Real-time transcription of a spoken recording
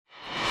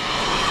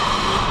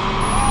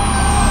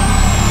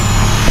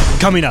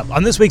Coming up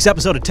on this week's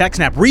episode of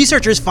TechSNAP,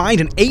 researchers find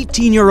an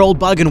 18-year-old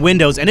bug in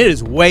Windows, and it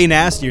is way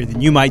nastier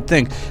than you might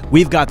think.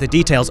 We've got the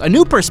details, a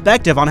new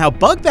perspective on how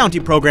bug bounty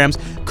programs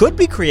could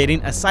be creating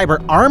a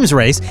cyber arms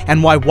race,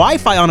 and why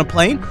Wi-Fi on a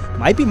plane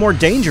might be more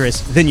dangerous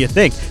than you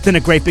think. Then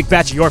a great big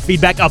batch of your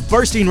feedback, a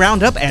bursting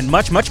roundup, and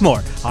much, much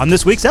more on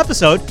this week's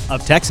episode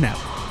of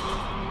TechSNAP.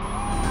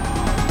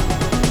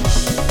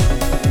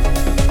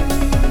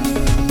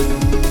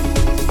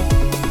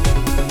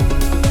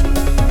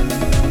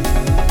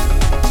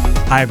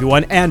 Hi,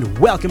 everyone, and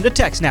welcome to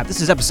TechSNAP.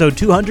 This is episode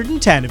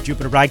 210 of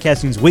Jupiter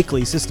Broadcasting's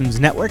weekly Systems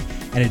Network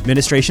and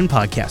Administration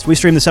podcast. We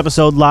stream this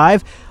episode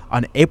live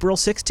on April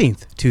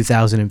 16th,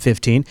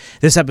 2015.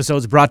 This episode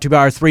is brought to you by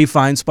our three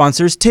fine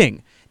sponsors,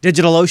 Ting,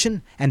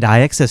 DigitalOcean, and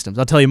IX Systems.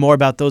 I'll tell you more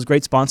about those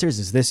great sponsors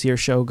as this here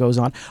show goes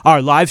on.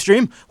 Our live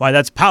stream, why,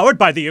 that's powered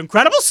by the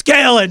incredible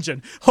Scale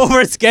Engine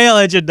over at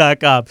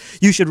scaleengine.com.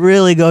 You should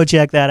really go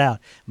check that out.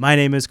 My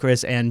name is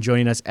Chris, and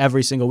joining us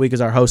every single week is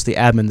our host, the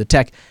admin, the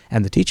tech,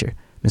 and the teacher,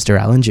 Mr.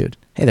 Alan Jude.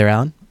 Hey there,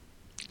 Alan.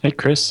 Hey,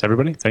 Chris,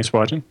 everybody. Thanks for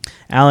watching.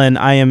 Alan,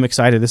 I am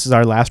excited. This is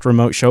our last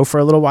remote show for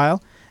a little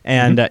while,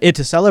 and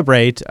to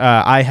celebrate,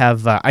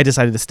 I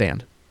decided to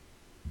stand.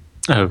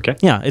 Okay.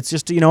 Yeah, it's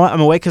just, you know what,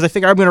 I'm awake because I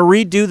figure I'm going to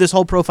redo this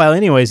whole profile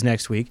anyways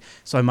next week,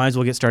 so I might as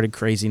well get started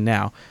crazy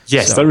now.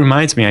 Yes, that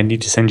reminds me, I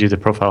need to send you the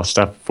profile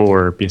stuff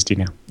for BSD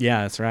now.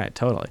 Yeah, that's right,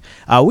 totally.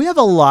 We have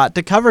a lot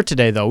to cover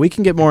today, though. We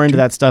can get more into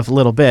that stuff a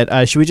little bit.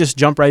 Should we just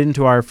jump right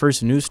into our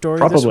first news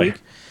story this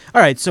week? All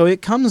right, so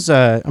it comes,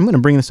 I'm going to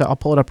bring this up. I'll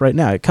pull it up right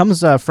now. It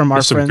comes from our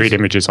There's friends. some great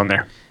images on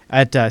there.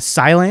 At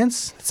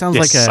Cylance. It sounds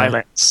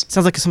Cylance.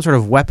 Sounds like some sort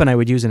of weapon I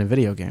would use in a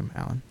video game,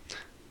 Alan.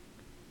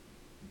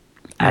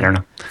 I don't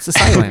know. It's a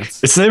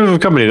Cylance. It's the name of a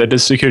company that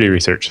does security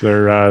research.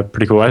 They're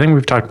pretty cool. I think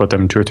we've talked about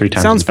them 2 or 3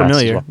 times. Sounds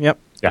familiar. Well. Yep.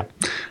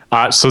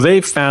 Yeah. So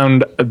they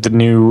found the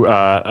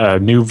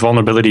new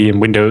vulnerability in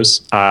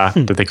Windows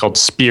that they called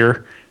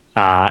Spear,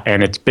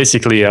 and it's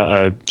basically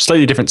a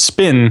slightly different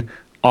spin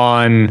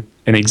on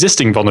an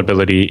existing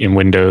vulnerability in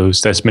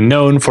Windows that's been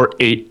known for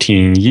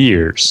 18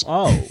 years.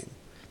 Oh,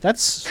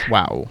 that's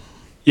wow.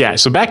 Yeah.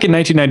 So back in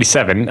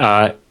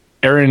 1997,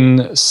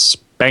 Aaron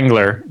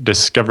Spangler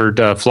discovered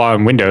a flaw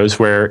in Windows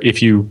where if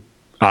you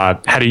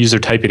had a user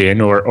type it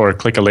in or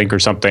click a link or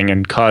something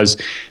and cause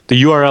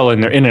the URL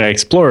in their Internet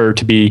Explorer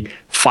to be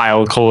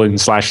file : /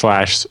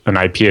 an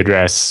IP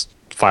address,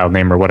 file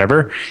name or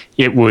whatever,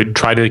 it would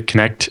try to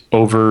connect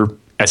over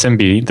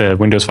SMB, the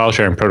Windows File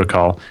Sharing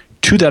Protocol,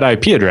 to that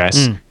IP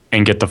address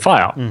and get the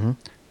file,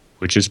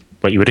 which is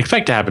what you would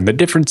expect to happen. The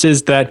difference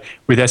is that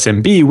with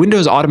SMB,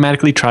 Windows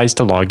automatically tries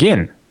to log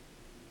in.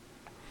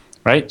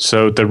 Right?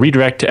 So the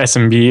redirect to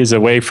SMB is a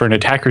way for an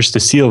attackers to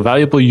steal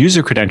valuable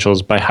user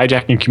credentials by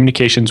hijacking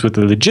communications with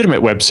a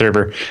legitimate web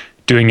server,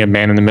 doing a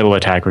man-in-the-middle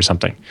attack or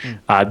something.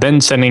 Then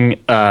sending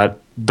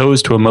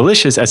those to a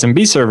malicious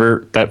SMB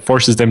server that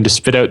forces them to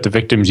spit out the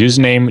victim's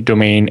username,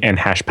 domain, and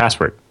hash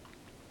password.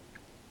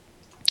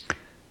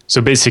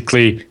 So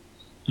basically,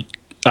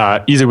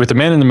 either with a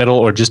man-in-the-middle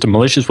or just a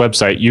malicious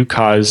website, you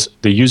cause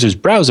the user's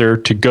browser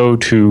to go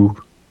to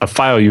a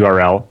file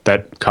URL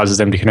that causes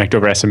them to connect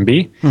over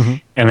SMB,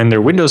 and then their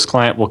Windows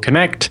client will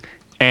connect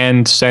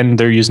and send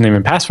their username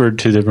and password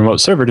to the remote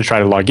server to try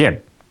to log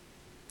in.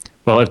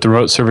 Well, if the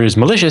remote server is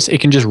malicious,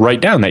 it can just write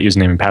down that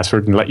username and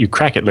password and let you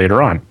crack it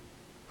later on.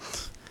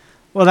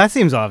 Well, that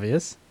seems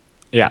obvious.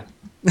 Yeah.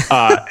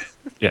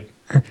 Yeah.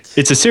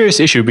 It's a serious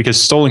issue because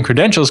stolen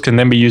credentials can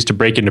then be used to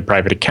break into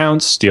private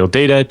accounts, steal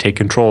data, take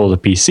control of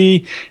the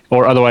PC,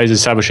 or otherwise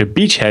establish a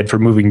beachhead for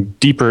moving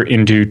deeper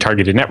into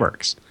targeted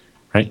networks,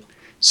 right?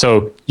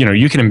 So,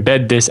 you can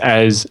embed this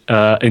as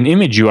an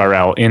image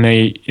URL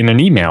in an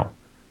email,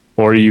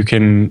 or you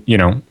can,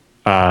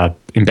 embed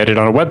it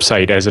on a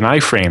website as an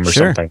iframe or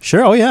something.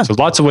 Sure, oh yeah. So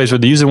lots of ways where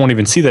the user won't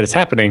even see that it's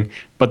happening,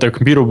 but their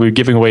computer will be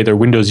giving away their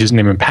Windows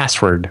username and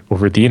password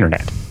over the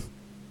internet.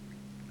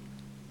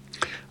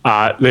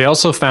 They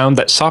also found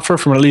that software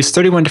from at least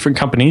 31 different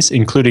companies,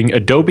 including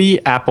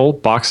Adobe, Apple,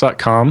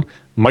 Box.com,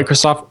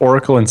 Microsoft,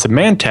 Oracle, and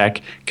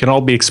Symantec, can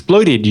all be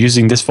exploited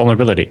using this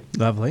vulnerability.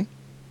 Lovely.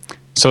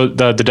 So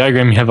the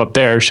diagram you have up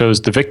there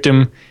shows the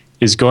victim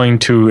is going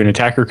to an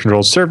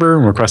attacker-controlled server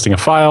and requesting a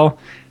file.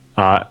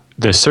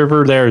 The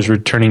server there is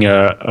returning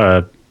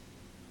a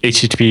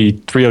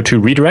HTTP 302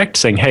 redirect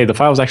saying, hey, the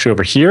file is actually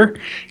over here,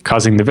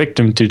 causing the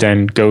victim to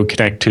then go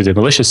connect to the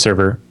malicious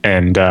server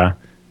and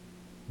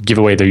give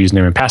away their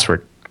username and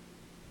password.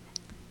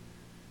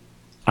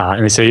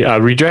 And they say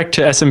redirect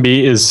to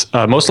SMB is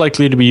most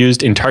likely to be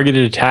used in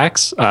targeted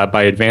attacks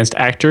by advanced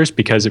actors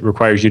because it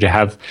requires you to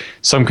have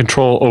some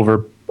control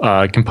over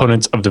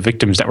components of the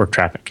victim's network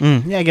traffic.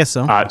 Yeah, I guess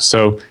so.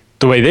 So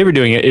the way they were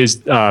doing it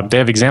is they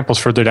have examples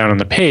further down on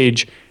the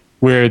page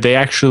where they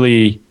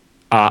actually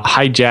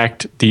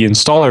hijacked the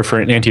installer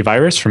for an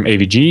antivirus from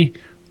AVG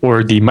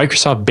or the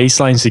Microsoft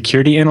Baseline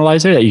Security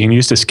Analyzer that you can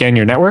use to scan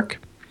your network.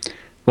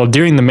 Well,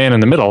 during the man in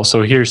the middle,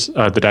 so here's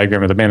the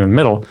diagram of the man in the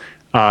middle,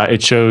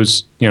 it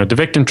shows the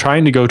victim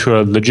trying to go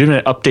to a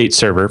legitimate update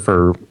server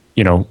for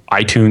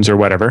iTunes or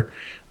whatever,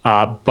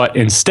 but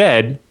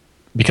instead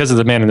because of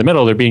the man in the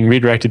middle, they're being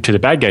redirected to the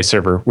bad guy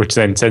server, which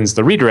then sends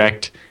the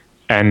redirect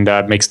and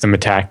makes them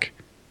attack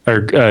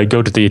or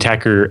go to the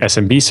attacker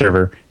SMB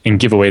server and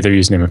give away their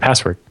username and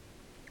password.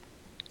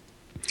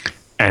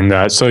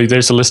 And so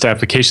there's a list of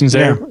applications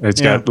there. Yeah.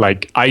 It's got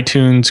like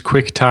iTunes,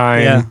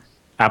 QuickTime,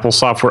 Apple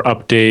Software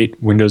Update,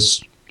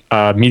 Windows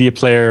Media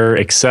Player,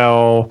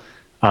 Excel,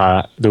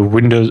 the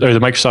Windows or the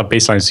Microsoft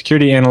Baseline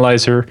Security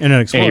Analyzer,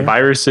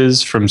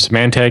 antiviruses from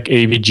Symantec,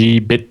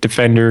 AVG,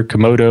 Bitdefender,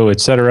 Komodo,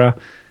 etc.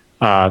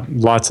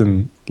 Lots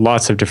and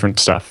lots of different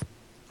stuff,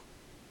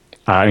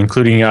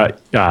 including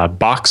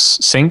Box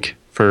Sync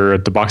for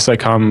the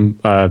Box.com,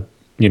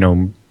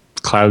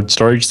 cloud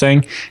storage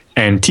thing,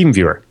 and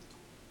TeamViewer.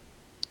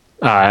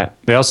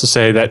 They also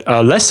say that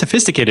less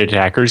sophisticated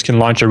attackers can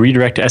launch a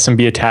redirect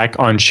SMB attack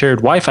on shared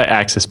Wi-Fi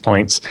access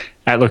points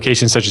at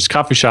locations such as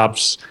coffee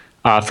shops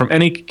from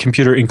any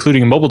computer,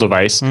 including a mobile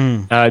device.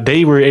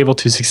 They were able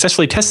to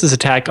successfully test this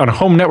attack on a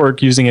home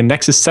network using a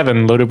Nexus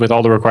 7 loaded with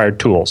all the required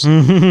tools. So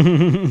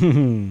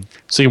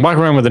you can walk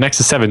around with a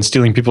Nexus 7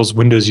 stealing people's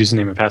Windows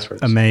username and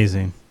passwords.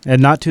 Amazing.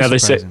 And not too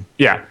surprising.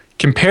 They say,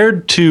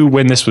 compared to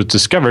when this was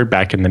discovered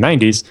back in the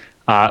 90s,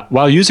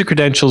 while user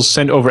credentials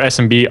sent over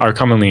SMB are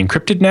commonly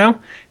encrypted now,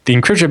 the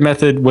encryption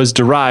method was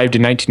derived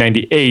in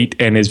 1998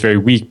 and is very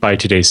weak by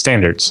today's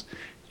standards.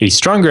 A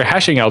stronger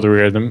hashing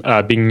algorithm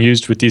being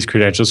used with these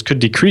credentials could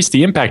decrease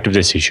the impact of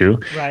this issue,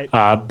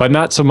 but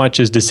not so much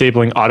as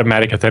disabling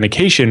automatic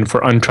authentication for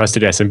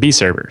untrusted SMB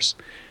servers.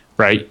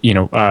 Right?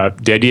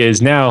 The idea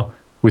is now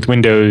with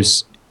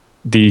Windows,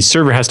 the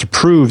server has to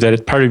prove that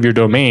it's part of your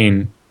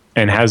domain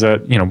and has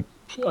a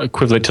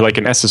equivalent to like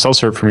an SSL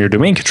cert from your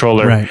domain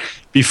controller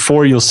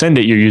before you'll send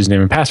it your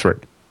username and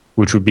password,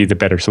 which would be the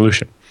better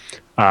solution.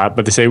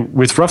 But they say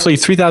with roughly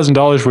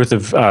 $3,000 worth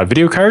of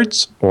video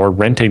cards or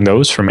renting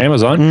those from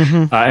Amazon,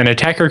 an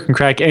attacker can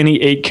crack any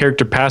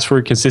 8-character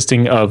password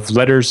consisting of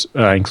letters,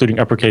 including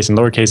uppercase and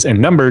lowercase,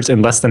 and numbers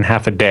in less than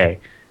half a day.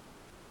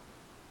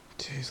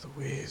 Jeez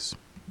Louise.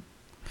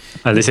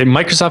 They say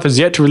Microsoft has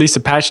yet to release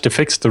a patch to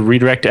fix the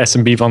redirect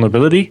SMB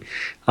vulnerability.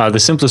 The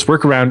simplest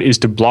workaround is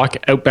to block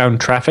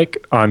outbound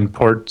traffic on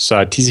ports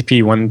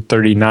TCP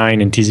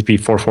 139 and TCP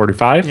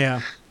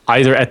 445,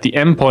 either at the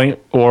endpoint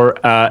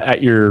or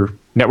at your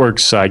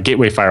network's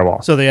gateway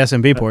firewall. So the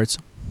SMB ports.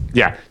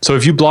 So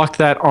if you block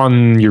that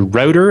on your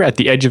router at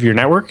the edge of your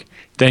network,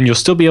 then you'll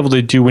still be able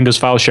to do Windows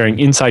file sharing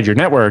inside your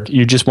network.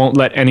 You just won't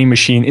let any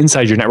machine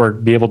inside your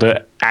network be able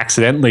to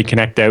accidentally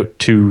connect out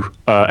to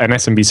an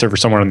SMB server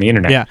somewhere on the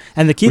internet. Yeah,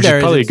 and the key which there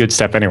is probably a good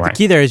step anyway. The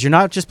key there is you're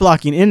not just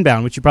blocking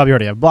inbound, which you probably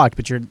already have blocked,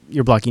 but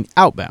you're blocking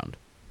outbound.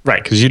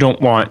 Right, because you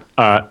don't want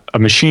a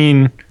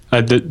machine,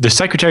 the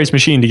secretary's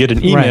machine, to get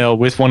an email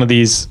with one of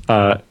these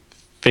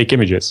fake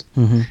images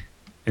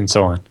and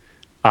so on.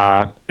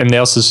 And they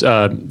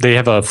also they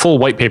have a full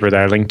white paper that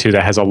I linked to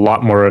that has a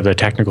lot more of the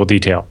technical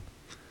detail.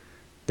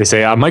 They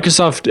say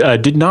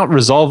Microsoft did not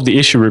resolve the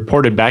issue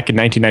reported back in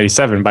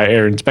 1997 by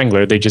Aaron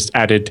Spengler. They just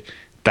added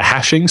the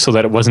hashing so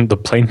that it wasn't the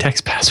plain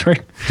text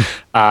password.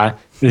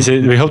 They say,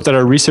 we hope that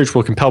our research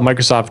will compel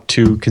Microsoft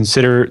to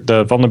consider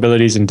the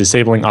vulnerabilities in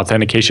disabling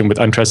authentication with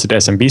untrusted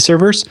SMB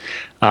servers.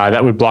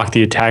 That would block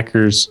the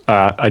attackers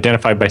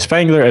identified by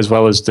Spengler, as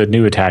well as the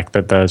new attack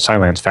that the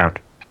Cylance found.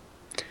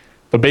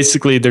 But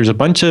basically, there's a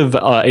bunch of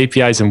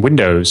APIs in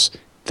Windows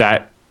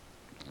that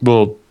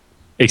will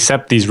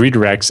accept these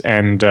redirects,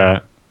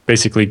 and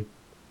basically,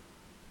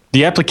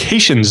 the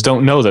applications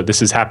don't know that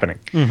this is happening,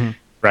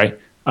 right?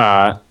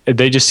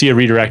 They just see a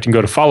redirect and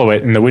go to follow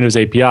it, and the Windows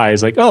API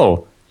is like,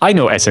 oh, I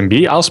know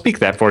SMB, I'll speak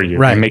that for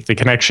you, and make the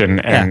connection.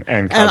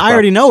 And I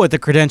already know what the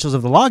credentials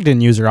of the logged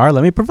in user are.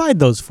 Let me provide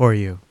those for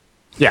you.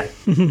 Yeah,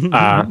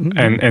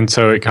 and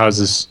so it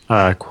causes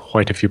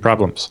quite a few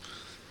problems.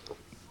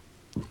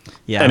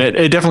 Yeah, and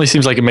it definitely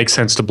seems like it makes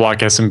sense to block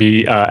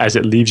SMB as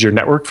it leaves your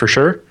network for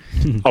sure.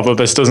 Although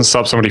this doesn't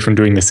stop somebody from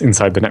doing this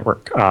inside the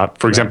network.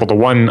 For example, the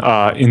one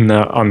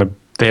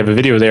they have a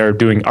video there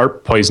doing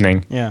ARP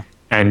poisoning.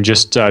 And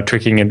just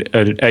tricking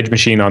an edge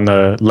machine on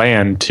the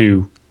LAN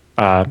to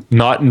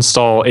not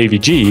install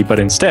AVG, but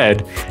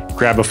instead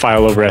grab a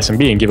file over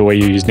SMB and give away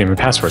your username and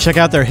password. Check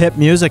out their hip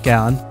music,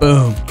 Alan.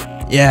 Boom.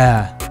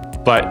 Yeah.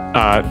 But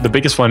the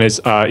biggest one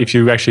is if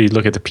you actually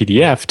look at the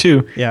PDF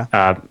too.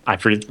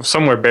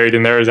 Somewhere buried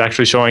in there is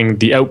actually showing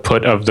the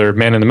output of their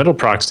man-in-the-middle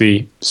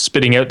proxy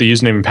spitting out the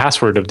username and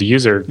password of the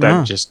user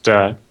that just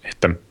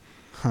hit them.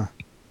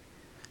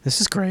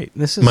 This is great.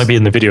 Might be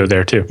in the video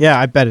there too. Yeah,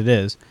 I bet it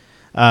is.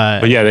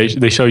 But yeah,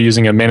 they show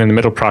using a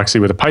man-in-the-middle proxy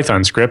with a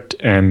Python script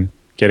and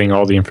getting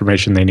all the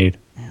information they need.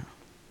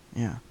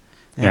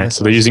 Yeah.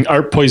 So they're using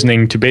ARP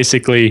poisoning to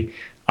basically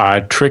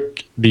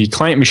trick the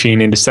client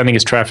machine into sending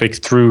its traffic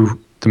through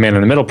the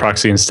man-in-the-middle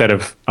proxy instead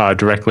of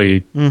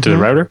directly to the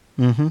router.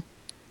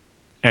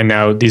 And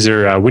now these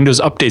are Windows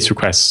updates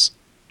requests.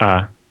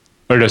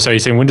 You're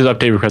saying Windows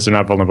update requests are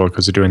not vulnerable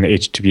because they're doing the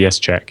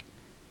HTTPS check.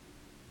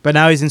 But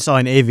now he's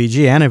installing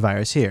AVG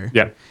antivirus here.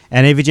 Yeah.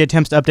 And AVG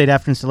attempts to update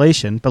after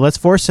installation, but let's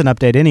force an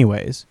update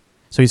anyways.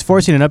 So he's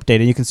forcing an update,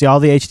 and you can see all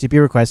the HTTP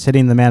requests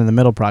hitting the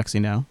man-in-the-middle proxy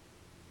now.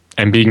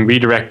 and being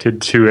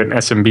redirected to an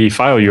SMB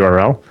file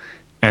URL.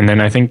 And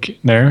then I think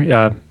there,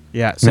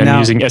 Yeah. So then now,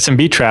 using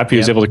SMBTrapped, he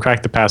was able to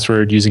crack the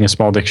password using a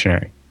small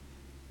dictionary.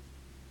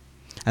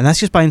 And that's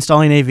just by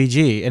installing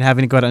AVG and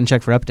having to go out and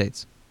check for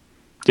updates.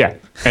 Yeah.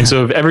 And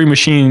so if every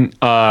machine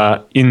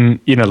in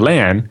a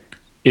LAN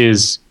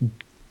is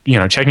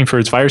checking for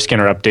its virus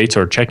scanner updates,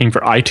 or checking for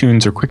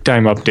iTunes or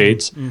QuickTime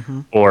updates,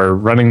 or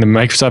running the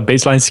Microsoft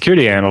Baseline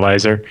Security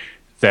Analyzer,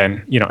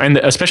 then, and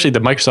especially the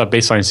Microsoft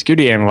Baseline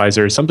Security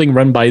Analyzer is something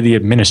run by the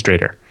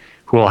administrator,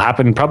 who will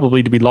happen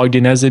probably to be logged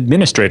in as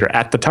administrator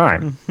at the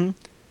time.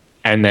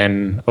 And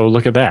then, oh,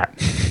 look at that.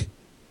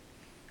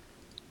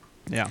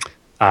 Yeah.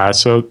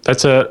 So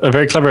that's a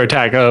very clever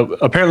attack.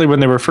 Apparently,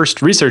 when they were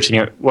first researching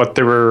it, what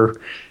they were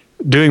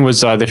doing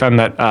was they found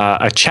that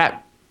a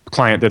chat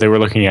client that they were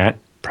looking at,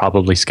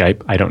 probably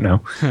Skype, I don't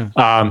know,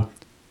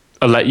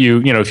 let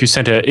you, if you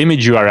sent an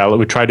image URL, it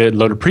would try to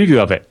load a preview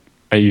of it.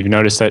 You've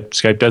noticed that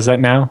Skype does that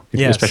now,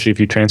 especially if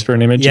you transfer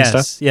an image and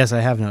stuff? Yes,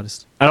 I have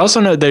noticed. I also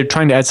know they're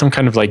trying to add some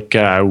kind of like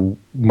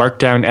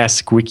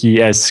Markdown-esque,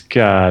 Wiki-esque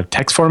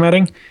text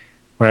formatting,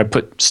 where I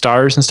put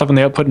stars and stuff in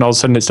the output, and all of a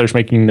sudden it starts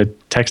making the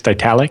text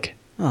italic.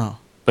 Oh.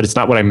 But it's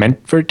not what I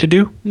meant for it to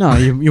do. No,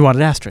 you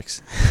wanted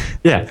asterisks.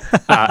 Yeah.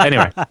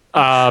 Anyway,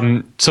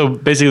 so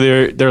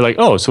basically they're like,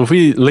 oh, so if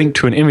we link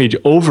to an image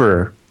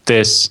over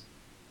this,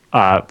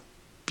 with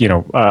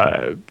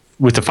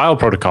the file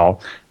protocol,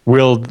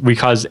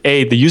 because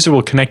the user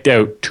will connect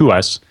out to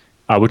us,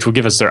 which will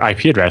give us their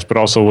IP address, but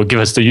also will give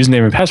us the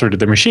username and password to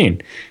their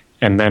machine.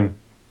 And then,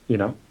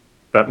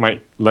 that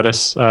might let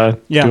us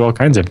do all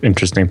kinds of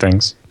interesting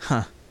things.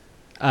 Huh.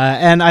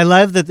 And I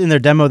love that in their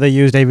demo they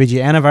used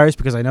AVG Antivirus,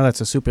 because I know that's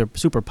a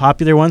super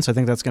popular one, so I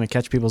think that's going to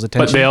catch people's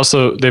attention.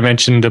 But they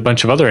mentioned a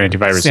bunch of other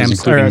antiviruses,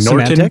 including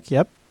Norton.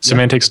 Symantec,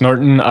 Semantics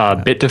Norton,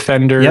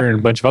 Bitdefender, and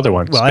a bunch of other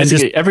ones. Well,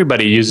 basically,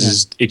 everybody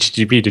uses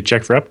HTTP to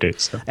check for updates.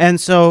 So. And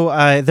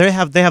so they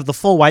have the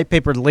full white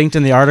paper linked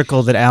in the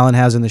article that Alan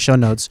has in the show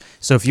notes.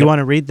 So if you want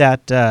to read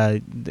that,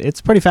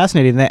 it's pretty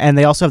fascinating. And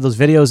they also have those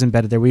videos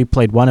embedded there. We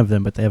played one of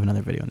them, but they have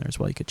another video in there as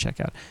well you could check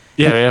out.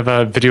 Yeah, they have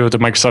a video of the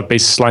Microsoft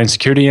Baseline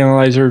Security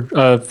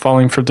Analyzer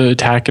falling for the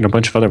attack, and a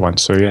bunch of other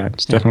ones. So yeah,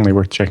 it's definitely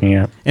worth checking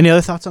out. Any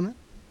other thoughts on that?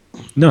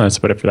 No, that's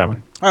about it for that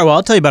one. All right, well,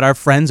 I'll tell you about our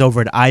friends over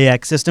at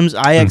IX Systems,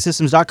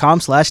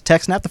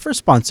 ixsystems.com/TechSNAP, the first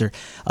sponsor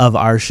of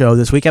our show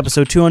this week,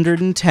 episode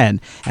 210.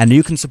 And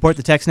you can support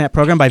the TechSNAP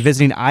program by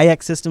visiting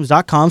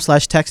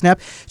ixsystems.com/TechSNAP.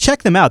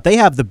 Check them out. They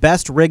have the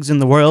best rigs in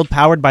the world,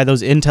 powered by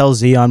those Intel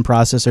Xeon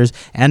processors,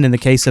 and in the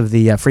case of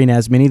the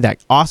FreeNAS Mini,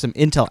 that awesome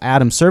Intel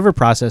Atom server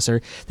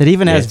processor that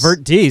even has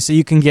VirtD, so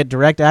you can get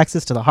direct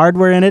access to the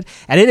hardware in it,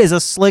 and it is a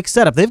slick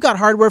setup. They've got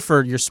hardware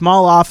for your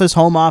small office,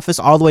 home office,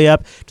 all the way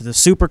up to the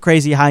super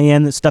crazy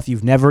high-end stuff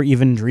you've never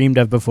even dreamed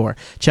of before.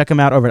 Check them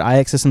out over at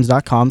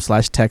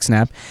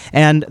ixsystems.com/TechSNAP.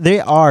 And they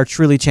are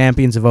truly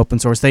champions of open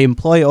source. They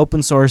employ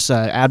open source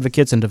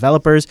advocates and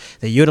developers.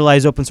 They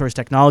utilize open source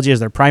technology as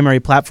their primary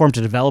platform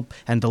to develop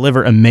and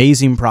deliver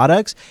amazing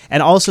products.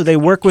 And also they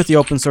work with the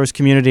open source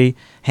community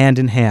hand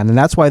in hand. And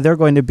that's why they're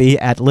going to be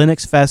at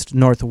Linux Fest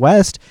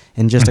Northwest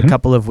in just a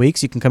couple of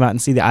weeks. You can come out and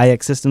see the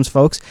IX Systems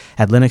folks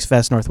at Linux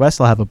Fest Northwest.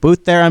 They'll have a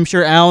booth there. I'm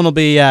sure Alan will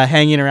be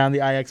hanging around the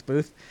IX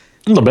booth.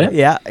 A little bit.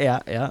 Yeah.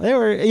 They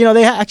were,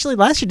 they actually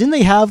last year, didn't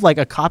they have like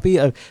a copy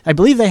of, I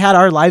believe they had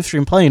our live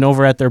stream playing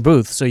over at their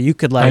booth. So you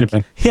could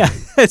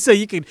so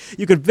you could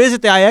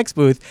visit the IX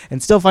booth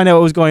and still find out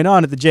what was going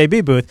on at the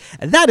JB booth.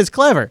 And that is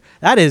clever.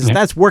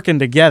 That's working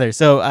together.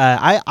 So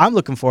I'm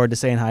looking forward to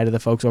saying hi to the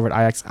folks over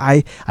at IX.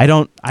 I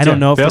don't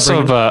know if they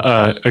also have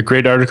a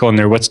great article in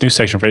their What's New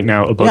section right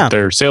now about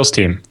their sales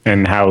team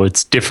and how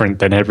it's different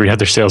than every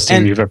other sales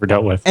team you've ever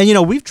dealt with.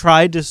 And we've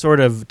tried to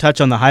sort of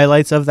touch on the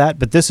highlights of that,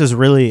 but this is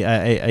really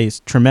a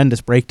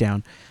tremendous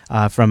breakdown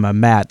from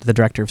Matt, the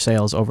director of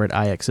sales over at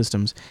IX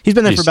Systems. He's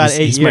been there for about 8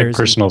 years. He's my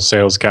personal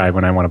sales guy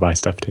when I want to buy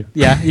stuff too.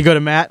 Yeah, you go to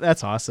Matt?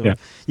 That's awesome. Yeah.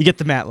 You get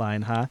the Matt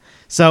line, huh?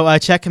 So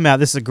check him out.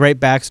 This is a great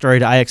backstory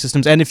to IX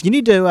Systems. And if you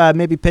need to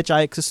maybe pitch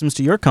IX Systems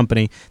to your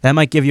company, that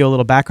might give you a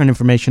little background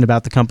information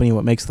about the company and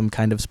what makes them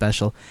kind of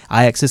special.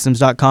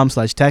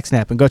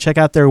 ixsystems.com/TechSNAP. And go check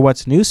out their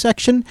What's New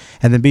section.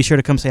 And then be sure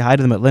to come say hi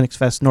to them at Linux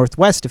Fest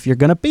Northwest if you're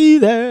going to be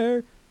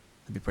there.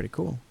 That'd be pretty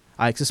cool.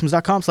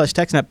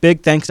 ixsystems.com/TechSNAP.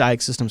 Big thanks to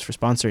IX Systems for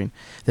sponsoring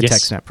the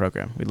TechSNAP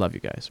program. We love you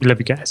guys. We love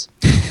you guys.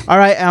 All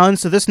right, Alan.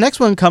 So this next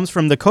one comes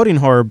from the Coding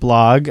Horror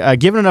blog.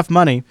 Given enough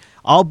money,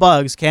 all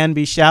bugs can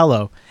be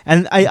shallow.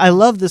 And I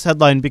love this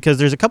headline because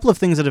there's a couple of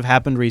things that have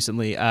happened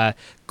recently.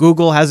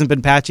 Google hasn't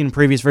been patching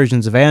previous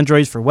versions of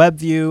Android for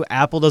WebView.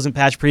 Apple doesn't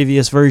patch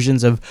previous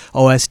versions of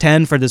OS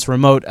X for this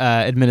remote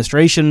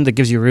administration that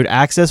gives you root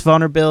access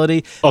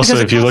vulnerability. Also,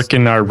 if you look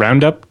in our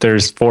roundup,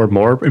 there's 4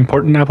 more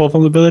important Apple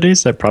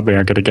vulnerabilities that probably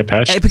aren't going to get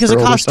patched. Because it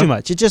costs too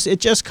much. It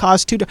just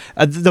costs too.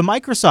 The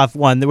Microsoft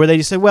one where they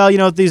just said, well,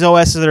 these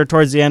OSs that are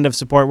towards the end of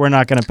support, we're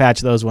not going to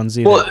patch those ones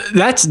either. Well,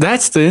 that's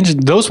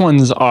the those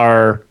ones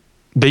are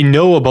they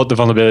know about the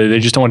vulnerability. They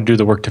just don't want to do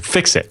the work to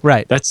fix it.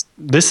 Right.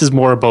 This is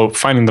more about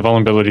finding the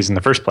vulnerabilities in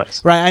the first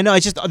place. Right. I know.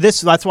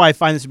 That's why I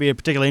find this to be a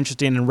particularly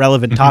interesting and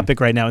relevant topic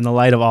right now in the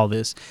light of all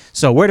this.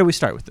 So where do we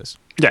start with this?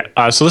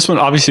 Yeah. So this one,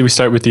 obviously, we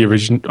start with the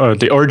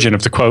origin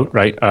of the quote,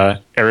 right?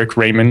 Eric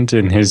Raymond,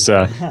 in his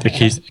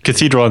the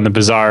Cathedral and the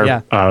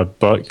Bazaar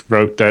book,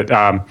 wrote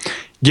that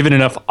given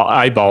enough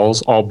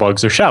eyeballs, all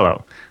bugs are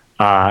shallow.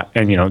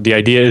 And the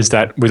idea is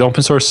that with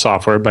open source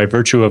software, by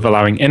virtue of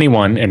allowing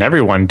anyone and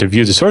everyone to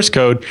view the source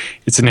code,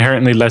 it's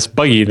inherently less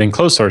buggy than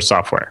closed source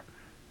software,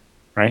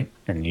 right?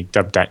 And he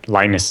dubbed that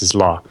Linus's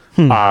law.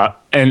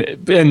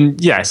 And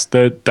yes,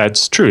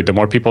 that's true. The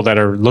more people that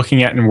are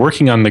looking at and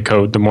working on the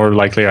code, the more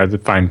likely are to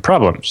find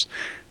problems.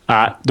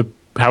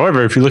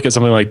 However, if you look at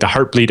something like the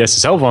Heartbleed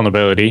SSL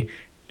vulnerability,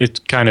 it's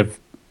kind of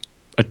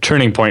a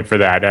turning point for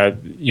that.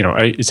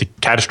 It's a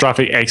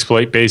catastrophic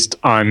exploit based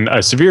on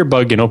a severe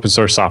bug in open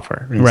source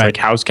software. And it's like,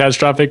 how's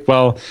catastrophic?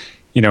 Well,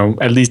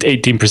 at least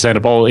 18%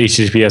 of all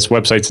HTTPS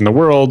websites in the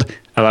world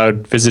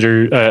allowed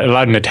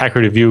an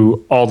attacker to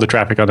view all the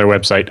traffic on their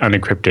website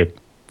unencrypted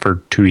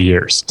for 2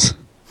 years.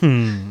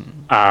 The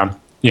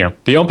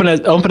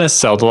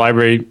OpenSSL, the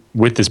library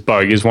with this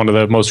bug, is one of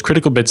the most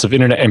critical bits of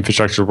internet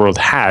infrastructure the world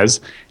has.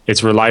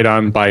 It's relied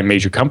on by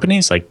major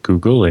companies like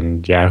Google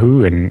and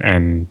Yahoo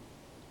and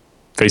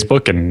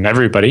Facebook and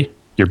everybody,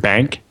 your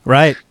bank,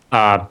 right,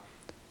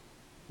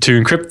 to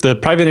encrypt the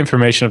private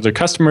information of their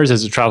customers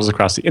as it travels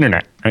across the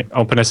internet. Right?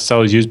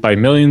 OpenSSL is used by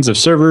millions of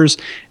servers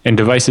and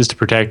devices to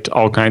protect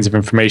all kinds of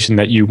information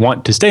that you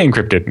want to stay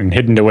encrypted and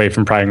hidden away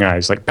from prying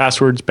eyes, like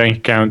passwords, bank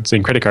accounts,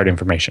 and credit card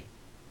information.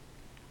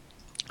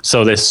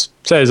 So this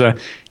says,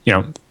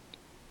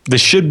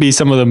 this should be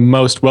some of the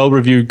most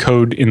well-reviewed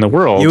code in the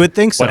world. You would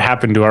think so. What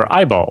happened to our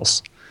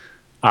eyeballs?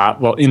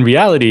 Well, in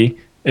reality,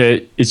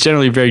 it's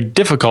generally very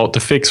difficult to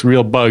fix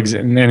real bugs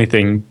in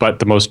anything but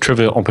the most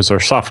trivial open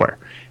source software.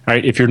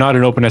 Right? If you're not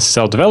an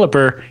OpenSSL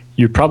developer,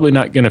 you're probably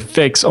not going to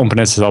fix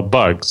OpenSSL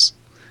bugs.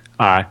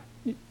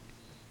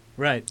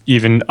 Right.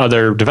 Even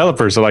other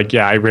developers are like,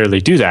 I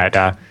rarely do that.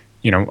 I'm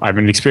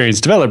an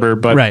experienced developer,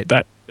 but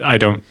that I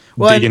don't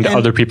dig into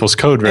other people's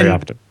code very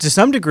often. To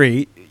some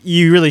degree,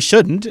 you really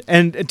shouldn't.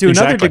 And to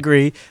another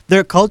degree,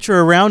 their culture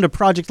around a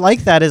project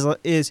like that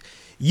is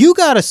you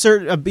got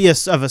to be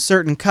of a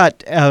certain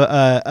cut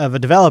of a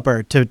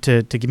developer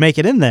to make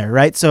it in there,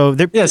 right? So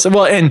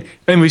and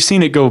we've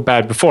seen it go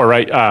bad before,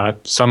 right?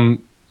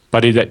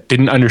 Somebody that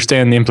didn't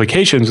understand the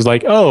implications was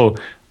like,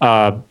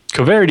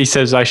 Coverity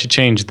says I should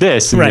change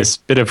this in this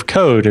bit of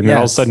code, and then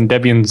all of a sudden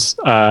Debian's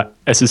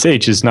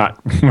SSH is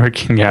not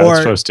working how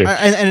it's supposed to.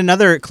 And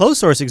another closed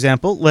source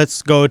example,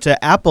 let's go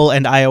to Apple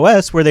and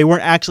iOS, where they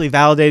weren't actually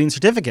validating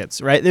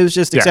certificates, right? It was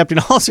just accepting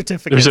all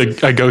certificates.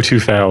 There's a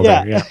go-to fail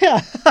there.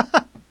 Yeah.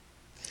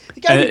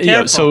 You gotta be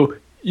careful.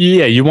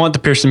 You want the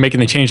person making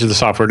the change to the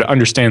software to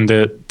understand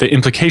the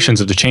implications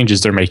of the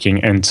changes they're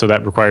making, and so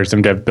that requires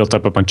them to have built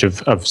up a bunch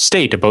of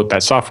state about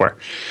that software.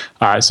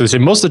 So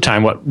most of the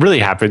time, what really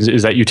happens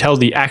is that you tell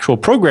the actual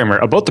programmer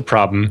about the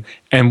problem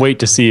and wait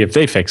to see if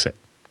they fix it.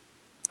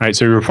 Right?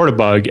 So you report a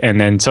bug,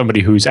 and then somebody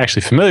who's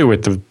actually familiar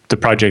with the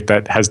project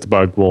that has the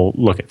bug will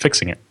look at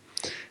fixing it.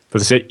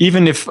 But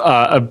even if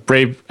a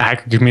brave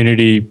hacker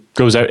community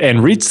goes out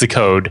and reads the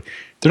code,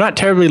 they're not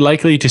terribly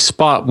likely to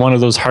spot one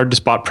of those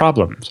hard-to-spot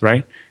problems,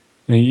 right?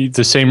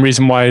 The same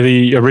reason why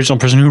the original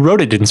person who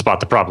wrote it didn't spot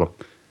the problem.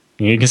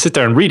 You can sit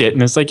there and read it,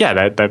 and it's like,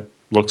 that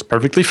looks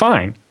perfectly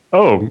fine.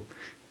 Oh,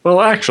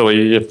 well,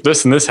 actually, if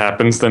this and this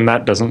happens, then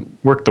that doesn't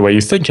work the way you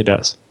think it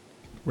does.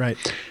 Right.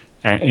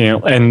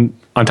 And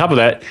on top of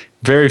that,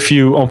 very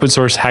few open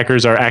source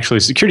hackers are actually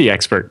security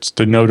experts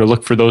to know to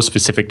look for those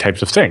specific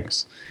types of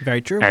things.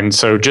 Very true. And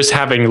so just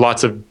having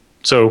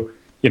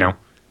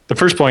the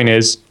first point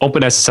is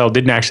OpenSSL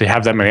didn't actually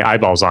have that many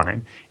eyeballs on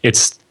it.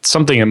 It's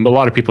something a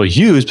lot of people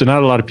use, but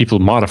not a lot of people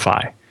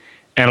modify.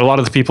 And a lot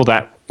of the people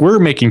that were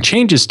making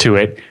changes to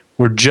it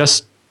were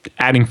just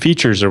adding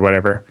features or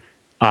whatever.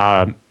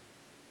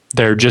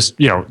 They're just,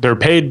 they're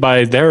paid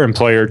by their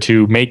employer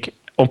to make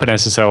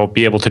OpenSSL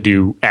be able to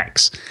do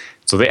X.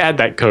 So they add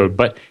that code,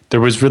 but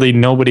there was really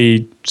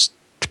nobody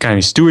to kind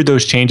of steward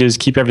those changes,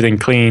 keep everything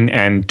clean,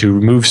 and to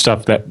remove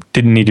stuff that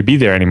didn't need to be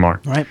there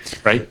anymore. Right.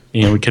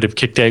 We could have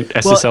kicked out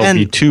SSL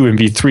v2 and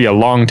v3 a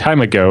long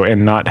time ago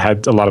and not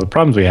had a lot of the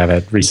problems we have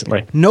had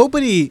recently.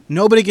 Nobody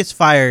gets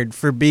fired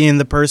for being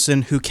the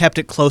person who kept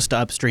it close to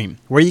upstream.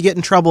 Where you get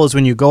in trouble is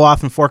when you go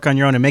off and fork on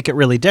your own and make it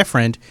really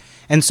different.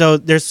 And so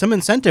there's some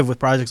incentive with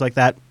projects like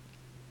that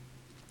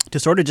to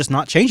sort of just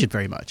not change it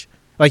very much.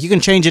 Like, you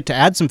can change it to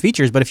add some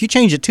features, but if you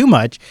change it too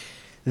much,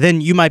 then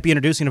you might be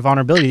introducing a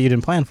vulnerability you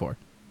didn't plan for.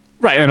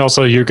 Right, and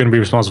also you're going to be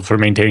responsible for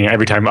maintaining it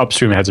every time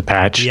upstream has a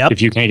patch. Yep.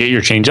 If you can't get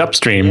your change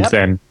upstream,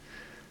 then...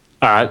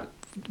 so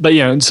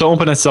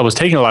OpenSSL was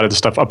taking a lot of the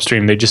stuff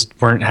upstream. They just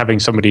weren't having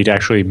somebody to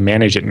actually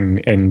manage it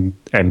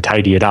and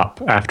tidy it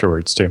up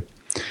afterwards, too.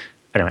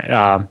 Anyway,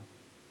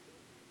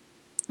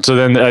 so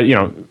then,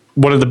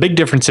 one of the big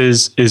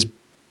differences is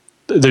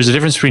there's a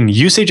difference between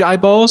usage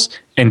eyeballs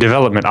and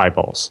development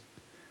eyeballs.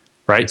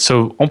 right?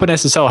 So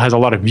OpenSSL has a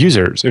lot of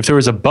users. If there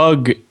was a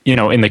bug,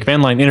 in the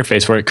command line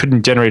interface where it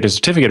couldn't generate a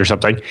certificate or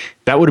something,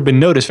 that would have been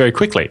noticed very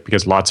quickly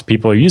because lots of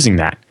people are using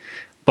that.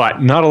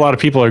 But not a lot of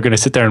people are going to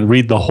sit there and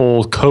read the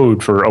whole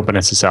code for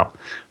OpenSSL,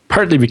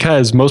 partly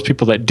because most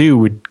people that do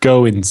would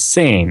go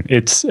insane.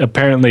 It's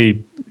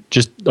apparently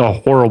just a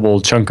horrible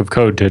chunk of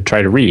code to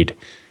try to read.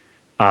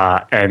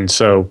 And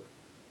so,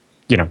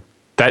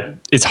 that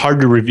it's hard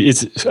to review.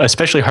 It's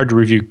especially hard to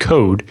review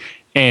code.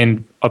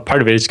 And a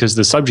part of it is because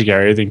the subject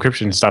area, the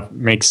encryption stuff,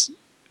 makes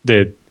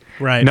the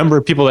number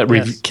of people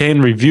that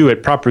can review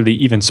it properly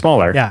even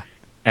smaller. Yeah.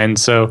 And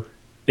so,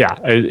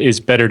 it's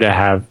better to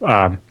have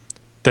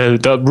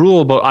the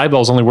rule about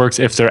eyeballs only works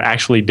if they're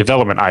actually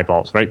development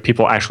eyeballs, right?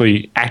 People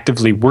actually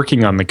actively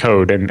working on the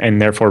code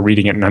and therefore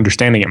reading it and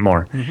understanding it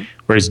more. Mm-hmm.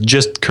 Whereas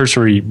just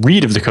cursory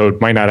read of the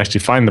code might not actually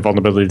find the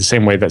vulnerability the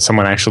same way that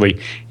someone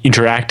actually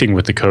interacting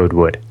with the code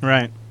would.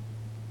 Right.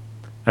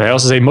 And I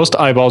also say most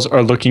eyeballs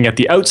are looking at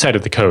the outside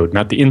of the code,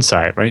 not the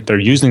inside, right? They're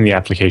using the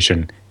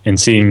application and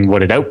seeing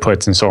what it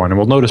outputs and so on. And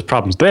we'll notice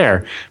problems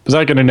there, but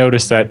they're not going to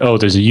notice that,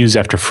 there's a use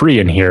after free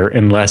in here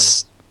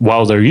unless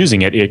while they're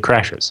using it, it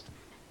crashes.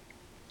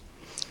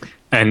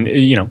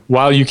 And,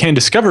 while you can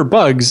discover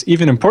bugs,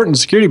 even important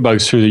security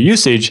bugs through the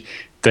usage,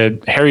 the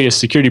hairiest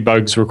security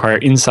bugs require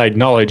inside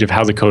knowledge of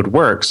how the code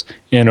works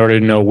in order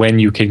to know when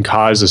you can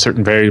cause a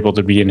certain variable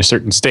to be in a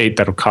certain state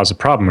that'll cause a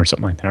problem or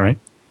something like that, right?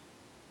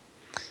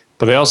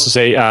 But they also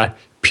say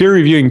peer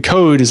reviewing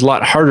code is a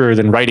lot harder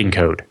than writing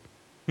code,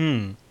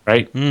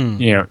 right?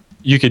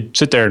 You could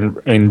sit there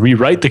and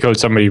rewrite the code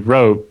somebody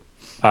wrote,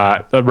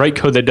 write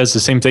code that does the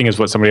same thing as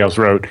what somebody else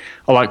wrote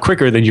a lot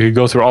quicker than you could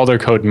go through all their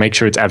code and make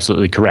sure it's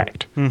absolutely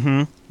correct.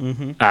 Mm-hmm.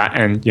 Mm-hmm.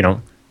 And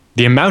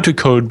the amount of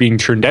code being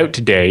turned out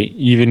today,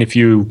 even if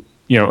you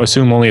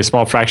assume only a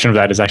small fraction of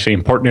that is actually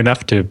important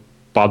enough to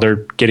bother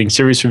getting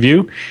serious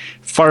review,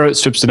 far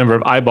outstrips the number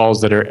of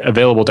eyeballs that are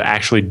available to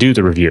actually do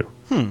the review.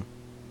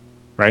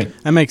 Right?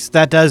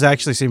 That does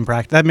actually seem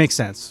practical. That makes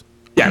sense.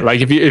 Yeah, like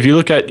if you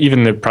look at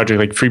even the project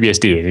like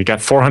FreeBSD, you got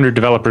 400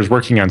 developers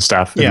working on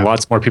stuff and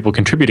lots more people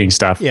contributing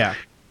stuff. Yeah.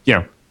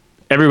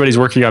 Everybody's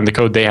working on the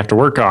code they have to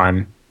work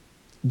on.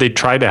 They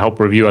try to help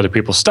review other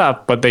people's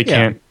stuff, but they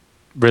can't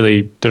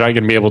really, they're not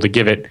going to be able to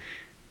give it.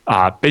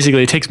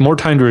 Basically, it takes more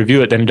time to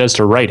review it than it does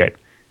to write it.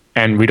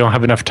 And we don't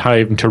have enough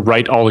time to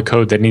write all the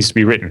code that needs to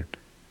be written.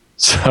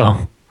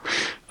 So,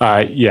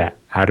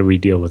 how do we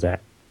deal with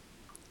that?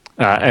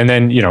 And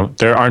then,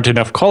 there aren't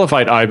enough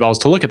qualified eyeballs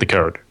to look at the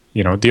code.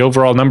 The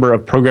overall number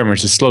of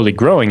programmers is slowly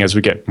growing as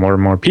we get more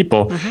and more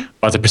people,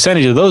 but the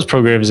percentage of those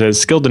programmers that is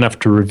skilled enough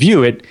to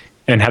review it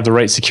and have the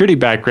right security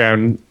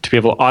background to be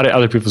able to audit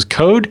other people's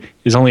code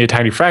is only a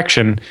tiny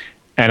fraction,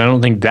 and I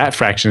don't think that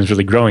fraction is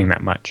really growing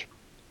that much.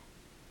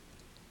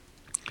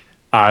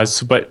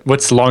 But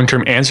what's the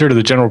long-term answer to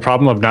the general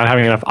problem of not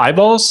having enough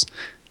eyeballs?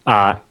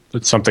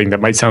 It's something that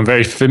might sound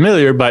very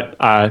familiar, but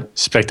I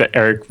suspect that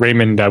Eric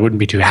Raymond wouldn't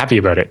be too happy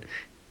about it.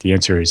 The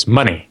answer is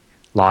money.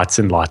 Lots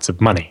and lots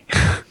of money.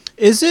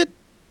 Is it?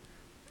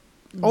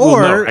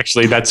 Or no,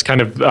 actually, that's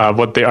kind of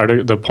what they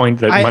are. The point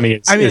that money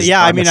is.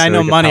 I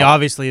know money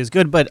obviously is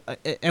good, but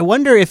I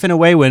wonder if, in a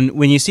way,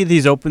 when you see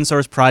these open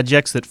source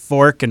projects that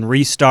fork and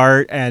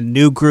restart and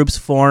new groups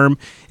form,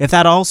 if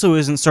that also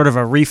isn't sort of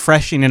a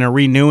refreshing and a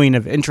renewing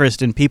of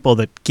interest in people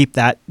that keep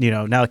that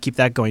keep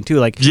that going too.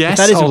 Like, yes, if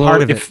that isn't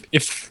part of it.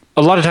 If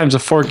a lot of times a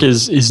fork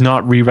is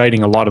not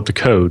rewriting a lot of the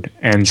code,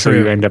 and so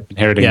you end up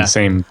inheriting the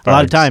same bugs. A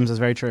lot of times, that's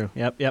very true.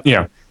 Yep.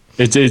 Yeah,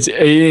 it's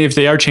if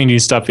they are changing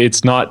stuff,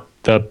 it's not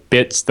the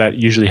bits that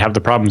usually have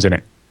the problems in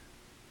it,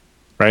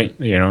 right?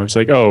 It's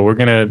like, we're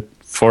gonna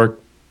fork,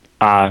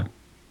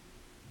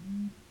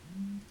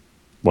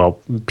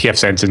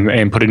 pfSense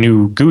and put a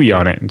new GUI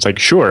on it. It's like,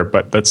 sure,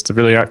 but that's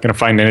really not gonna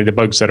find any of the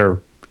bugs that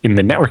are in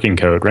the networking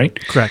code, right?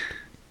 Correct.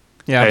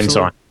 Yeah, and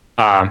absolutely.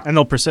 so on. And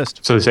they'll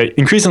persist. So they say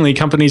increasingly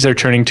companies are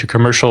turning to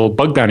commercial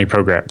bug bounty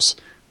programs,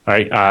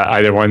 right?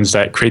 Either ones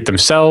that create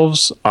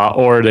themselves,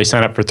 or they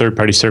sign up for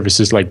third-party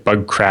services like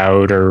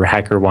BugCrowd or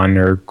HackerOne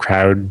or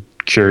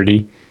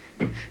CrowdCurity,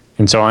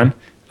 and so on.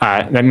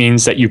 That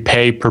means that you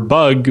pay per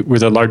bug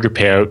with a larger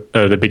payout,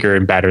 the bigger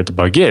and badder the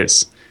bug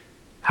is.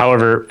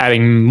 However,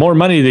 adding more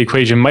money to the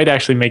equation might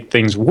actually make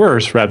things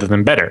worse rather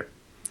than better,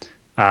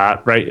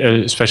 right?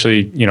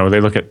 Especially, they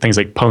look at things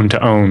like Pwn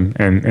to Own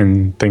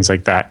and things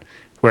like that,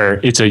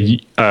 where it's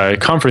a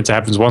conference that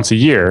happens once a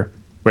year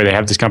where they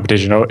have this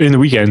competition. In the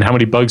weekend, how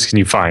many bugs can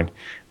you find?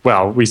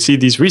 Well, we see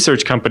these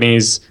research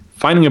companies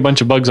finding a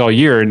bunch of bugs all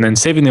year and then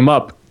saving them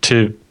up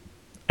to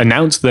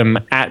announce them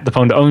at the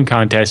Pwn to Own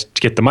contest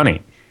to get the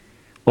money.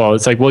 Well,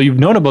 it's like, you've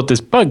known about this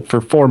bug for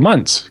 4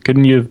 months.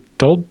 Couldn't you have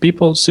told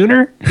people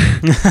sooner?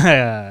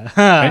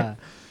 Right?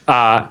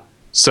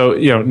 So,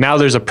 now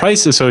there's a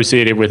price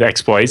associated with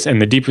exploits,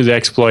 and the deeper the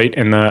exploit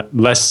and the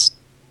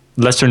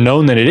lesser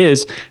known than it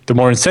is, the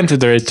more incentive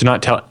there is to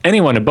not tell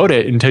anyone about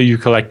it until you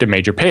collect a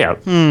major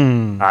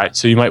payout.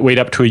 So you might wait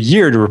up to a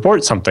year to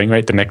report something,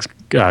 right? The next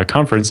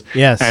conference.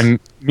 Yes. And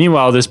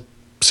meanwhile, this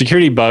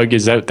security bug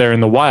is out there in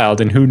the wild,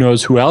 and who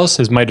knows who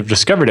else might have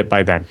discovered it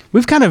by then.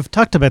 We've kind of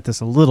talked about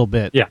this a little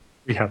bit. Yeah,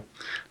 we have.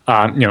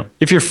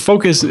 If your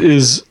focus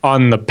is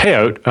on the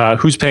payout,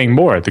 who's paying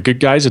more, the good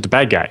guys or the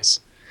bad guys?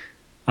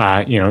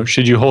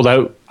 Should you hold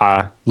out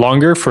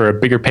longer for a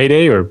bigger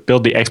payday, or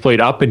build the exploit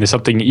up into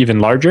something even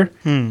larger?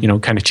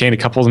 Kind of chain a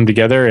couple of them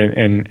together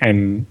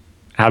and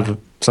have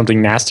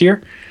something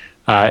nastier.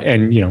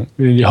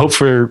 Hope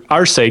for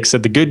our sakes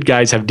that the good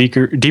guys have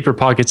deeper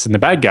pockets than the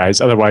bad guys.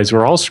 Otherwise,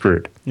 we're all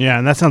screwed. Yeah,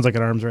 and that sounds like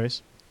an arms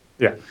race.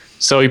 Yeah.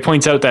 So he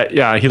points out that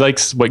he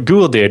likes what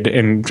Google did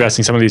in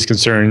addressing some of these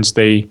concerns.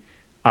 They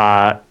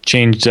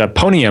changed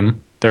Ponium,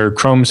 their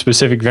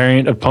Chrome-specific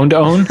variant of Pwn to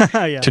Own,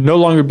 to no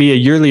longer be a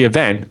yearly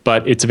event,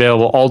 but it's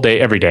available all day,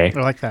 every day.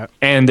 I like that.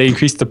 And they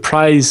increased the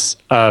prize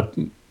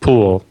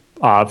pool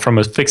from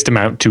a fixed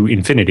amount to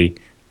infinity,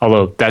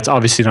 although that's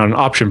obviously not an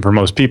option for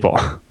most people.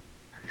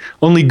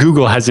 Only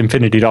Google has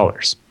infinity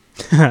dollars.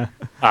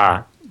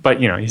 But,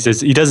 he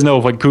says he doesn't know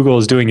if what Google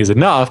is doing is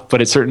enough,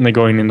 but it's certainly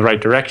going in the right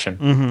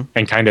direction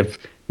and kind of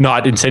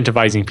not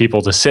incentivizing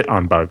people to sit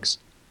on bugs.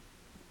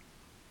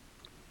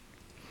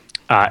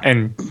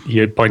 And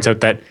he points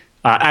out that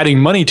adding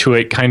money to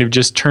it kind of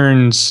just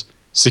turns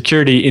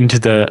security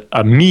into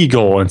a me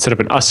goal instead of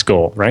an us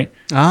goal, right?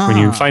 When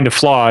you find a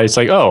flaw, it's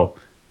like, oh,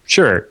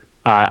 sure,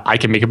 I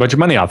can make a bunch of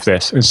money off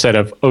this, instead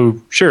of, oh,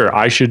 sure,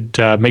 I should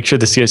make sure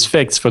this gets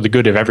fixed for the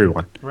good of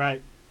everyone.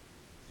 Right.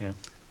 Yeah.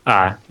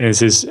 And it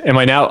says, am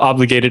I now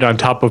obligated, on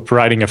top of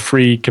providing a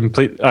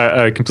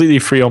completely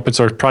free open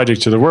source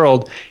project to the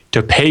world,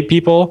 to pay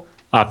people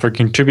for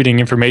contributing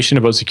information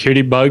about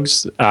security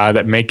bugs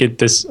that make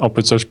this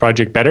open source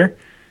project better?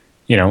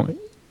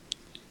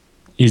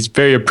 He's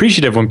very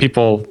appreciative when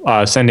people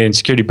send in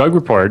security bug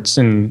reports,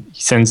 and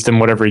he sends them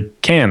whatever he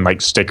can,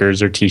 like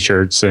stickers or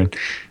T-shirts, and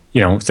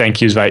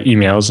thank yous via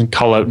emails, and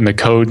call out in the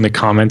code and the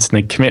comments and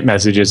the commit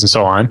messages and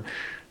so on.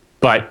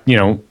 But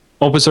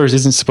open source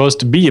isn't supposed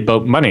to be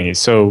about money.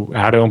 So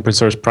how do open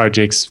source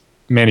projects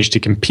manage to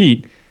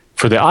compete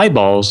for the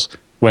eyeballs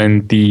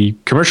when the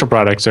commercial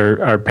products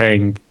are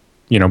paying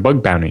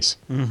bug bounties?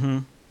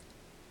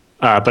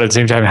 But at the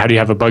same time, how do you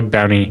have a bug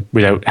bounty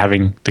without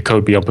having the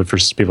code be open for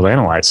people to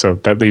analyze? So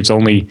that leaves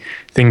only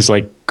things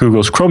like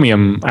Google's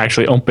Chromium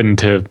actually open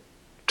to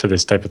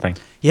this type of thing.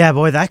 Yeah,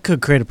 boy, that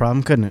could create a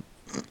problem, couldn't it?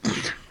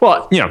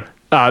 Well,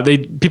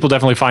 people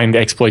definitely find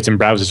exploits in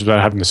browsers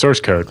without having the source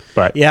code.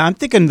 But yeah, I'm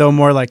thinking though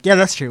more like, yeah,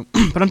 that's true.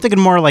 But I'm thinking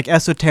more like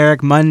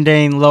esoteric,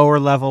 mundane, lower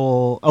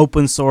level,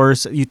 open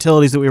source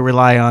utilities that we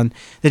rely on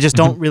that just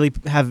don't really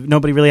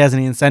nobody really has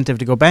any incentive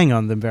to go bang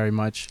on them very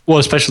much. Well,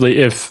 especially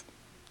if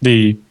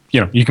you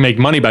can make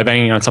money by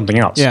banging on something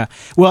else. Yeah.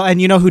 Well, and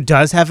who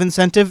does have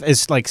incentive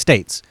is like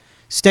states.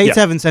 States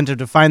have incentive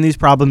to find these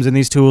problems in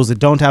these tools that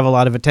don't have a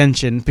lot of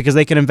attention, because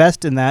they can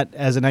invest in that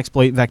as an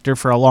exploit vector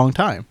for a long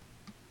time.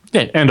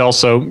 Yeah, and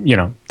also,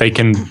 they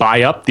can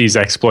buy up these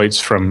exploits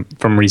from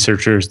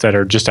researchers that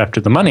are just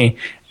after the money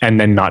and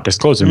then not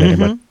disclose them to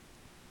anybody.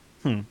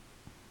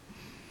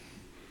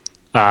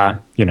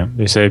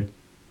 They say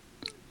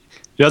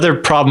the other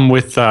problem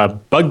with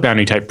bug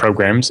bounty type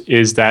programs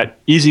is that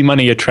easy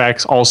money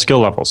attracts all skill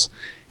levels.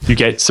 You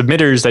get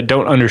submitters that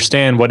don't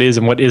understand what is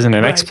and what isn't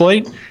an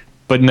exploit,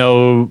 but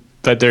know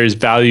that there is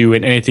value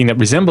in anything that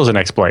resembles an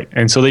exploit.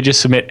 And so they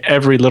just submit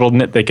every little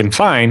nit they can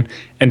find,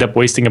 end up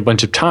wasting a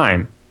bunch of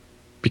time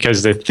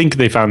because they think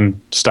they found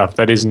stuff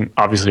that isn't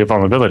obviously a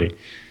vulnerability.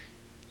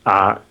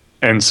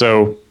 And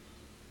so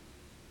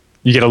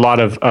you get a lot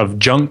of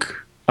junk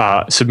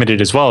submitted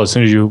as well as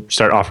soon as you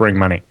start offering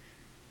money.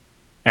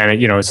 And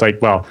it's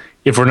like, well,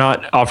 if we're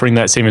not offering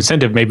that same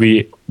incentive,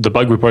 maybe the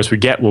bug reports we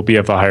get will be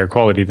of a higher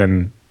quality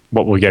than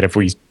what we'll get if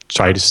we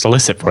try to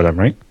solicit for them,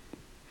 right?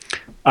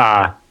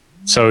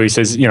 So he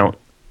says,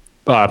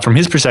 from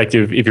his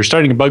perspective, if you're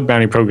starting a bug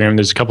bounty program,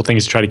 there's a couple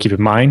things to try to keep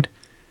in mind.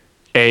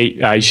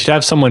 You should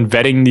have someone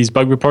vetting these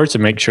bug reports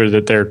and make sure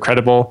that they're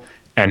credible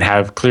and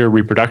have clear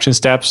reproduction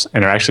steps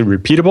and are actually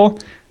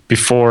repeatable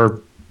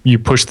before you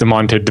push them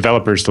onto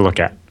developers to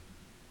look at.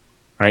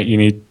 Right? You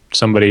need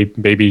somebody,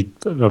 maybe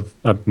of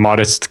a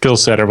modest skill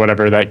set or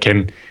whatever, that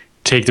can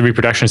take the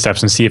reproduction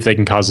steps and see if they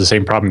can cause the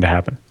same problem to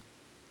happen.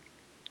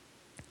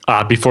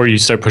 Before you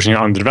start pushing it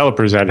on the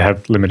developers that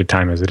have limited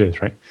time as it is,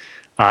 right?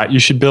 You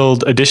should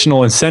build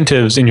additional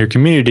incentives in your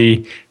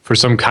community for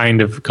some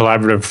kind of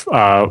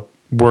collaborative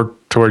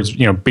work towards,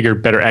 bigger,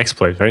 better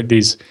exploits, right?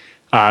 These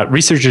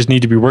researchers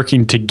need to be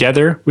working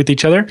together with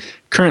each other.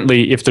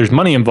 Currently, if there's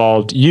money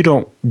involved, you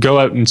don't go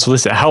out and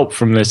solicit help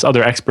from this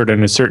other expert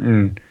in a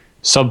certain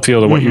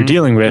subfield of what you're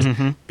dealing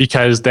with,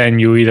 because then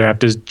you either have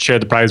to share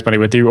the prize money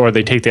with you, or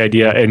they take the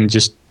idea and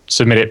just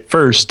submit it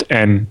first,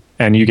 and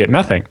you get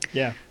nothing.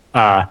 Yeah.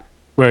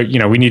 Where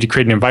we need to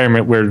create an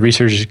environment where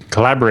researchers can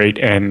collaborate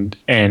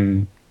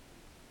and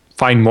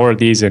find more of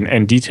these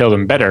and detail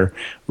them better,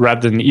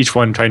 rather than each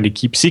one trying to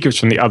keep secrets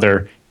from the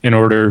other in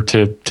order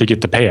to get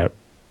the payout.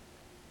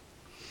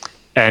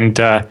 And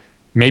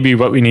maybe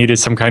what we need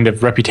is some kind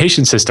of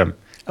reputation system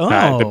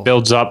that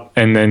builds up,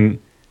 and then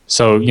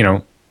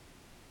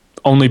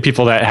only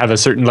people that have a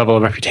certain level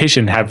of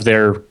reputation have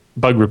their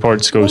bug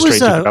reports go straight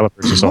to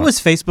developers or so. What was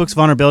Facebook's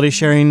vulnerability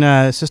sharing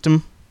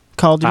system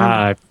called? Do you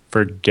remember? I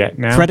forget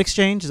now. Threat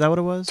Exchange, is that what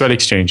it was? Threat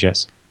Exchange,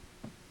 yes.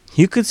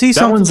 You could see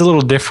that one's a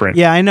little different.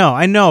 Yeah, I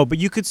know, but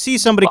you could see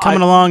somebody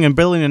coming along and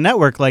building a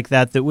network like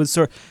that was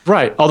sort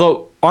right.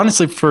 Although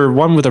honestly, for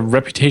one with a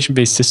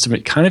reputation-based system,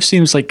 it kind of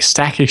seems like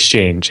Stack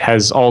Exchange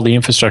has all the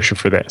infrastructure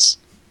for this.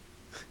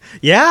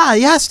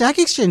 Yeah, Stack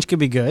Exchange could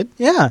be good.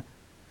 Yeah.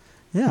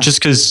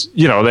 Just because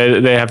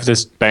they have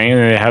this bang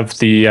and they have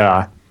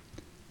the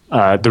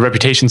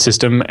reputation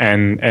system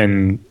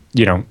and.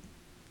 Yeah.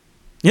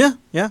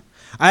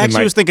 I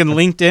actually was thinking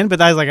LinkedIn,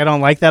 but I was like, I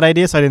don't like that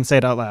idea, so I didn't say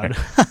it out loud.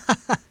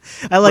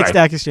 I like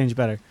Stack Exchange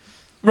better.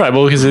 Right.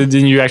 Well, because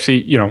then you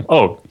actually,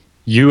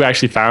 you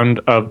actually found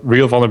a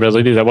real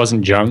vulnerability that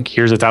wasn't junk.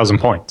 Here's 1,000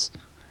 points.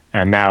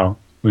 And now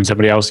when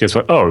somebody else gets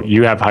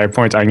you have higher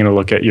points, I'm going to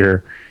look at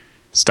your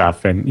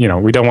stuff. And,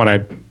 we don't want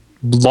to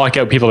lock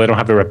out people that don't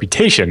have a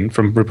reputation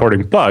from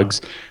reporting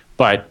bugs,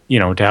 but,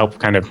 to help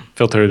kind of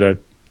filter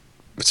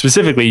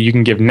specifically, you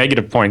can give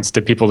negative points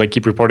to people that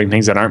keep reporting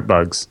things that aren't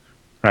bugs,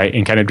 right?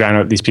 And kind of drown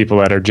out these people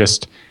that are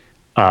just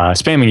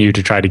spamming you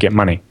to try to get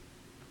money.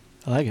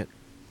 I like it.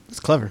 It's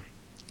clever.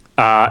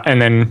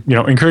 And then,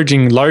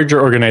 encouraging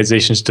larger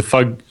organizations to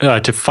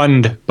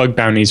fund bug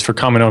bounties for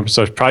common open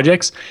source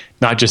projects,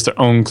 not just their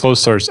own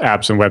closed source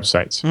apps and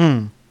websites.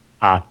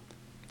 I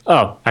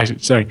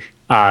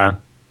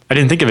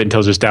didn't think of it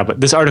until just now,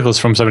 but this article is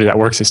from somebody that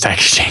works at Stack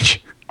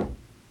Exchange.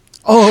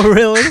 Oh,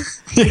 really?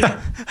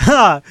 Yeah.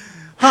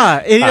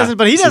 He doesn't,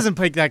 but he doesn't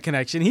make that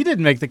connection. He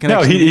didn't make the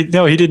connection. He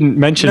didn't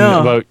mention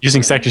about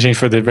using Stack Exchange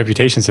for the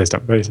reputation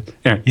system. But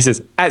he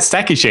says at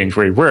Stack Exchange,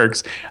 where he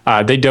works,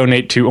 they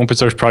donate to open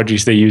source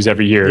projects they use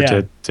every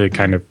year to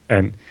kind of,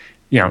 and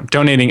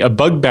donating a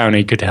bug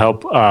bounty could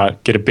help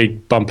get a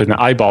big bump in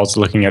the eyeballs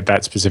looking at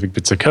that specific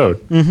bits of code.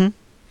 Mm-hmm.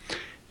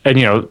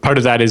 And part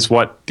of that is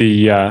what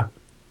the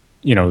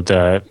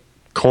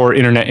core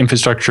internet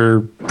infrastructure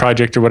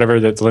project or whatever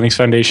that the Linux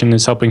Foundation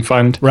is helping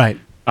fund. Right.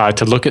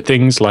 To look at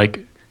things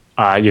like,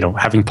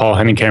 having Paul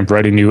Hennenkamp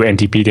write a new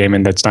NTP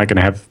daemon that's not going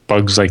to have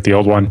bugs like the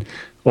old one,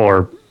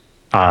 or,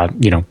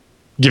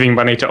 giving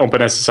money to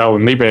OpenSSL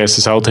and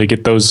LibreSSL to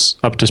get those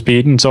up to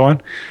speed and so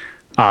on.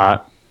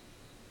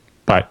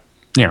 But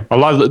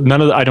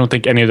I don't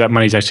think any of that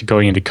money is actually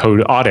going into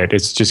code audit.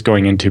 It's just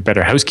going into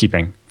better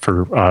housekeeping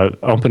for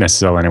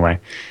OpenSSL anyway,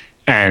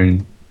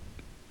 and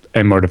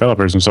more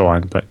developers and so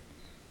on. But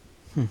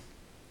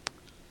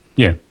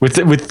yeah, with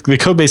the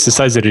code base the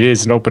size that it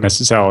is in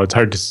OpenSSL, it's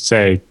hard to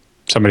say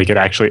somebody could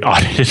actually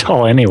audit it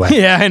all anyway.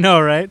 Yeah, I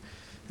know, right?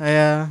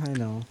 Yeah, I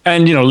know.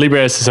 And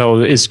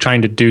LibreSSL is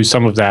trying to do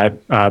some of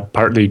that,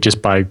 partly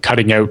just by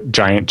cutting out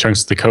giant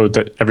chunks of the code,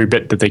 that every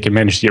bit that they can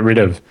manage to get rid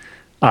of,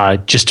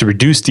 just to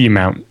reduce the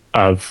amount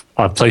of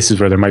places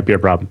where there might be a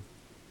problem.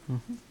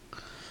 Mm-hmm.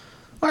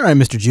 All right,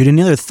 Mr. Jude,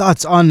 any other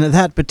thoughts on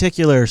that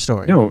particular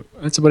story? No,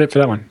 that's about it for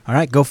that one. All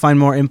right, go find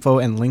more info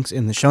and links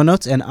in the show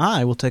notes, and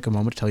I will take a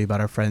moment to tell you about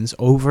our friends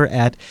over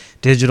at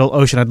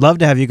DigitalOcean. I'd love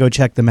to have you go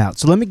check them out.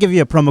 So let me give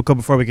you a promo code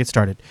before we get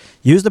started.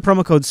 Use the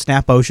promo code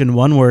SNAPOcean,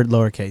 one word,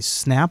 lowercase,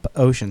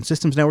 SNAPOcean,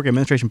 Systems Network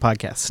Administration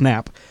Podcast,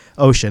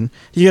 SNAPOcean.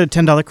 You get a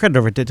 $10 credit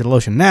over at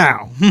DigitalOcean.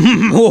 Now,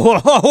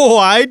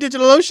 why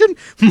DigitalOcean?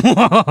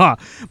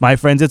 My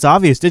friends, it's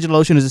obvious.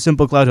 DigitalOcean is a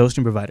simple cloud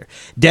hosting provider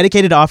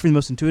dedicated to offering the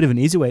most intuitive and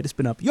easy way to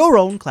spin up your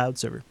own cloud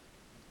server.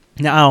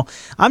 Now,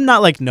 I'm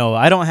not like Noah.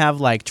 I don't have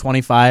like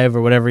 25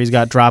 or whatever he's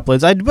got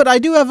droplets. But I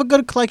do have a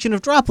good collection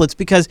of droplets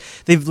because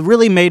they've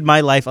really made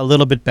my life a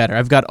little bit better.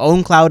 I've got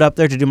OwnCloud up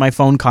there to do my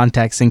phone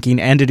contact syncing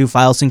and to do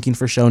file syncing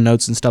for show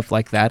notes and stuff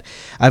like that.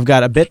 I've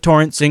got a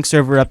BitTorrent sync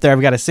server up there.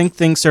 I've got a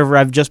SyncThing server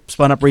I've just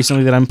spun up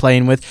recently that I'm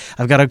playing with.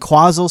 I've got a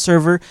Quazzle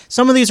server.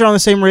 Some of these are on the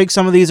same rig.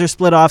 Some of these are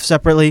split off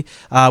separately.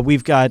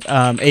 We've got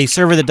a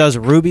server that does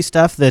Ruby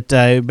stuff,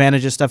 that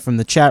manages stuff from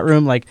the chat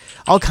room, like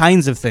all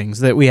kinds of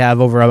things that we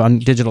have over on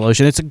DigitalOcean.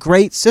 It's a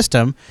great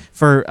system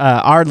for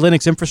our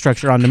Linux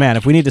infrastructure on demand.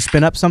 If we need to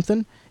spin up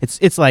something,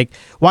 it's like,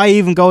 why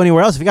even go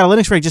anywhere else? If you got a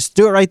Linux rig, just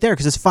do it right there,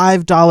 because it's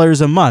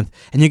 $5 a month,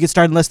 and you get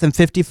started in less than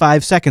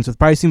 55 seconds with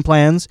pricing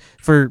plans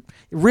for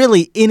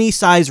really any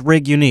size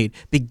rig you need.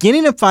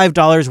 Beginning at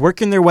 $5,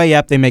 working their way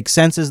up. They make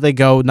sense as they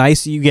go.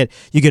 Nice. You get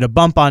a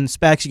bump on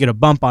specs, you get a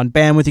bump on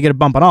bandwidth, you get a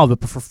bump on all of it.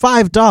 But for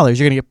 $5, you're going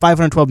to get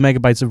 512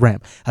 megabytes of RAM,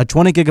 a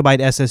 20 gigabyte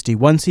SSD,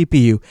 one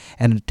CPU,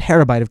 and a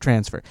terabyte of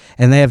transfer.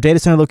 And they have data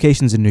center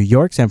locations in New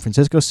York, San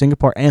Francisco,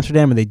 Singapore,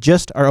 Amsterdam, and they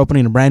just are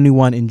opening a brand new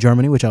one in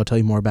Germany, which I'll tell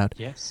you more about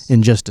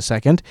in just a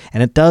second.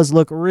 And it does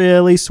look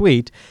really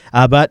sweet.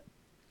 But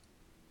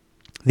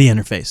The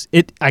interface.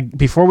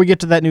 Before we get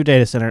to that new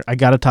data center, I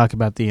got to talk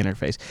about the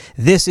interface.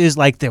 This is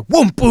like the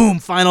whoom boom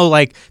final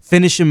like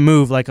finishing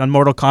move, like on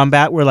Mortal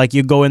Kombat, where like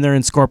you go in there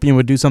and Scorpion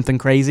would do something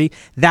crazy.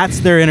 That's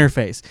their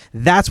interface.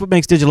 That's what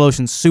makes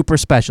DigitalOcean super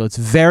special. It's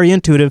very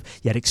intuitive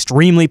yet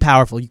extremely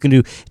powerful. You can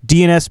do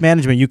DNS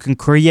management. You can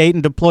create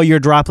and deploy your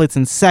droplets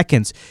in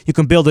seconds. You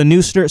can build a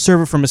new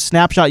server from a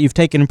snapshot you've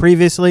taken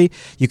previously.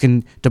 You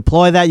can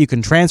deploy that. You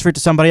can transfer it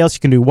to somebody else.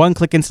 You can do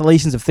one-click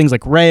installations of things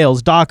like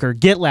Rails, Docker,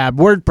 GitLab,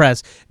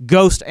 WordPress,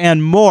 Ghost,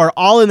 and more,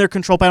 all in their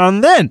control panel.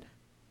 And then,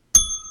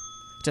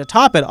 to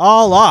top it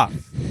all off,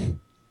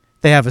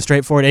 they have a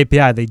straightforward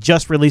API. They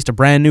just released a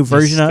brand new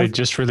version of. They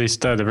just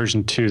released the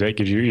version 2 that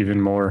gives you even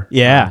more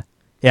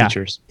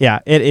features. Yeah,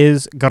 it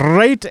is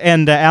great.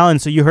 And Alan,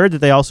 so you heard that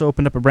they also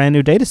opened up a brand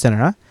new data center,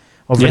 huh?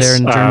 Over there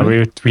in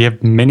Germany. We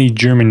have many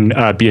German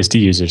BSD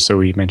users, so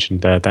we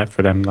mentioned that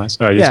for them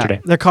yesterday.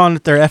 They're calling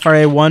it their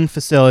FRA1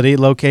 facility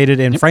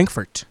located in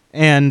Frankfurt.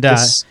 And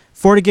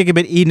 40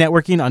 gigabit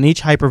e-networking on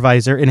each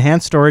hypervisor,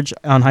 enhanced storage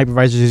on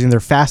hypervisors using their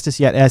fastest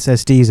yet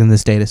SSDs in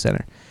this data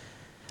center.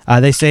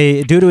 They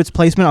say due to its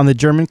placement on the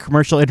German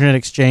Commercial Internet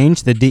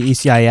Exchange, the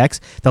DECIX,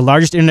 the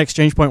largest internet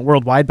exchange point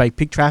worldwide by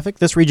peak traffic,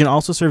 this region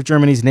also serves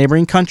Germany's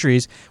neighboring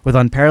countries with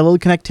unparalleled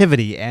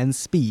connectivity and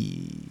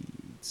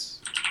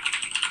speeds.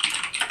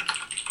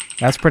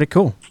 That's pretty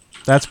cool.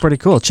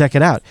 Check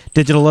it out.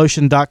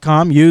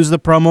 DigitalOcean.com. Use the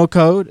promo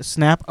code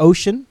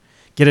SNAPOcean.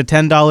 Get a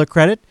 $10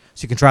 credit.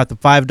 So you can try out the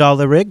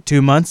 $5 rig,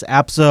 2 months,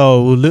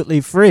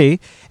 absolutely free.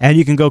 And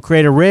you can go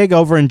create a rig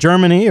over in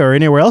Germany or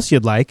anywhere else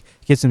you'd like.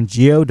 Get some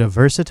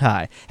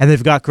geodiversity. And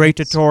they've got great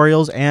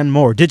tutorials and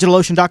more.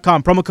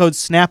 DigitalOcean.com, promo code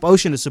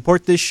SNAPOcean to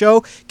support this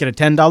show. Get a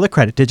 $10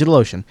 credit,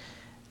 DigitalOcean.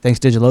 Thanks,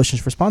 DigitalOcean,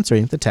 for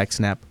sponsoring the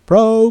TechSNAP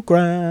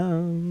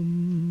program.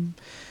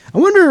 I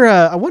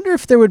wonder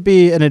if there would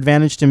be an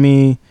advantage to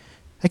me.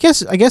 I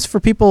guess for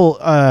people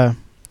that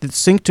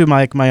sync to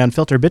my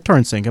unfiltered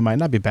BitTorrent sync, it might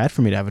not be bad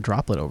for me to have a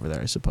droplet over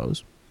there, I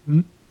suppose.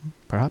 Mm-hmm.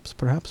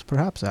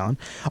 Perhaps, Alan.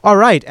 All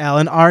right,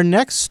 Alan, our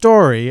next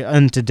story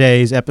in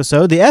today's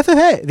episode, the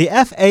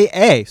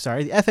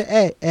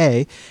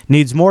FAA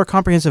needs more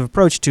comprehensive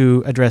approach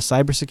to address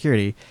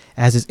cybersecurity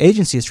as its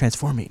agency is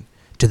transforming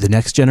to the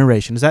next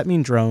generation. Does that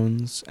mean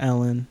drones,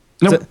 Alan?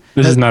 No,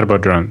 this is not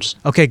about drones.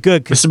 Okay,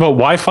 good. This is about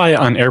Wi-Fi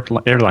on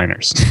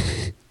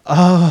airliners.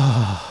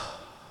 Oh.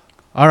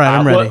 All right,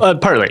 I'm ready.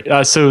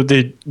 Partly. So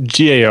the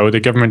GAO,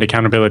 the Government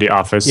Accountability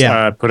Office,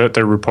 put out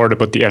their report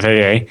about the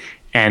FAA,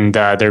 and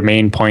their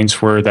main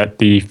points were that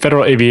the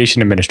Federal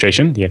Aviation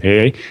Administration, the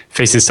FAA,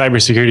 faces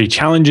cybersecurity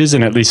challenges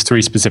in at least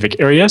 3 specific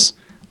areas.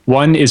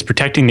 One is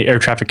protecting the air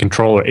traffic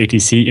control or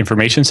ATC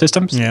information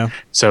systems. Yeah.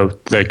 So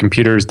the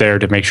computer's there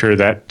to make sure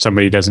that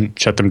somebody doesn't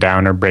shut them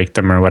down or break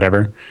them or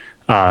whatever.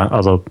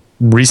 Although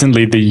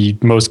recently the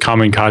most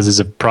common causes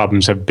of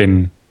problems have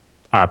been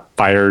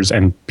fires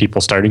and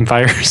people starting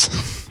fires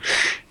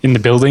in the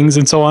buildings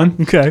and so on.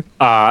 Okay.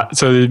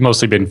 So they've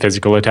mostly been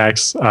physical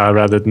attacks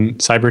rather than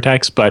cyber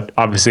attacks. But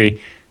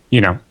obviously,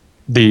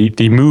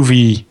 the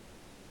movie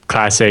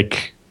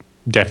classic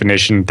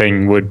definition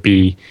thing would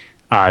be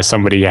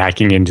somebody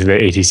hacking into the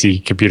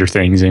ATC computer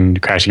things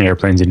and crashing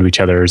airplanes into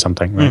each other or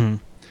something, right?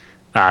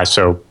 Mm-hmm.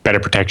 So better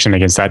protection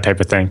against that type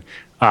of thing.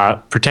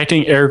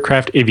 Protecting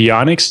aircraft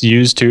avionics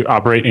used to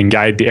operate and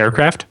guide the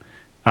aircraft.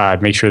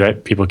 Make sure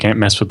that people can't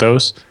mess with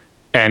those.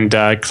 And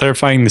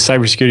clarifying the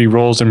cybersecurity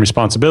roles and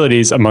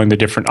responsibilities among the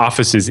different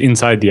offices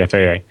inside the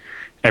FAA.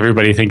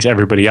 Everybody thinks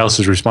everybody else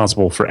is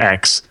responsible for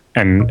X,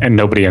 and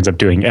nobody ends up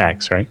doing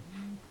X, right?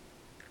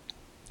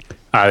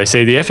 They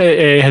say the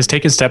FAA has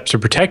taken steps to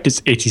protect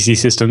its ATC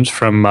systems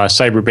from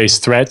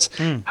cyber-based threats.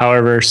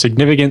 However,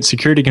 significant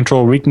security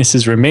control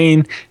weaknesses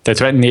remain that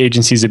threaten the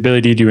agency's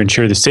ability to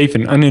ensure the safe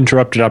and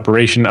uninterrupted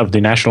operation of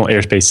the national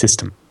airspace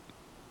system.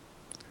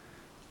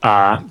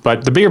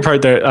 But the bigger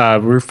part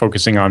that we're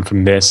focusing on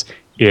from this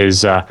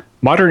is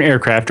modern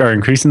aircraft are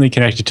increasingly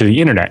connected to the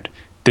internet.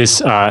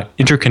 This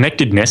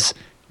interconnectedness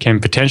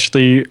can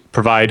potentially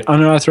provide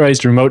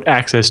unauthorized remote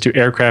access to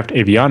aircraft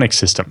avionics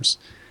systems.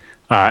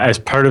 As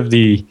part of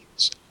the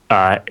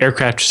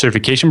aircraft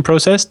certification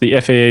process, the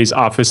FAA's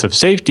Office of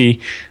Safety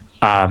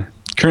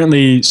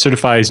currently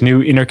certifies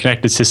new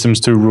interconnected systems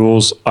through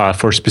rules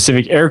for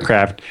specific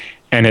aircraft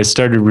and has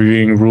started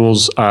reviewing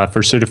rules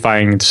for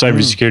certifying the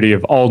cybersecurity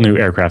of all new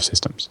aircraft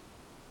systems.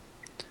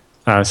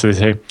 So they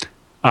say,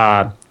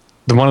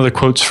 one of the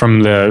quotes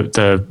from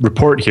the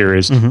report here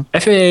is,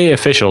 FAA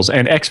officials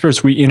and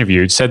experts we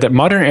interviewed said that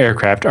modern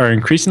aircraft are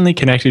increasingly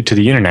connected to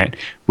the internet,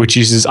 which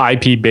uses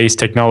IP-based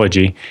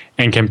technology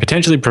and can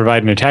potentially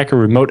provide an attacker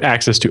remote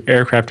access to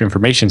aircraft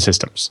information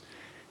systems.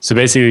 So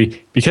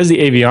basically, because the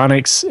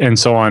avionics and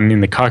so on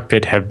in the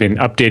cockpit have been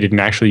updated and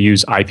actually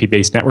use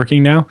IP-based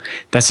networking now,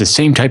 that's the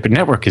same type of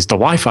network as the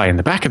Wi-Fi in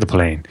the back of the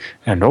plane.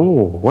 And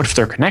what if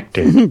they're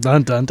connected?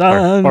 Dun, dun,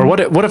 dun. Or what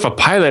if a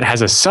pilot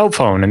has a cell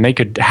phone and they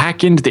could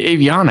hack into the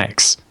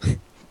avionics?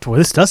 Boy,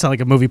 this does sound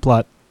like a movie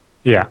plot.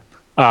 Yeah.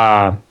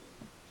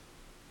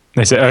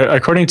 They said,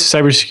 according to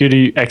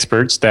cybersecurity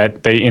experts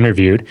that they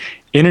interviewed,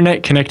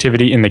 internet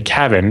connectivity in the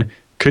cabin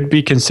could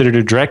be considered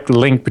a direct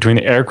link between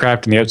the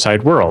aircraft and the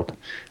outside world,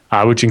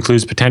 which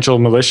includes potential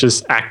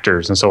malicious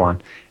actors and so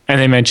on. And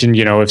they mentioned,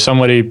 if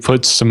somebody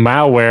puts some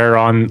malware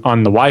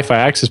on the Wi-Fi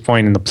access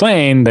point in the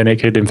plane, then it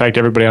could infect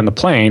everybody on the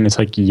plane. It's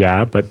like,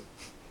 yeah, but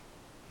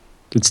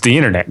it's the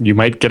internet. You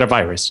might get a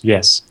virus.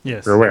 Yes.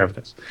 We're aware of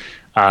this.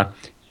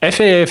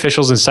 FAA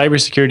officials and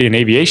cybersecurity and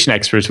aviation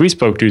experts we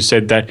spoke to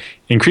said that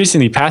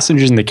increasingly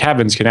passengers in the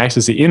cabins can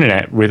access the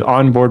internet with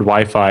onboard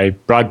Wi-Fi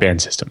broadband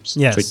systems.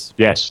 Yes. It's like,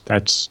 yes,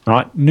 that's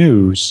not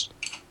news.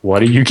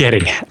 What are you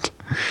getting at?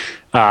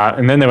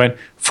 And then they went,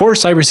 4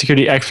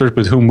 cybersecurity experts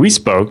with whom we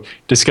spoke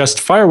discussed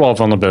firewall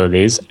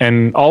vulnerabilities,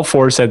 and all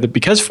 4 said that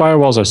because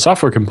firewalls are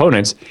software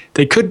components,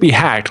 they could be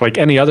hacked like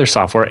any other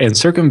software and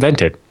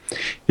circumvented.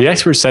 The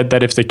experts said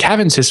that if the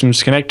cabin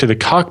systems connect to the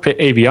cockpit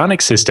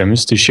avionics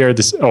systems to share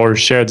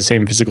the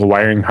same physical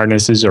wiring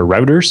harnesses or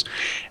routers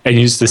and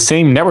use the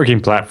same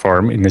networking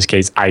platform, in this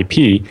case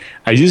IP,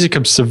 a user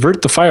could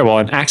subvert the firewall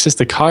and access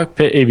the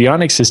cockpit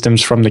avionics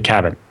systems from the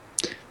cabin.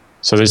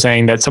 So they're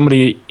saying that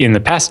somebody in the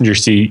passenger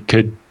seat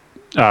could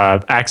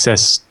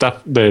access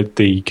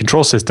the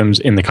control systems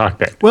in the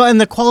cockpit. Well,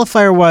 and the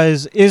qualifier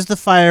was,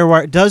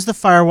 does the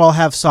firewall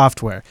have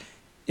software?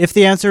 If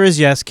the answer is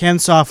yes, can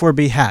software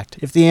be hacked?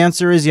 If the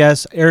answer is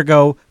yes,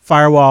 ergo,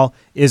 firewall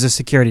is a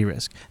security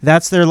risk.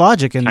 That's their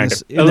logic in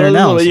their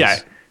analysis.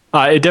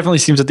 Yeah. It definitely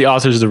seems that the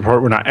authors of the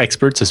report were not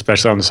experts,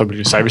 especially on the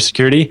subject of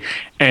cybersecurity.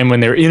 And when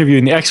they were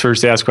interviewing the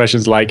experts, they asked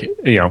questions like,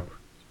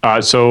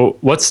 so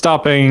what's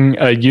stopping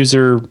a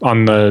user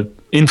on the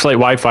in-flight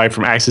Wi-Fi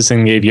from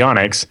accessing the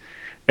avionics?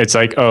 It's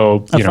like,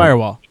 a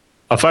firewall.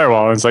 A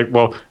firewall. And it's like,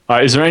 well,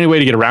 is there any way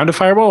to get around a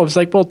firewall? It's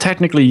like, well,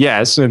 technically,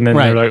 yes. And then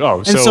they're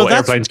like, so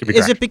airplanes could be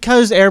crashed. Is it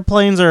because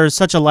airplanes are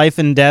such a life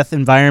and death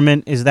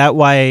environment? Is that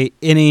why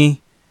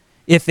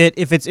if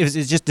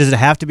it's just, does it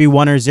have to be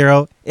 1 or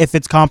 0? If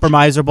it's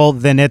compromisable,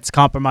 then it's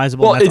compromisable.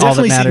 Well, that's it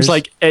definitely all that seems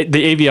like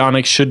the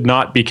avionics should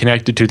not be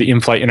connected to the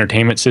in-flight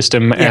entertainment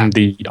system and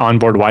the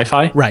onboard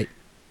Wi-Fi. Right.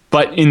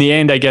 But in the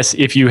end, I guess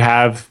if you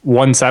have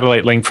one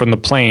satellite link from the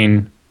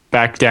plane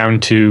back down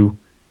to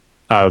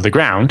the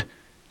ground,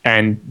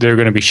 and they're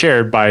going to be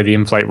shared by the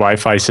in-flight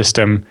Wi-Fi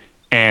system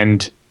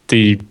and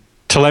the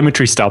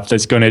telemetry stuff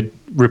that's going to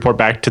report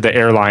back to the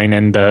airline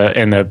and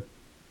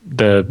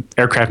the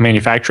aircraft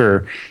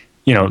manufacturer,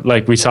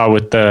 like we saw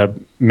with the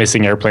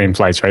missing airplane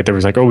flights, right? There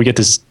was like, we get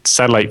this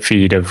satellite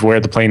feed of where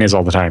the plane is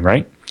all the time,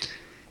 right?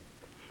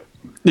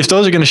 If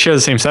those are going to share the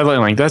same satellite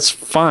link, that's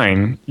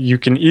fine. You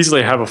can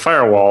easily have a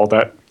firewall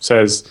that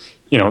says,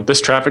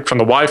 this traffic from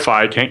the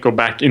Wi-Fi can't go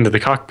back into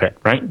the cockpit,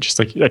 right? Just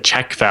like a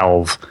check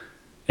valve.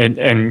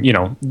 And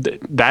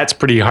that's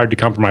pretty hard to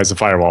compromise the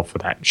firewall for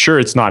that. Sure,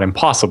 it's not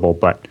impossible,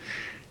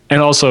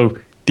 and also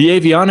the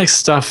avionics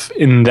stuff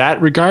in that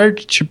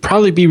regard should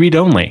probably be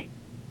read-only,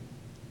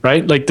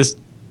 right? Like this,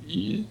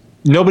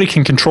 nobody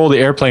can control the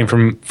airplane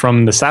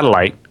from the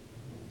satellite,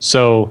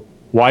 so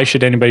why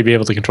should anybody be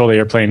able to control the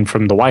airplane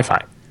from the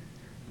Wi-Fi?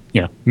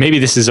 Maybe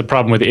this is a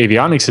problem with the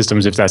avionics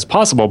systems if that's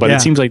possible, but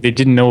it seems like they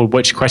didn't know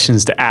which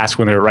questions to ask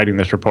when they were writing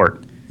this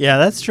report. Yeah,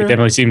 that's true. It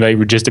definitely seemed like they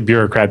were just a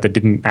bureaucrat that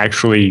didn't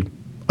actually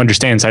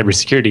understand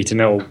cybersecurity to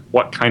know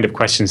what kind of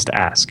questions to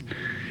ask.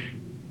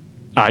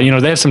 They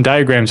have some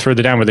diagrams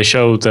further down where they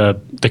show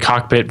the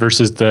cockpit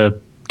versus the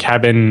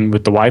cabin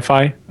with the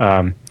Wi-Fi.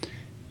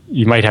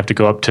 You might have to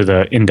go up to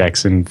the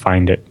index and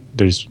find it.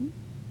 There's,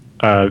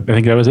 I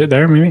think that was it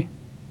there, maybe?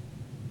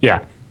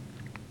 Yeah.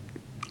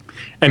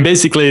 And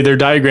basically, their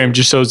diagram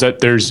just shows that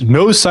there's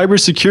no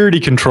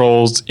cybersecurity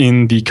controls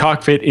in the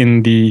cockpit,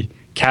 in the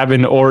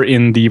cabin, or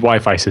in the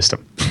Wi-Fi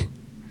system.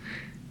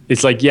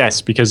 It's like,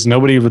 yes, because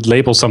nobody would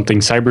label something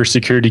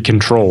cybersecurity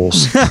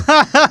controls.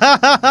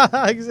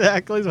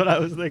 Exactly what I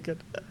was thinking.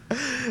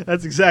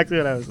 That's exactly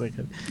what I was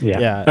thinking.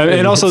 Yeah.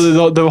 And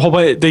also the whole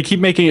point, they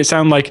keep making it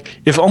sound like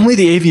if only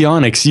the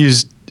avionics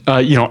used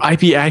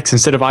IPX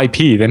instead of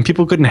IP, then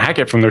people couldn't hack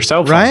it from their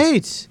cell phones.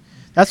 Right.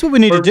 That's what we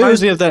need to do.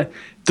 We have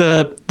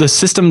the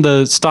system,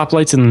 the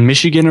stoplights in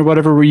Michigan or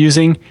whatever we're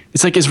using.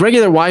 It's like, it's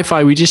regular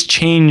Wi-Fi. We just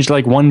changed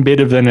like one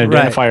bit of an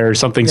identifier or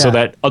something so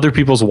that other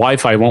people's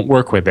Wi-Fi won't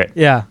work with it.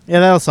 Yeah,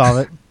 that'll solve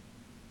it.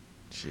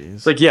 Jeez.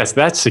 It's like, yes,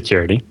 that's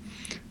security.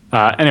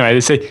 Anyway,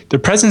 they say the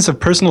presence of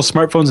personal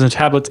smartphones and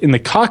tablets in the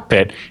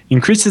cockpit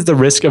increases the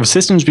risk of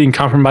systems being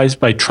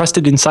compromised by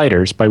trusted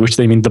insiders, by which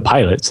they mean the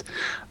pilots,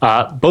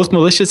 both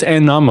malicious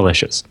and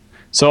non-malicious.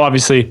 So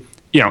obviously,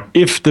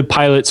 if the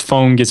pilot's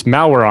phone gets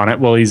malware on it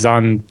while he's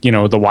on, the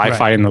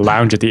Wi-Fi in the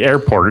lounge at the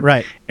airport,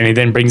 and he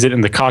then brings it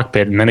in the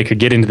cockpit, and then it could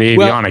get into the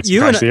avionics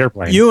and crash the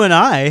airplane. You and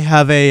I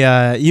have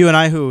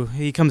who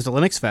he comes to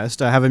Linux Fest,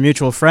 have a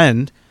mutual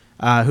friend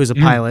who's a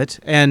pilot,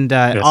 and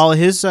all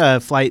his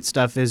flight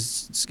stuff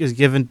is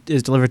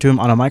delivered to him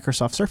on a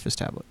Microsoft Surface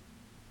tablet.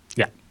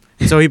 Yeah.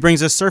 So he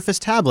brings a Surface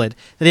tablet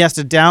that he has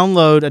to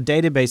download a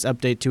database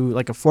update to,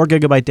 like a 4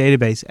 gigabyte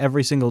database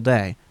every single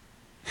day.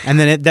 And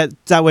then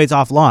that way it's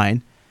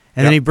offline.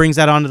 And then he brings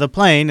that onto the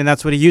plane, and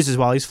that's what he uses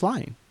while he's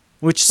flying,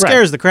 which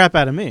scares the crap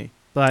out of me.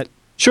 But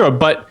sure,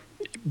 but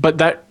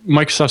that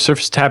Microsoft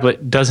Surface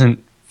tablet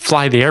doesn't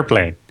fly the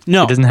airplane.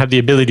 No. It doesn't have the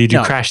ability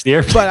to crash the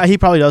airplane. But he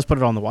probably does put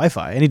it on the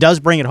Wi-Fi, and he does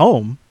bring it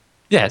home.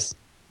 Yes.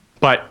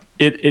 But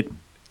the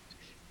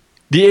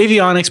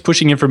avionics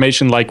pushing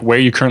information like where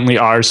you currently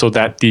are so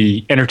that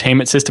the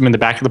entertainment system in the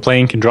back of the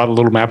plane can draw the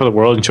little map of the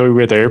world and show you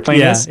where the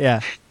airplane is.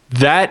 Yeah.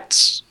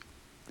 That's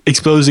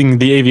exposing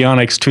the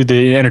avionics to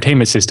the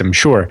entertainment system,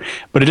 sure.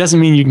 But it doesn't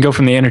mean you can go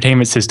from the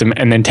entertainment system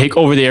and then take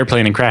over the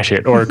airplane and crash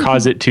it or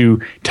cause it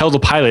to tell the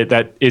pilot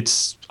that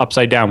it's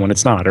upside down when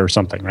it's not or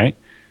something, right?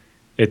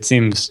 It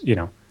seems,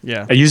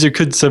 a user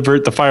could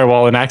subvert the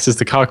firewall and access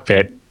the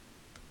cockpit,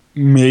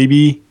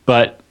 maybe,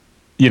 but,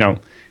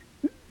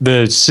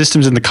 the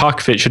systems in the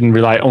cockpit shouldn't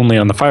rely only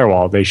on the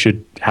firewall. They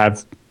should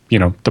have,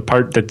 the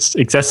part that's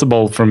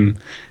accessible from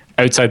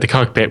outside the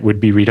cockpit would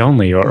be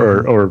read-only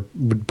or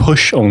would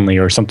push only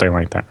or something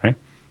like that, right?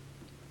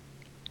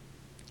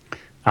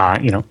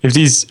 If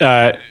these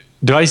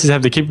devices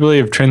have the capability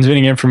of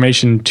transmitting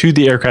information to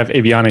the aircraft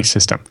avionics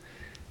system,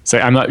 so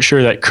I'm not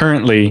sure that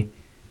currently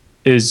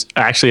is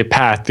actually a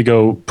path to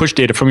go push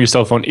data from your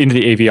cell phone into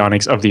the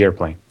avionics of the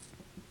airplane.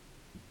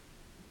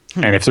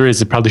 And if there is,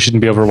 it probably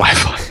shouldn't be over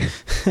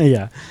Wi-Fi.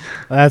 Yeah.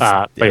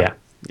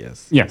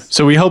 Yes. Yeah.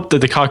 So we hope that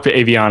the cockpit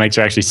avionics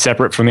are actually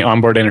separate from the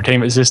onboard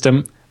entertainment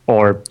system,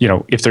 or,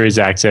 if there is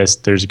access,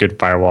 there's a good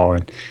firewall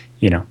and,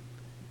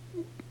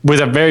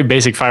 with a very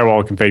basic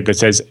firewall config that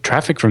says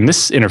traffic from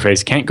this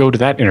interface can't go to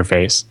that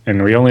interface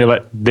and we only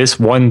let this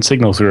one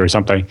signal through or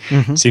something,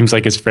 seems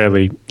like it's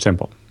fairly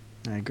simple.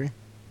 I agree.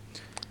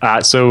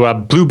 So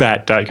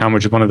bluebat.com,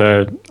 which is one of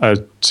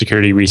the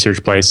security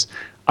research place,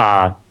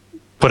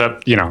 put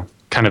up,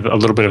 kind of a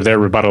little bit of their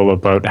rebuttal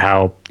about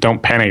how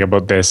don't panic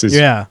about this is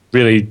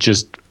really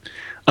just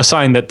a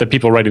sign that the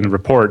people writing the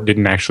report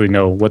didn't actually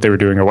know what they were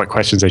doing or what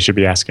questions they should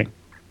be asking.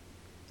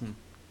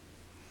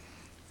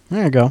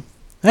 There you go.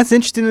 That's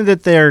interesting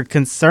that they're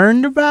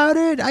concerned about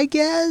it, I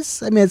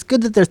guess. I mean, it's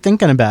good that they're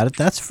thinking about it.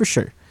 That's for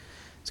sure.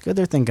 It's good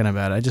they're thinking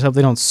about it. I just hope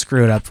they don't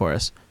screw it up for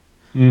us.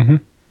 Mm-hmm.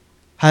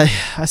 I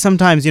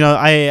sometimes,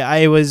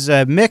 I was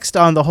mixed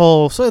on the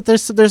whole. So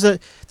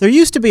there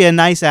used to be a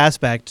nice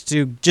aspect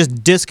to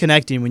just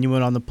disconnecting when you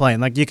went on the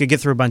plane. Like you could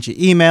get through a bunch of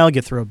email,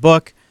 get through a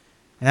book,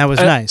 and that was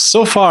nice.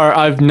 So far,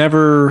 I've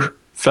never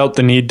felt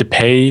the need to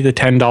pay the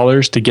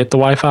 $10 to get the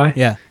Wi-Fi.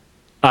 Yeah.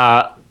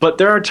 But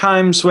there are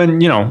times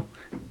when,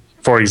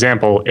 for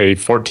example, a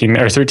 14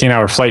 or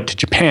 13-hour flight to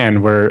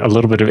Japan where a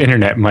little bit of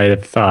internet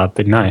might have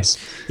been nice.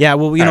 Yeah,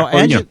 well,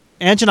 Ange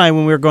and I,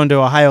 when we were going to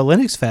Ohio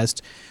Linux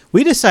Fest,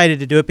 we decided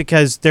to do it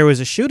because there was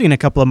a shooting a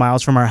couple of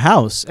miles from our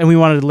house, and we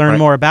wanted to learn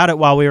more about it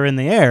while we were in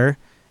the air,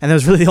 and that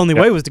was really the only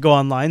way was to go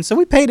online, so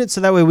we paid it so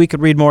that way we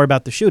could read more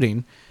about the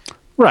shooting.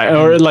 Right,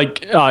 or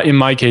like in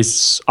my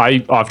case,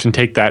 I often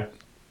take that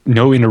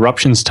no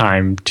interruptions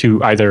time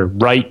to either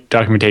write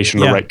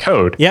documentation or write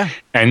code. Yeah.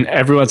 And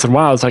every once in a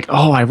while, it's like,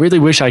 oh, I really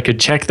wish I could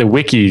check the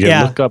wiki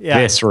to look up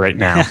this right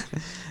now.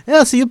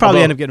 Yeah, so you'll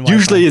probably end up getting Wi-Fi.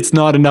 Usually it's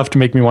not enough to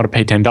make me want to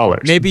pay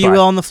 $10. Maybe you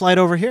will on the flight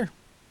over here.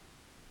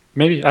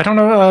 Maybe. I don't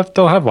know if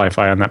they'll have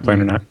Wi-Fi on that plane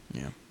or not.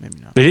 Yeah, maybe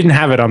not. They didn't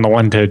have it on the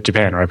one to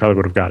Japan, or I probably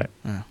would have got it.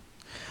 Yeah.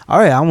 All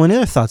right, Alan, any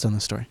other thoughts on the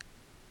story?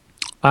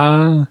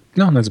 No,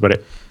 that's about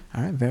it.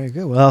 All right, very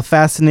good. Well,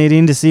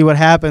 fascinating to see what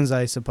happens,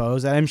 I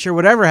suppose. And I'm sure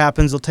whatever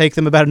happens will take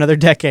them about another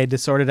decade to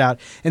sort it out.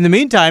 In the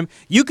meantime,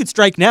 you could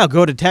strike now.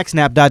 Go to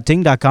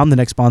TechSNAP.ting.com, the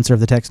next sponsor of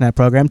the TechSNAP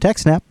program,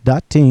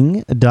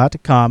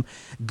 TechSNAP.ting.com.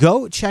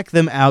 Go check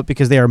them out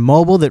because they are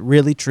mobile that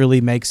really, truly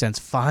makes sense.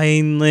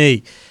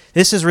 Finally.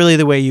 This is really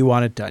the way you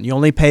want it done. You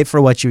only pay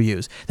for what you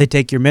use. They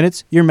take your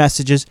minutes, your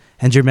messages,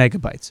 and your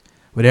megabytes.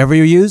 Whatever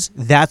you use,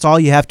 that's all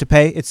you have to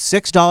pay. It's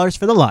 $6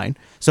 for the line.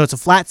 So it's a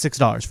flat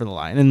 $6 for the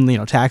line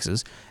and,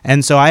 taxes.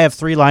 And so I have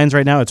 3 lines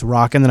right now. It's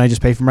rocking. Then I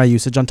just pay for my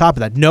usage on top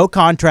of that. No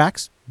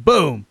contracts.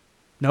 Boom.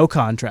 No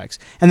contracts.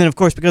 And then, of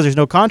course, because there's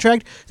no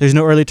contract, there's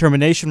no early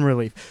termination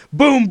relief.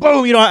 Boom,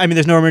 boom.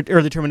 There's no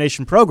early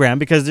termination program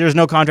because there's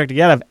no contract to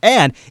get out of.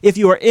 And if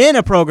you are in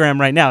a program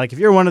right now, like if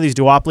you're one of these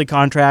duopoly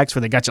contracts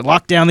where they got you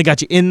locked down, they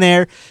got you in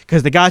there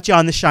because they got you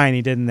on the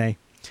shiny, didn't they?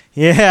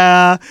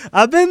 Yeah,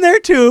 I've been there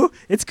too.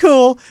 It's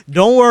cool.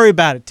 Don't worry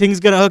about it. Ting's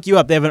going to hook you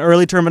up. They have an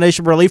early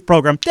termination relief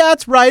program.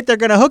 That's right. They're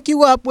going to hook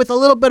you up with a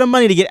little bit of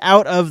money to get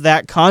out of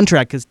that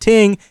contract because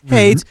Ting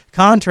hates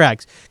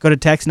contracts. Go to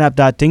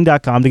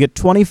TechSNAP.ting.com to get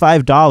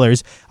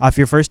 $25 off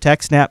your first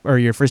TechSNAP or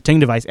your first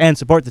Ting device and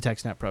support the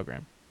TechSNAP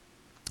program.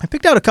 I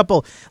picked out a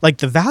couple, like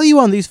the value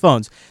on these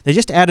phones. They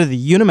just added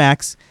the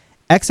Unimax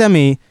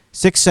XME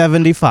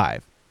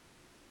 675.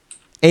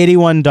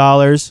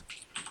 $81,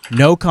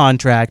 no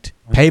contract.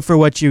 Pay for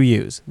what you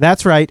use.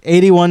 That's right,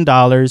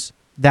 $81.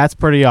 That's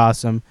pretty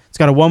awesome. It's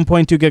got a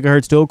 1.2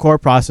 gigahertz dual-core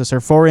processor,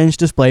 4-inch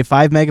display,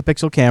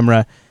 5-megapixel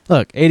camera.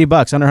 Look,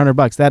 $80, under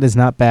 $100. That is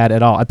not bad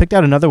at all. I picked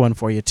out another one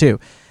for you, too.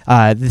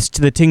 This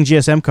to the Ting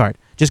GSM card.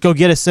 Just go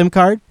get a SIM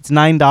card. It's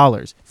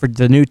 $9 for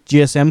the new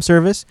GSM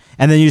service,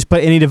 and then you just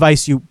put any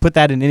device. You put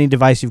that in any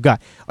device you've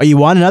got. Or you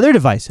want another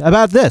device? How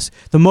about this?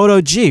 The Moto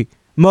G,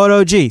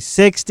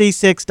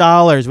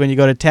 $66 when you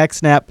go to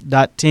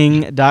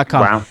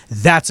TechSNAP.ting.com. Wow.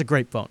 That's a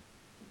great phone.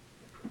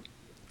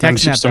 And it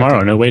ships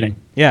tomorrow, no waiting.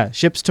 Yeah,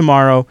 ships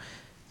tomorrow.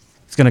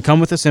 It's going to come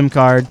with a SIM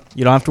card.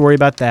 You don't have to worry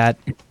about that.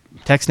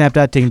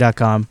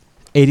 TechSNAP.ting.com.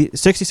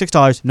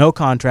 $66, no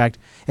contract.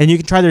 And you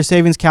can try their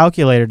savings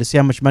calculator to see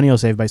how much money you'll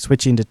save by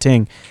switching to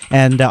Ting.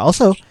 And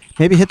also,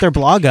 maybe hit their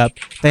blog up.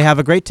 They have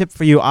a great tip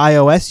for you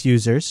iOS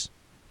users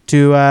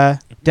to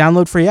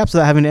download free apps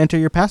without having to enter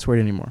your password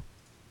anymore.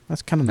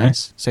 That's kind of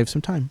nice. Save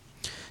some time.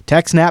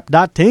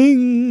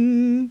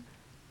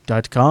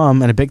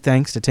 TechSNAP.ting.com. And a big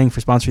thanks to Ting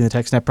for sponsoring the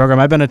TechSNAP program.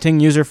 I've been a Ting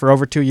user for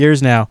over 2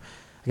 years now.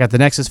 I got the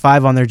Nexus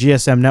 5 on their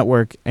GSM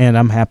network, and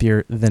I'm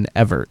happier than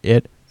ever.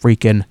 It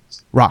freaking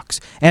rocks.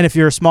 And if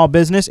you're a small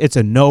business, it's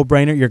a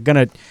no-brainer.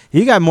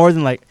 You got more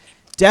than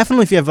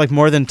definitely if you have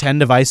more than 10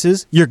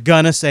 devices, you're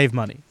gonna save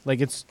money.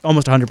 It's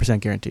almost 100%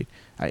 guaranteed.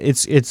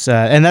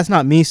 And that's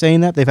not me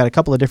saying that. They've had a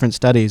couple of different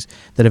studies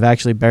that have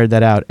actually bared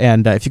that out.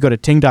 And if you go to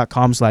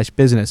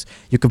ting.com/business,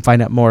 you can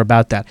find out more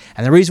about that.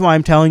 And the reason why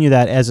I'm telling you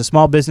that, as a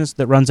small business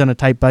that runs on a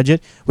tight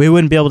budget, we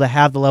wouldn't be able to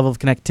have the level of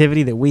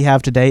connectivity that we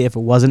have today if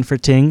it wasn't for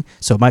Ting.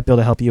 So it might be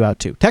able to help you out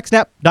too.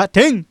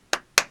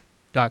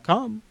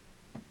 TechSNAP.ting.com.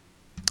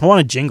 I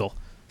want a jingle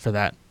for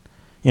that.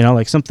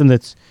 Something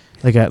that's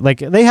like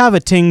they have a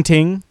ting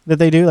ting that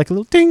they do, like a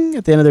little ting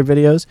at the end of their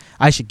videos.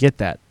 I should get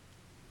that.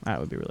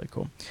 That would be really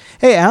cool.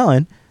 Hey,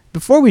 Alan,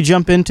 before we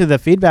jump into the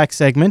feedback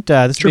segment,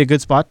 this would be a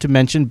good spot to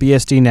mention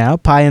BSD Now.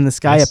 Pie in the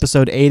Sky,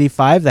 episode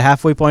 85, the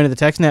halfway point of the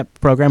TechSNAP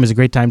program, is a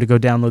great time to go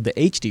download the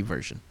HD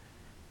version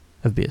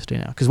of BSD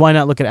Now. Because why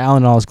not look at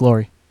Alan in all his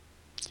glory?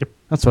 Yep.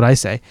 That's what I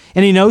say.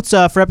 Any notes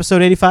for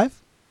episode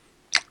 85?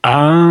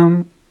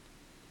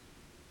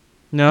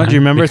 No, do you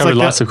remember? We covered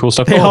lots of cool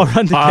stuff. They all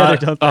run together,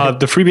 don't they?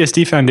 The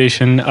FreeBSD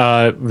Foundation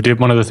did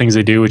one of the things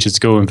they do, which is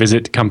go and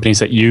visit companies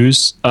that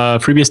use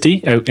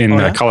FreeBSD out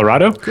in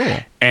Colorado. Cool.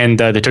 And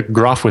they took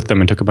Groff with them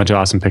and took a bunch of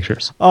awesome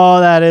pictures. Oh,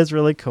 that is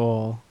really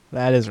cool.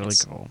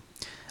 Cool.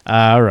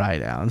 All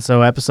right, Alan.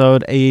 So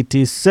episode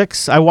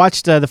 86. I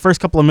watched the first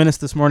couple of minutes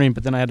this morning,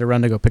 but then I had to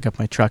run to go pick up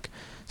my truck,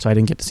 so I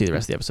didn't get to see the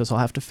rest of the episode, so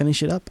I'll have to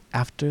finish it up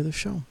after the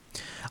show.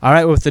 All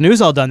right, well, with the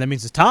news all done, that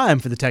means it's time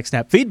for the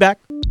TechSNAP feedback.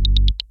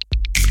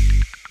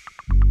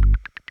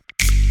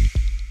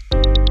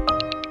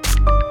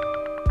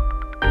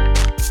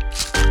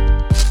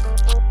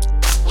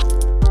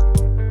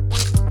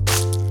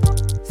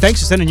 Thanks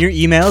for sending your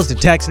emails to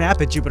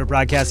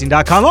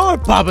TechSNAP@JupiterBroadcasting.com or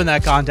popping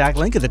that contact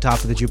link at the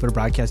top of the Jupiter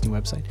Broadcasting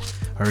website.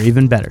 Or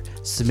even better,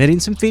 submitting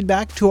some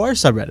feedback to our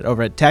subreddit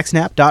over at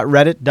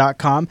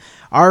TechSNAP.reddit.com.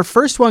 Our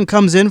first one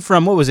comes in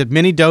from,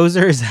 Mini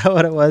Dozer? Is that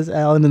what it was,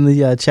 Alan, in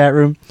the chat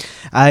room?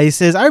 He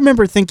says, I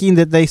remember thinking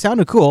that they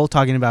sounded cool,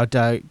 talking about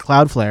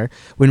Cloudflare,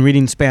 when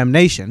reading Spam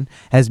Nation,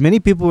 as many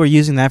people were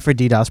using that for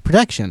DDoS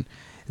protection.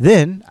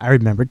 Then I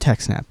remembered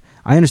TechSNAP.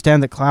 I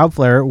understand that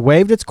Cloudflare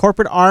waved its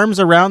corporate arms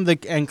around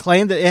and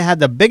claimed that it had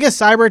the biggest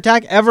cyber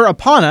attack ever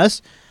upon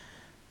us,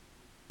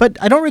 but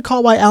I don't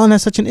recall why Alan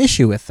has such an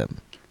issue with them.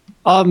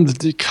 A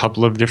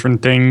couple of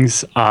different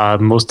things,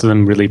 most of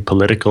them really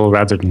political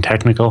rather than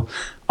technical.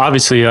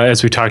 Obviously,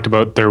 as we talked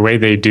about, their way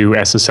they do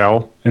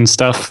SSL and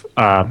stuff,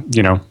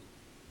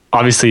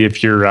 obviously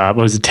if you're,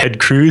 Ted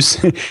Cruz,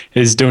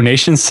 his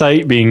donation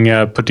site being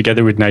put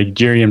together with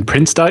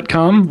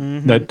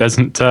NigerianPrince.com, that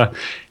doesn't...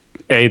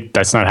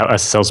 that's not how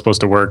SSL is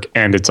supposed to work,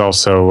 and it's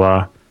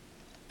also,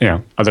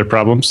 other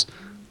problems.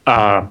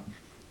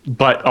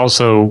 But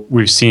also,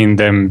 we've seen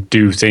them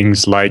do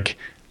things like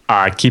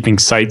keeping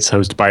sites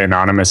hosted by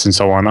Anonymous and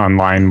so on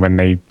online when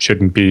they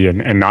shouldn't be,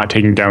 and not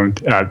taking down,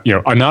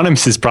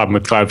 Anonymous's problem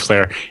with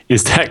Cloudflare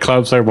is that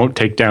Cloudflare won't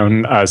take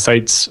down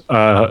sites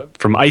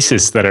from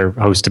ISIS that are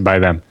hosted by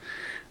them.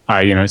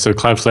 So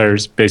Cloudflare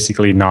is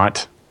basically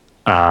not...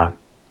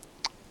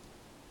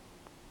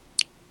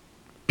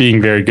 being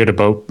very good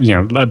about,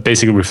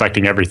 basically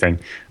reflecting everything.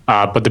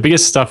 But the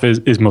biggest stuff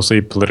is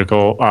mostly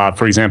political.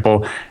 For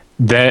example,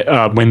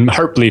 that when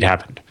Heartbleed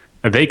happened,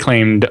 they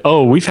claimed,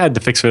 we've had the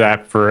fix for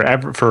that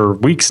for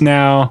weeks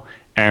now,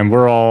 and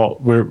all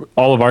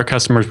of our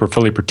customers were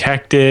fully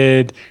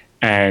protected.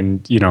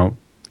 And,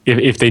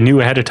 if they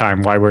knew ahead of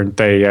time, why weren't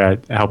they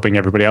helping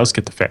everybody else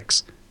get the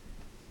fix?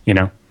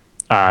 So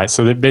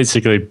they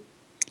basically,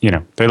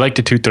 they like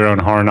to toot their own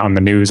horn on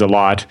the news a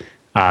lot.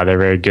 They're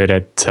very good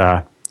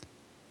at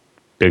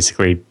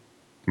basically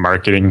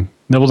marketing.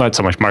 No, not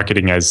so much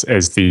marketing as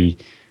the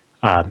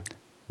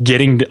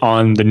getting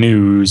on the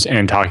news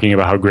and talking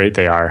about how great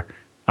they are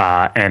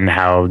and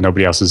how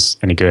nobody else is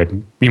any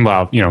good.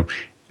 Meanwhile,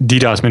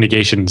 DDoS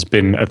mitigation's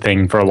been a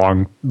thing for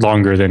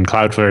longer than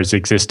Cloudflare has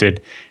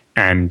existed.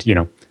 And,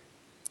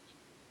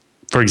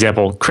 for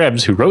example,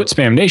 Krebs, who wrote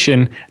Spam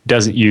Nation,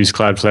 doesn't use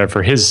Cloudflare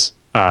for his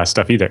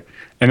stuff either.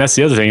 And that's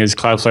the other thing, is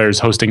Cloudflare is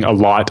hosting a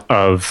lot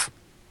of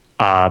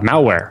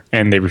malware,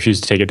 and they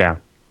refuse to take it down.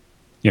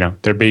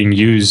 They're being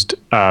used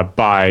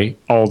by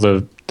all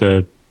the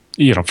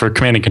for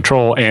command and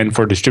control and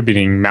for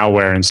distributing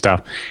malware and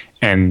stuff.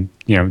 And,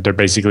 their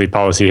basically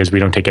policy is we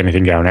don't take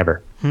anything down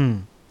ever.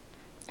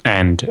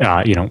 And,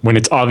 when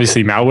it's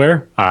obviously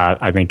malware,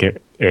 I think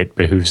it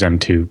behooves them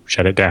to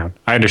shut it down.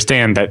 I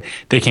understand that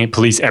they can't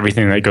police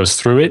everything that goes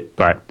through it,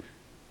 but,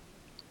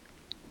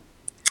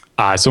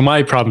 So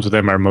my problems with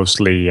them are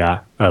mostly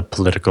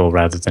political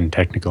rather than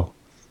technical.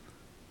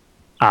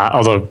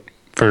 Although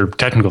for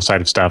technical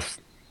side of stuff,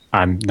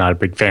 I'm not a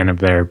big fan of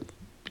their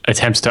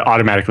attempts to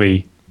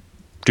automatically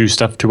do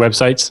stuff to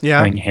websites. Yeah.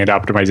 I think hand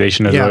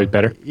optimization is always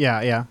better.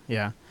 Yeah.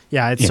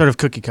 It's sort of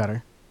cookie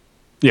cutter.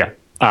 Yeah.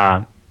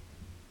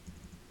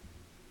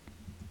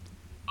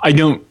 I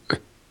don't.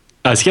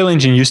 Scale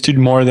Engine used to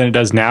more than it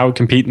does now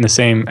compete in the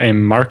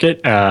same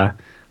market,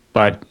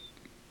 but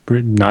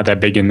we're not that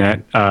big in that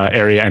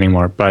area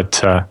anymore.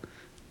 But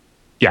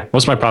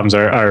most of my problems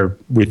are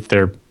with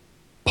their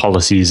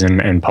policies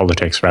and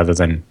politics rather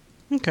than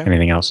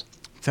anything else.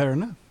 Fair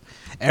enough.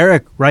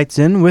 Eric writes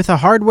in with a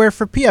hardware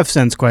for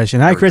pfSense question.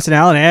 Hi, Chris and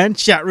Alan and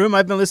chat room.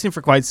 I've been listening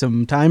for quite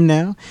some time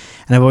now,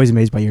 and I'm always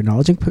amazed by your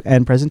knowledge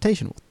and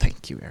presentation. Well,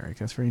 thank you, Eric.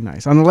 That's very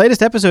nice. On the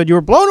latest episode, you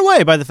were blown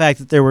away by the fact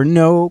that there were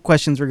no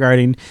questions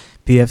regarding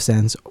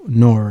pfSense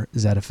nor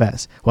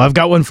ZFS. Well, I've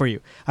got one for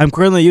you. I'm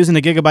currently using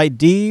a Gigabyte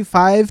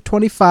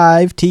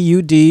D525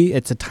 TUD.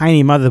 It's a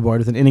tiny motherboard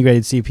with an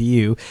integrated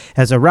CPU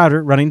as a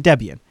router running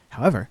Debian.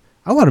 However,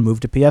 I want to move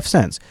to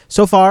pfSense.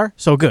 So far,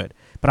 so good.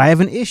 But I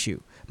have an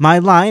issue. My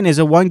line is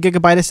a 1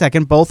 gigabyte a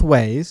second both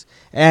ways,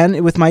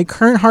 and with my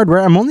current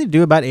hardware, I'm only to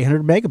do about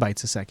 800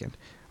 megabytes a second,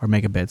 or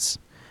megabits.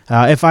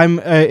 If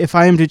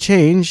I am to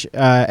change,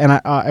 and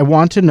I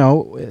want to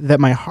know that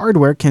my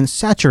hardware can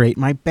saturate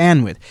my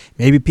bandwidth.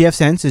 Maybe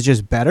pfSense is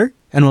just better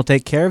and will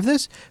take care of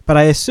this, but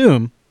I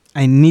assume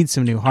I need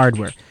some new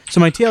hardware. So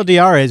my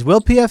TLDR is,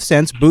 will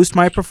pfSense boost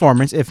my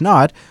performance? If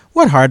not,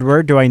 what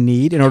hardware do I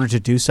need in order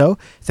to do so?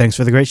 Thanks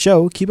for the great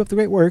show. Keep up the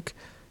great work.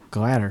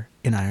 Gladder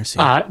in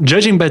IRC.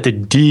 Judging by the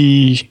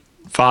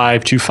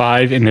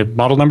D525 in the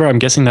model number, I'm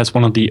guessing that's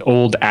one of the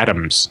old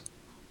Atoms.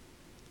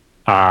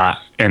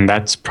 And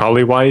that's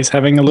probably why he's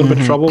having a little bit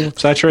of trouble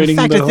saturating. In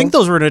fact, I think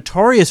those were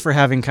notorious for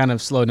having kind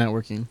of slow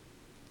networking.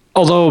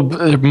 Although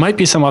there might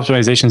be some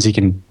optimizations he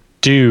can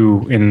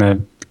do in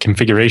the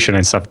configuration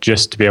and stuff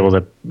just to be able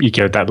to eke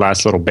out that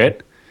last little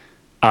bit.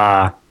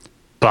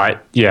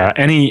 But yeah,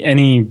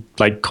 any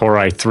like Core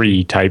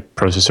i3 type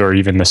processor, or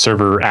even the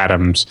server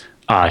Atoms,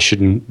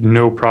 should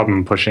no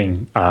problem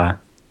pushing the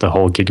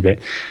whole gigabit.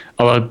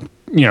 Although,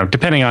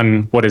 depending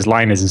on what his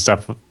line is and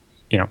stuff,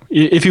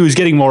 if he was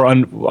getting more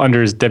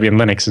under his Debian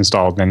Linux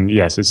installed, then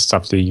yes, it's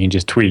stuff that you can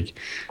just tweak.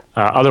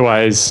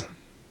 Otherwise,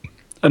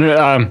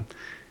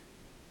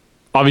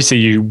 obviously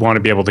you want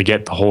to be able to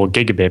get the whole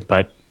gigabit,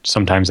 but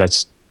sometimes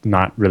that's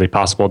not really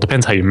possible. It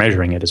depends how you're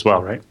measuring it as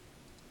well, right?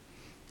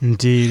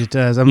 Indeed, it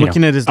does. I'm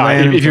looking at his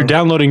line. If you're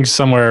downloading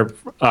somewhere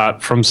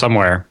from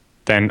somewhere,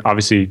 then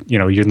obviously,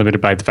 you're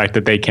limited by the fact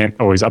that they can't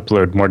always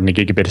upload more than a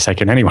gigabit a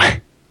second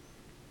anyway.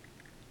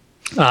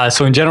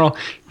 So in general,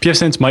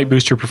 pfSense might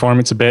boost your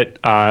performance a bit.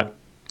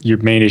 Your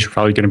main issue is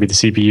probably going to be the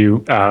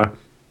CPU.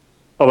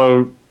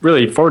 Although,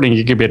 really, forwarding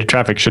gigabit of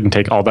traffic shouldn't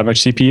take all that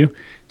much CPU.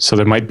 So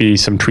there might be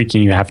some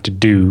tweaking you have to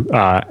do,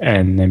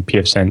 and then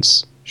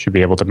pfSense should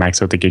be able to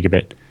max out the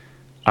gigabit.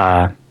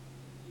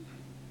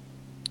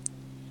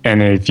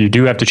 And if you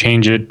do have to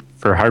change it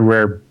for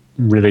hardware,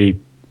 really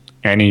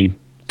any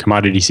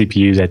commodity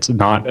CPU that's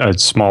not a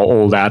small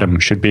old Atom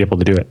should be able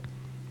to do it.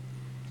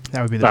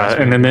 That would be the best.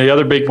 And then the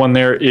other big one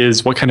there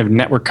is, what kind of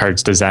network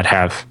cards does that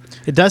have?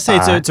 It does say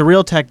it's a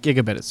Realtek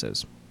gigabit, it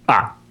says.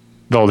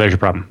 Well, there's your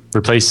problem.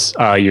 Replace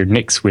your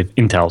NICs with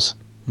Intels.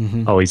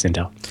 Mm-hmm. Always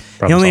Intel.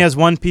 He only has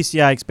one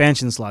PCI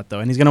expansion slot, though,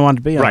 and he's going to want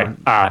to be on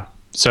right.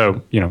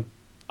 So,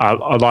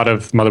 a lot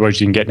of motherboards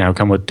you can get now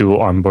come with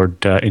dual onboard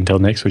Intel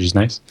NICs, which is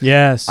nice.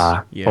 Yes.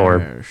 Or,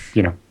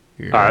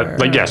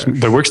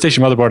 the workstation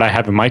motherboard I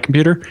have in my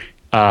computer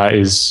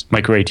is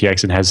Micro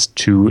ATX and has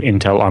two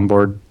Intel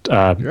onboard.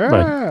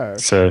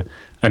 It's an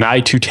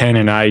i210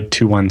 and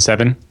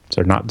i217, so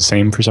they're not the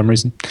same for some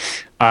reason.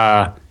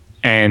 The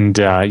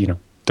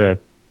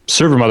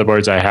server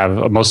motherboards I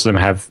have, most of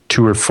them have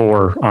 2 or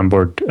 4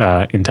 onboard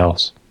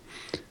Intels.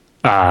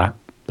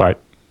 But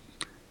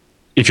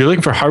if you're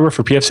looking for hardware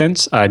for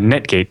pfSense,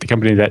 Netgate, the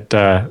company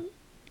that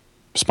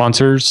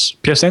sponsors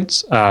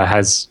pfSense,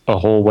 has a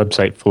whole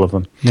website full of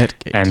them.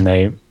 Netgate. And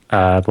they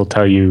will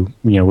tell you,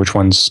 which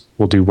ones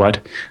will do what.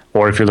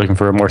 Or if you're looking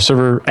for a more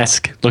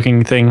server-esque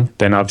looking thing,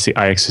 then obviously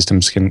IX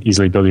Systems can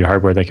easily build you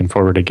hardware that can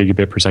forward a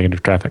gigabit per second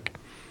of traffic.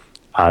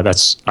 I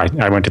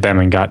went to them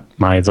and got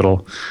my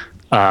little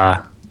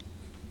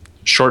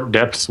short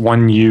depth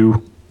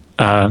 1U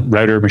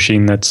router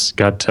machine that's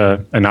got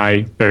an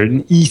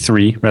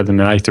E3 rather than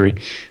an i3,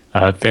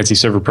 fancy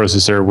server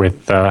processor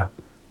with the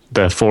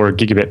 4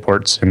 gigabit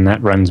ports, and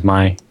that runs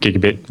my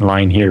gigabit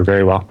line here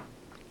very well.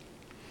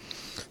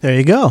 There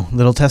you go.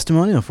 Little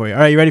testimonial for you. All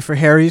right, you ready for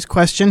Harry's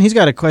question? He's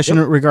got a question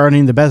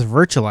regarding the best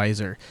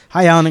virtualizer.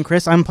 Hi, Alan and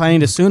Chris. I'm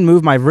planning to soon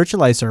move my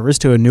virtualized servers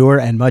to a newer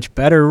and much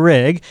better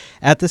rig.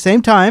 At the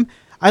same time,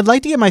 I'd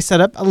like to get my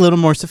setup a little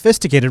more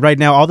sophisticated. Right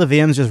now, all the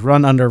VMs just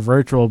run under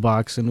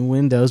VirtualBox and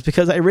Windows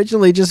because I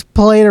originally just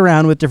played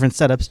around with different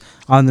setups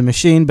on the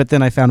machine, but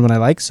then I found one I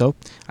liked, so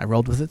I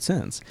rolled with it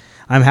since.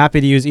 I'm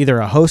happy to use either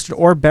a hosted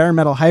or bare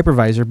metal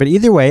hypervisor, but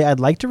either way, I'd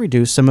like to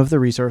reduce some of the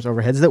resource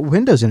overheads that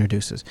Windows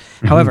introduces.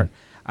 Mm-hmm. However,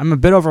 I'm a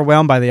bit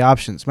overwhelmed by the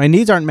options. My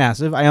needs aren't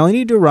massive. I only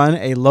need to run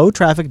a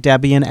low-traffic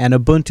Debian and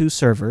Ubuntu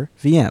server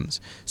VMs.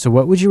 So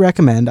what would you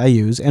recommend I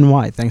use and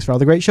why? Thanks for all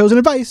the great shows and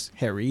advice,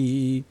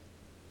 Harry.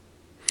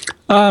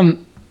 It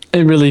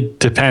really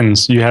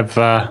depends. You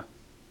have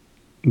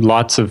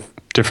lots of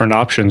different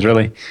options,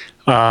 really.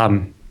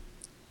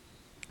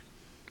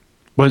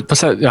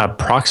 What's that?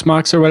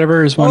 Proxmox or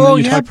whatever is one that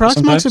you talk about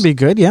sometimes? Proxmox would be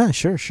good. Yeah,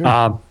 sure.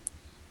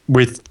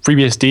 With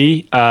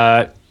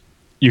FreeBSD,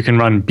 you can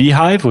run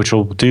Beehive, which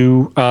will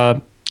do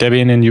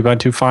Debian and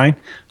Ubuntu fine.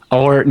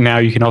 Or now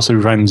you can also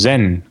run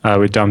Zen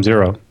with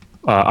DOM0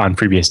 on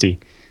FreeBSD.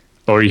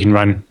 Or you can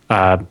run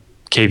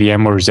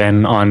KVM or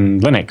Zen on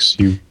Linux.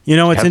 You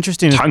know what's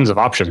interesting? Tons of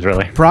options,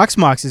 really.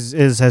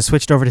 Proxmox has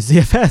switched over to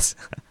ZFS.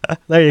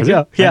 There you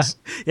go. Yeah, nice.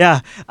 Yeah.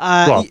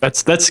 Well,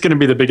 that's going to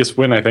be the biggest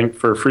win, I think,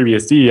 for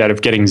FreeBSD out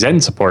of getting Zen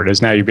support.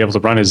 Is now you'll be able to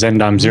run a Zen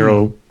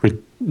DOM0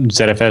 with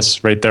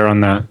ZFS right there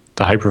on the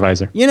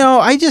hypervisor. You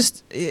know,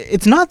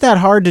 it's not that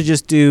hard to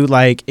just do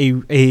like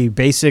a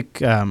basic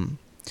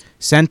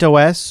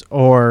CentOS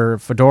or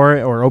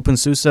Fedora or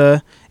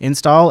OpenSUSE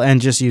install and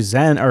just use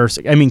Zen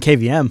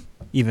KVM.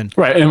 Even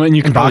right, and when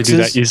you can probably do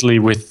that easily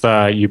with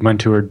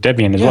Ubuntu or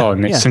Debian as well.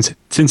 And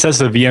since that's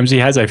the VMs he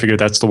has, I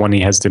figured that's the one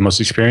he has the most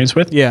experience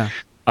with. Yeah.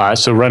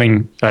 So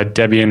running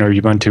Debian or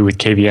Ubuntu with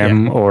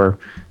KVM or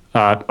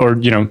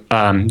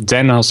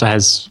Zen also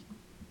has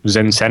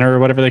Zen Center or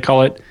whatever they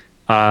call it,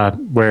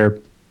 where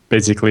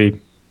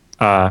basically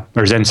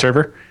or Zen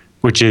Server,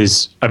 which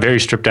is a very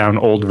stripped down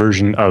old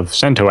version of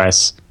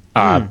CentOS.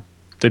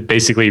 That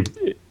basically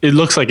it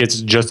looks like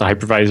it's just a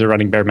hypervisor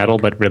running bare metal,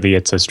 but really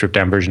it's a stripped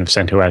down version of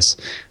CentOS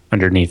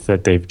underneath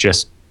that they've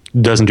just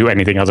doesn't do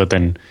anything other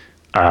than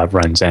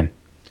run Zen.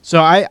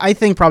 So I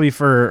think probably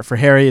for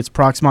Harry it's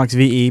Proxmox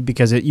VE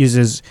because it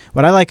uses,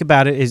 what I like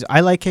about it is I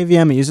like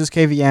KVM, it uses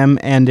KVM,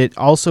 and it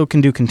also can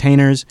do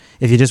containers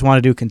if you just want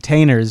to do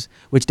containers,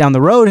 which down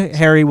the road,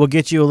 Harry, will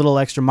get you a little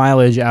extra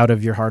mileage out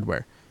of your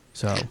hardware.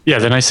 So yeah,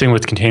 the nice thing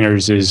with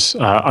containers is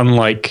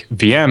unlike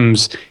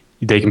VMs,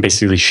 they can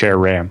basically share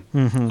RAM,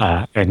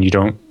 and you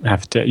don't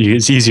have to.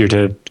 It's easier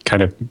to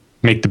kind of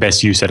make the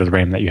best use out of the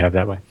RAM that you have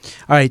that way.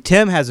 All right,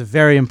 Tim has a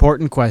very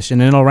important question,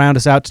 and it'll round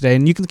us out today.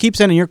 And you can keep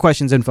sending your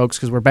questions in, folks,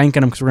 because we're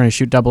banking them because we're going to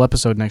shoot double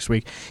episode next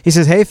week. He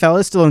says, "Hey,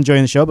 fellas, still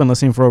enjoying the show. Been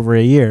listening for over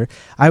a year.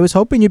 I was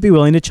hoping you'd be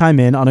willing to chime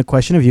in on a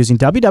question of using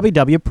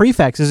www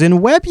prefixes in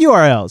web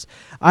URLs.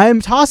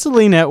 I'm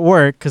tossing at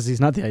work because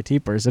he's not the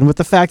IT person with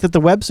the fact that the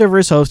web server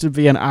is hosted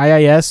via an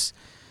IIS."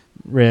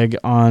 rig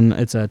on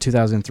it's a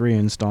 2003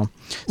 install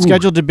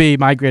scheduled to be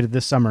migrated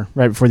this summer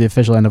right before the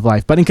official end of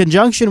life, but in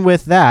conjunction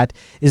with that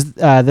is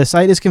the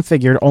site is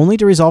configured only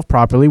to resolve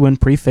properly when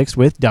prefixed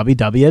with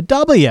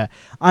www.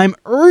 I'm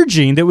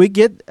urging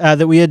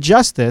that we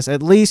adjust this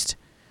at least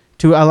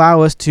to allow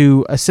us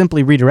to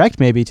simply redirect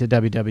maybe to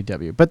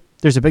www, but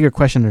there's a bigger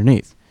question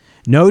underneath.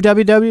 No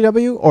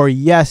www or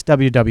yes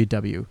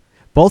www?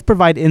 Both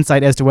provide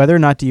insight as to whether or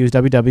not to use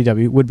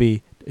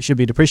www should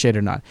be depreciated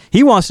or not.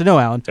 He wants to know,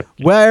 Alan,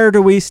 where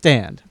do we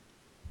stand?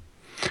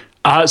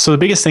 So the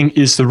biggest thing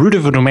is the root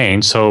of a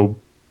domain. So,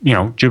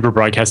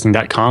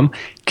 JupiterBroadcasting.com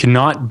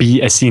cannot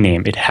be a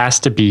CNAME. It has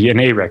to be an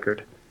A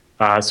record.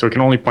 So it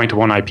can only point to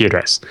one IP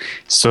address.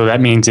 So that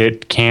means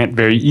it can't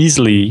very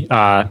easily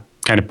kind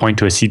of point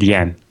to a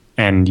CDN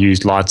and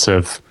use lots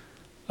of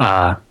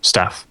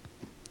stuff.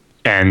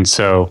 And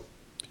so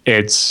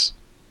it's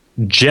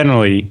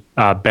generally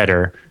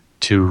better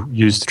to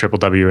use the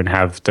www and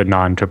have the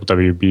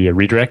non-www be a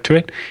redirect to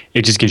it.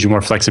 It just gives you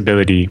more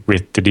flexibility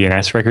with the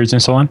DNS records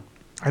and so on.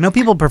 I know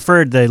people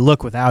preferred the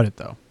look without it,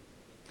 though.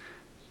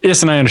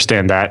 Yes, and I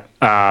understand that.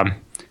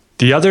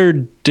 The other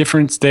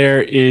difference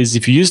there is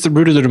if you use the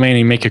root of the domain and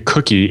you make a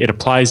cookie, it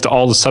applies to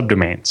all the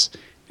subdomains.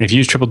 And if you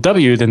use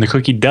www, then the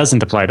cookie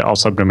doesn't apply to all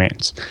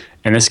subdomains.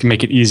 And this can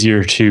make it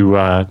easier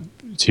to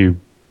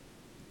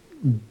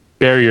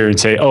barrier and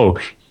say, oh,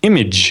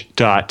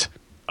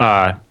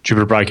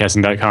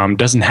 image.jupiterbroadcasting.com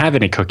doesn't have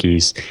any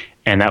cookies,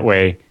 and that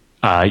way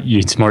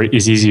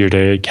it's easier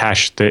to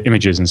cache the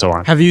images and so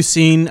on. Have you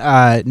seen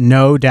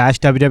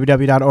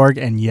no-www.org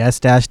and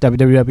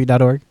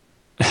yes-www.org?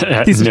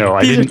 No,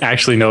 I didn't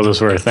actually know those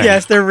were a thing.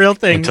 Yes, they're real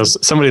things. Until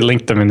somebody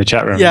linked them in the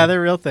chat room. Yeah,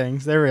 they're real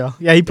things. They're real.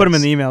 Yeah, he put them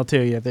in the email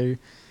too. Yeah, they're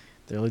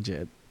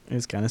legit.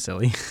 It's kind of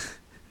silly.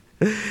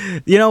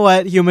 You know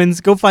what, humans?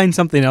 Go find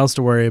something else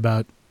to worry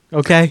about.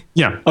 Okay?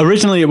 Yeah.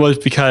 Originally, it was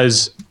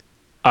because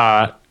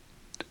a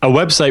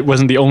website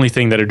wasn't the only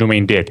thing that a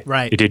domain did.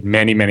 Right. It did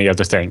many, many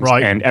other things.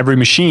 Right. And every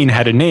machine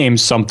had a name,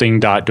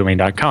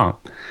 something.domain.com,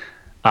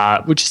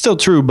 which is still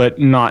true, but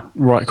not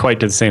quite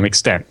to the same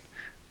extent.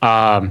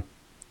 And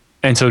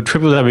so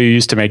www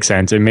used to make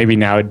sense, and maybe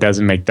now it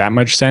doesn't make that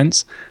much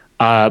sense.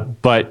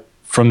 But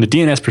from the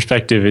DNS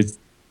perspective,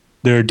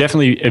 there are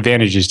definitely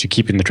advantages to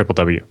keeping the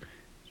www.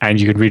 And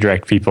you can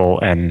redirect people,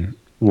 and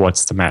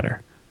what's the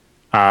matter?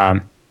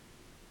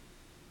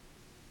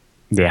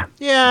 Yeah.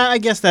 Yeah, I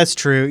guess that's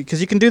true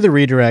because you can do the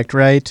redirect,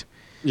 right?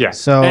 Yeah.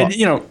 So and,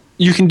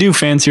 you can do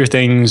fancier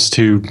things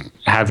to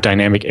have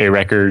dynamic A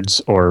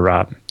records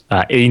or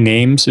A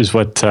names is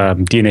what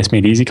DNS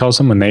Made Easy calls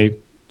them when they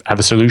have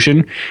a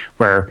solution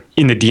where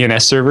in the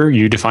DNS server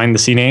you define the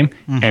CNAME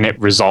and it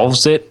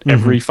resolves it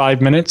every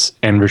 5 minutes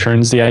and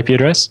returns the IP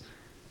address.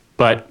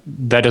 But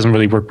that doesn't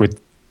really work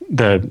with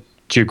the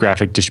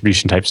geographic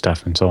distribution type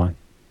stuff and so on.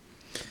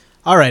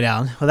 All right,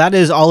 Alan. Well, that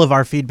is all of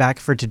our feedback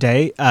for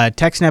today.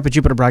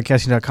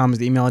 TechSNAP@jupiterbroadcasting.com is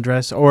the email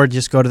address, or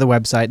just go to the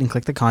website and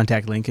click the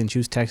contact link and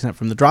choose TechSNAP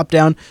from the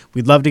drop-down.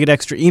 We'd love to get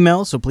extra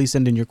emails, so please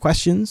send in your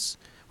questions.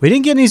 We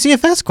didn't get any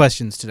ZFS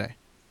questions today.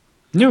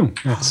 No,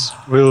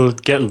 we'll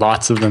get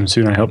lots of them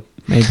soon, I hope.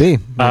 Maybe.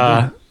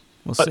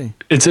 We'll see.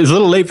 It's a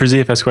little late for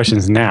ZFS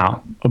questions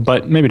now,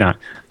 but maybe not.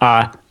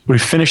 We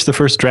finished the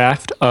first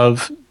draft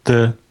of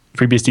the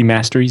FreeBSD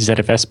Mastery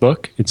ZFS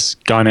book. It's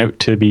gone out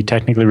to be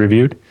technically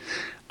reviewed.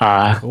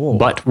 Cool.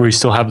 But we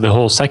still have the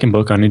whole second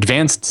book on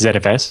advanced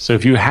ZFS. So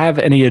if you have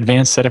any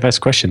advanced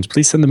ZFS questions,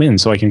 please send them in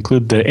so I can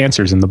include the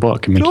answers in the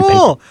book and make you pay.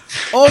 Oh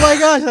my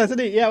gosh, that's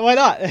neat. Yeah, why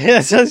not?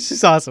 That's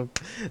just awesome.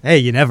 Hey,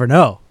 you never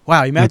know.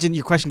 Wow, imagine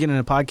your question getting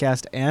in a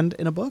podcast and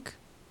in a book.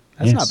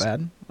 That's not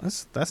bad.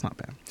 That's not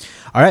bad.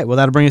 All right, well,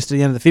 that'll bring us to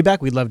the end of the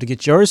feedback. We'd love to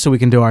get yours so we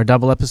can do our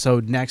double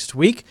episode next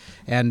week.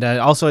 And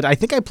also, I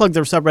think I plugged the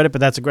subreddit, but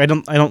that's a great.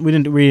 We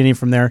didn't read any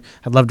from there.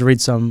 I'd love to read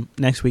some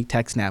next week.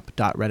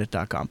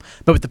 TechSNAP.reddit.com.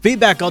 But with the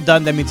feedback all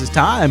done, that means it's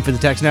time for the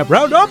TechSNAP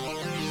Roundup.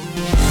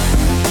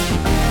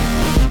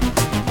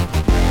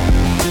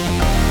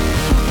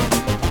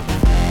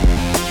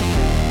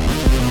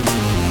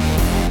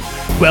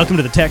 Welcome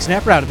to the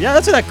TechSNAP Roundup. Yeah,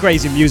 that's what that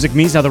crazy music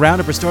means. Now, the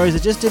Roundup are stories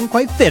that just didn't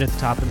quite fit at the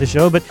top of the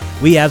show, but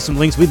we have some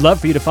links we'd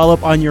love for you to follow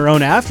up on your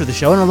own after the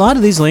show, and a lot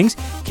of these links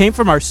came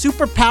from our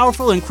super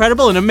powerful,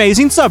 incredible, and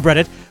amazing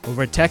subreddit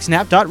over at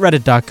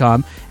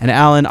TechSNAP.reddit.com. And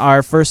Alan,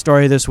 our first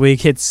story this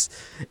week, it's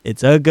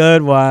a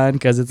good one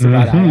because it's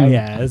about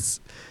IIS.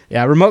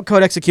 Yeah, remote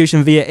code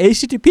execution via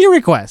HTTP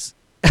requests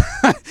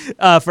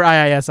for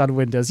IIS on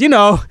Windows. You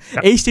know,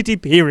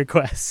 HTTP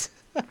requests.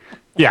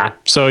 Yeah,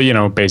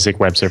 so, basic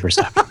web server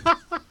stuff.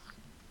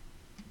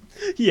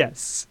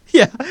 Yes.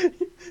 Yeah.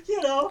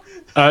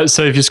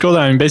 So if you scroll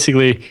down,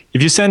 basically,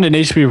 if you send an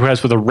HTTP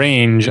request with a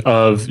range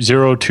of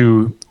 0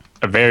 to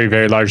a very,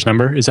 very large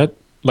number, is that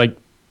like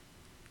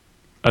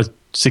a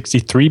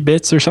 63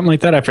 bits or something like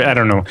that? I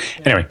don't know.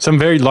 Anyway, some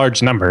very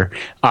large number,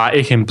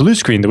 it can blue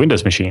screen the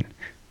Windows machine.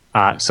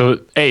 So,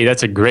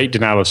 that's a great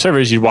denial of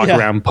service. You'd walk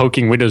around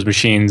poking Windows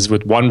machines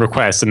with one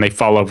request and they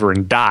fall over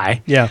and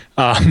die. Yeah.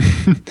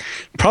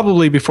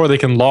 Probably before they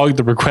can log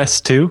the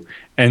request too.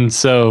 And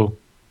so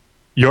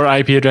your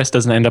IP address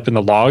doesn't end up in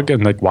the log.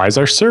 And why is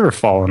our server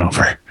falling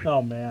over?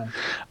 Oh, man.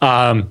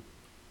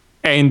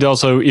 And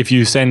also, if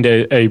you send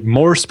a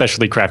more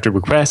specially crafted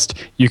request,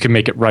 you can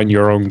make it run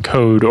your own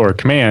code or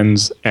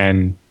commands.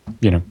 And,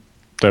 the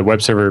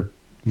web server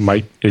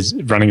is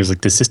running as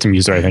the system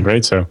user, I think,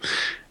 right? So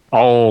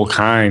all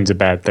kinds of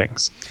bad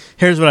things.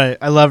 Here's what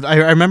I loved. I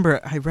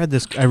remember I read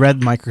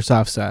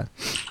Microsoft's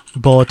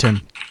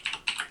bulletin.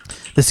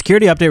 The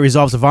security update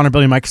resolves a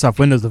vulnerability in Microsoft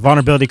Windows. The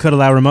vulnerability could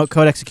allow remote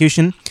code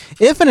execution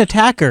if an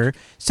attacker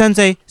sends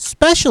a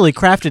specially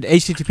crafted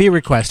HTTP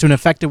request to an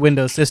affected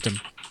Windows system.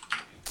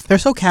 They're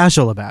so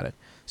casual about it.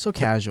 So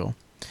casual.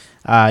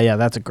 Yeah,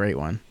 that's a great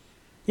one.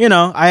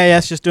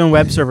 IIS just doing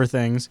web server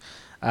things.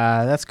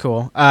 That's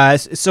cool. And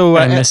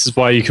this is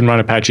why you can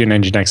run Apache and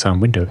Nginx on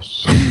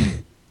Windows.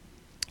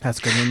 That's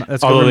good.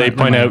 Although they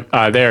point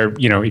out there,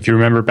 if you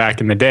remember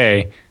back in the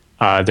day,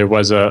 there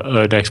was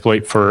an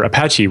exploit for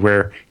Apache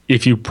where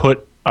if you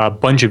put a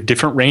bunch of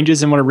different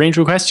ranges in one of range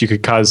requests, you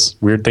could cause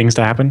weird things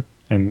to happen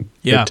and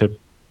to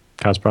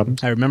cause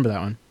problems. I remember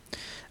that one.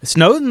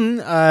 Snowden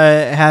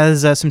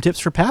has some tips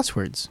for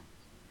passwords.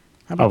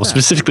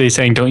 Specifically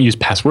saying don't use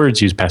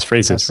passwords, use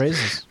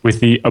passphrases.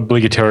 With the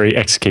obligatory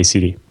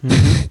XKCD.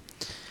 Mm-hmm.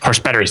 Horse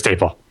battery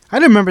staple. I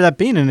didn't remember that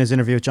being in his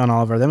interview with John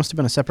Oliver. That must have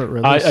been a separate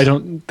release. I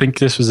don't think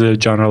this was a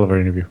John Oliver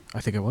interview. I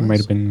think it was. It might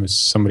have been with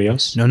somebody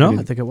else. No,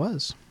 I think it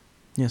was.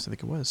 Yes, I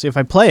think it was. See, if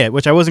I play it,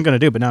 which I wasn't going to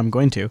do, but now I'm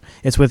going to.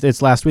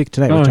 It's last week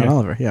tonight with John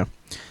Oliver. Yeah.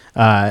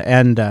 I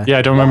don't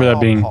remember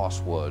that being. Why are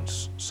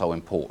passwords so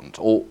important?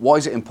 Or why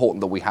is it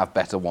important that we have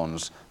better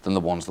ones than the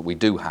ones that we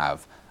do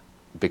have?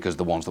 Because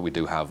the ones that we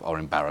do have are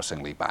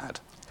embarrassingly bad.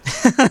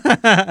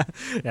 Yeah,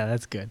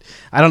 that's good.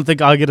 I don't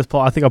think I'll get us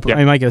pulled. I think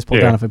I might get us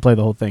pulled down if I play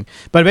the whole thing.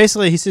 But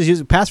basically, he says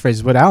use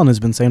passphrases, what Alan has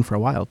been saying for a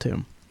while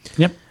too.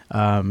 Yep.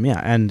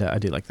 And I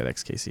do like that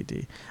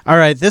XKCD. All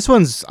right, this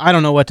one's, I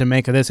don't know what to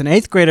make of this. An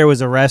 8th grader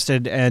was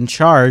arrested and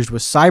charged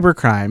with cyber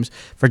crimes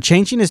for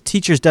changing his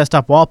teacher's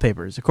desktop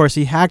wallpapers. Of course,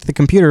 he hacked the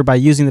computer by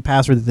using the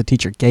password that the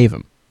teacher gave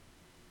him.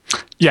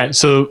 Yeah,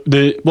 so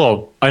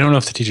I don't know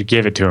if the teacher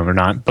gave it to him or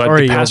not, but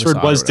the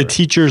password was the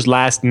teacher's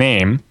last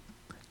name,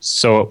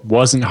 so it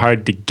wasn't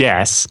hard to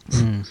guess.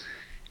 Mm.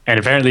 And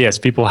apparently, yes,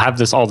 people have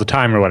this all the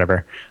time or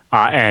whatever,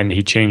 and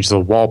he changed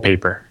the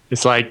wallpaper.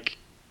 It's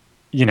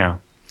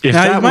if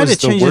that was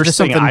the worst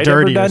thing I'd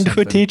ever done to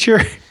a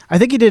teacher. I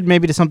think he did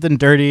maybe to something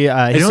dirty.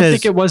 I don't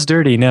think it was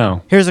dirty,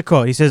 no. Here's a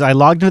quote. He says, I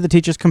logged into the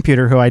teacher's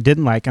computer, who I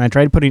didn't like, and I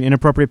tried putting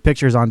inappropriate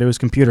pictures onto his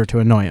computer to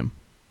annoy him.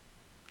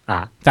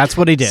 That's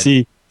what he did.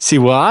 See, See,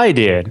 what I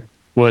did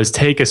was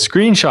take a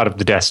screenshot of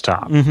the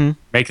desktop,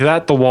 make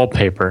that the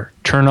wallpaper,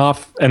 turn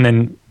off, and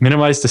then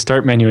minimize the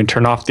start menu and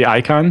turn off the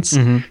icons.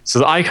 So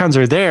the icons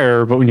are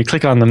there, but when you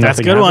click on them, That's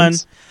a nothing good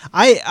happens.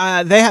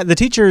 one. They had the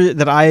teacher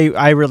that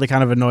I really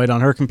kind of annoyed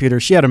on her computer.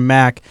 She had a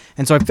Mac,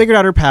 and so I figured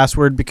out her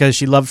password because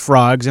she loved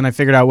frogs, and I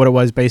figured out what it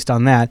was based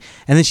on that.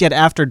 And then she had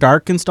After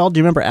Dark installed. Do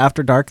you remember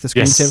After Dark, the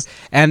screensaver? Yes.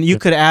 And you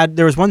could add.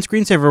 There was one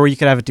screensaver where you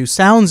could have it do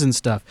sounds and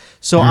stuff.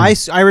 So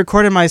I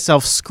recorded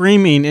myself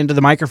screaming into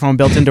the microphone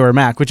built into her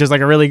Mac, which is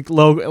like a really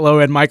low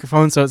end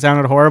microphone, so it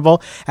sounded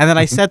horrible. And then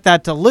I set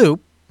that to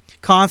loop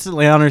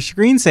constantly on her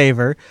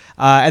screensaver,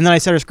 and then I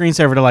set her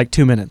screensaver to like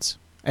 2 minutes.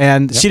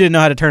 And she didn't know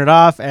how to turn it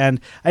off, and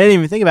I didn't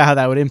even think about how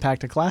that would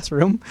impact a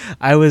classroom.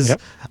 I was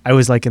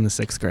like in the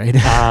 6th grade.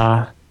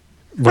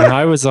 When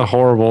I was a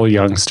horrible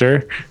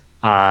youngster,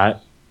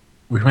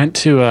 we went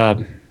to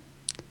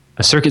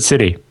a Circuit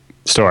City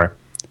store,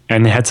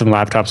 and they had some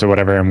laptops or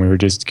whatever, and we were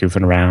just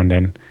goofing around,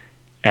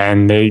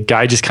 and the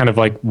guy just kind of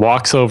like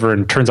walks over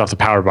and turns off the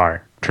power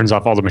bar, turns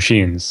off all the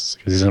machines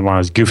because he doesn't want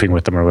us goofing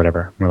with them or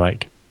whatever. We're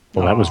like,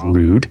 well, that was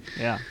rude.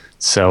 Yeah.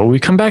 So we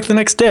come back the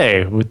next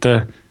day with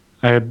I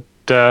had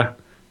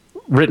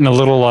written a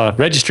little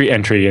registry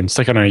entry and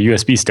stuck it on a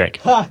USB stick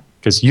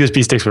because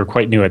USB sticks were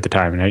quite new at the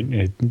time,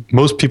 and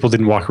most people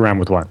didn't walk around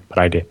with one, but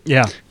I did.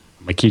 Yeah.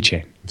 My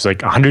keychain. It was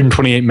like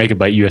 128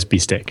 megabyte USB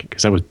stick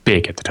because that was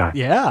big at the time.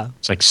 Yeah.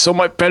 It's like so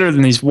much better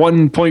than these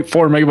 1.4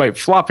 megabyte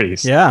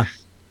floppies. Yeah.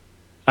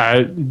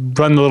 I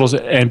run the little,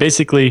 and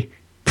basically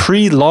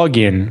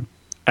pre-login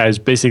as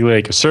basically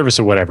like a service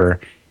or whatever,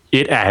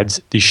 it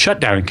adds the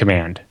shutdown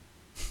command.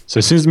 So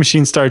as soon as the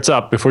machine starts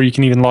up, before you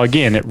can even log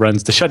in, it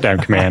runs the shutdown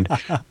command,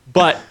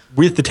 but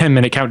with the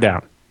 10-minute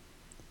countdown.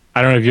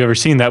 I don't know if you've ever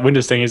seen that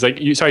Windows thing. It's like,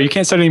 you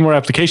can't start any more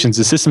applications.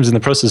 The system's in the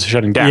process of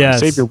shutting down. Yes.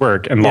 Save your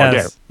work and log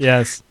out.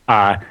 Yes.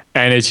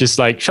 And it's just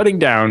like shutting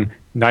down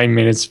 9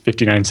 minutes,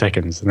 59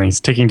 seconds. And then he's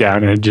ticking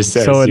down and it just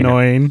says, So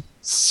annoying.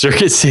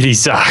 Circuit City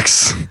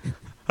sucks.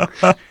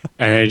 And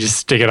I just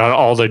stick it on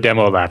all the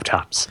demo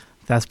laptops.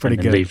 That's pretty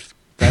and then good. leave.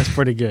 That's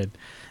pretty good.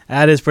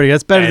 That is pretty good.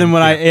 That's better than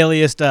when I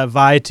aliased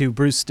Vi to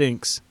Bruce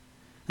Stinks.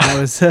 That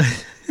was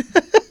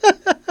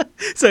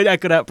so I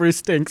echoed out Bruce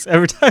Stinks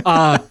every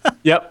time.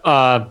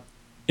 Yep.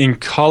 In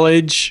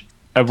college,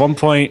 at one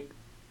point,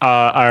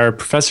 our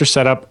professor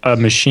set up a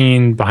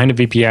machine behind a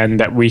VPN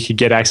that we could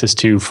get access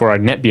to for our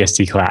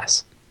NetBSD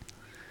class.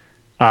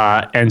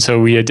 And so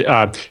we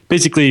had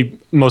basically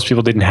most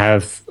people didn't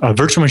have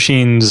virtual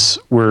machines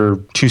were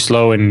too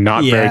slow and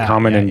not very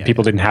common, and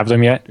people didn't have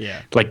them yet.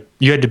 Yeah. Like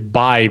you had to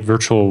buy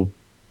virtual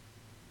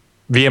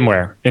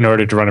VMware in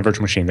order to run a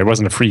virtual machine. There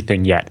wasn't a free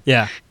thing yet.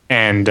 Yeah.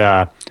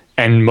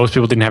 And most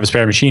people didn't have a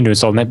spare machine to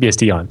install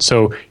NetBSD on.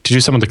 So to do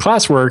some of the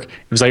classwork, it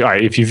was like, all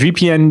right, if you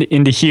VPN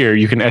into here,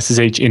 you can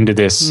SSH into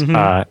this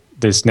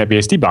this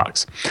NetBSD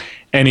box.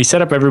 And he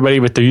set up everybody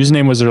with their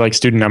username was their like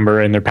student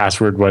number and their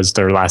password was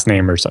their last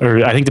name or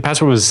I think the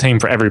password was the same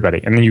for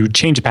everybody. And then you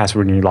change the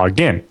password when you logged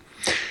in.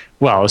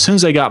 Well, as soon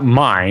as I got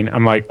mine,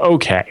 I'm like,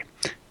 okay,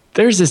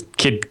 there's this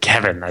kid,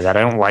 Kevin, that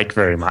I don't like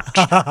very much.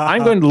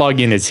 I'm going to log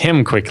in as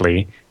him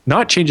quickly,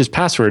 not change his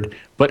password,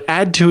 but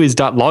add to his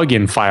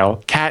 .login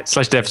file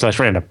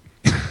cat/dev/random.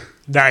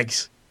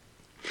 Nice.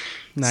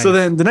 So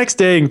then the next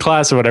day in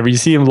class or whatever, you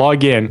see him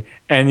log in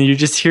and you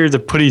just hear the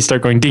putty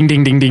start going ding,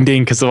 ding, ding, ding,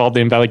 ding because of all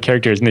the invalid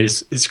characters. And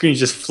his screen's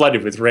just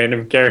flooded with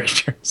random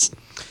characters.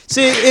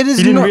 See, it is.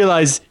 He didn't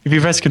realize if you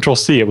press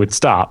Control-C, it would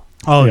stop.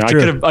 Oh,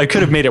 true. I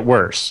could have made it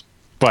worse,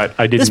 but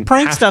I didn't. This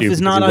prank have stuff to is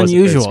because not it wasn't very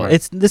unusual.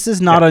 smart. This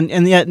is not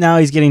and yet now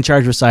he's getting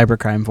charged with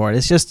cybercrime for it.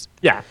 It's just.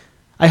 Yeah.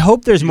 I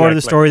hope there's more to the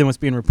Exactly. story than what's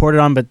being reported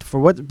on, but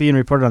for what's being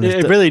reported on,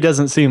 It really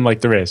doesn't seem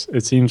like there is.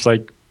 It seems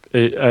like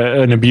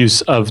an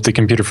abuse of the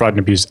Computer Fraud and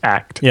Abuse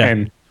Act. Yeah.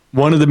 And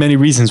one of the many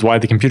reasons why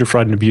the Computer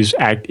Fraud and Abuse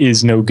Act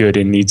is no good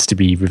and needs to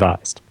be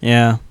revised.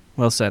 Yeah,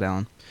 well said,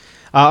 Alan.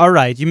 All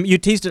right, you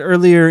teased it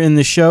earlier in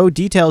the show.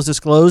 Details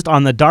disclosed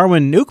on the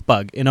Darwin nuke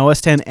bug in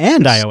OS X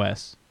and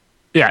iOS.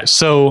 Yeah,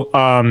 so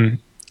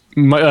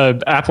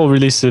Apple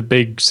released a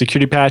big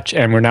security patch,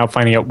 and we're now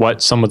finding out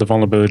what some of the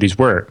vulnerabilities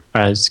were.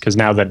 Because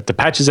now that the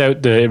patch is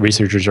out, the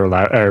researchers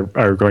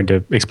are going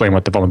to explain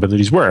what the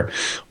vulnerabilities were.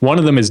 One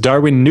of them is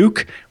Darwin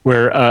Nuke,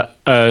 where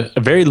a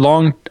very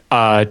long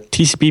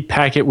TCP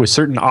packet with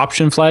certain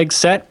option flags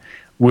set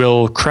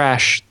will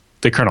crash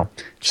the kernel.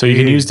 So you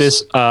can use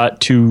this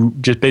to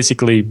just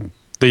basically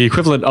the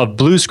equivalent of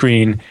blue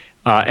screen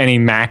any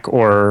Mac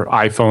or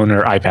iPhone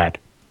or iPad.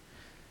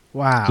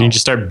 Wow. You can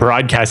just start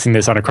broadcasting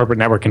this on a corporate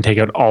network and take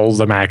out all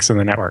the Macs in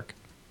the network.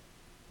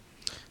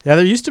 Yeah,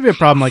 there used to be a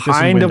problem like this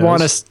in Kind of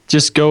Windows. want to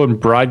just go and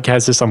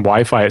broadcast this on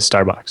Wi-Fi at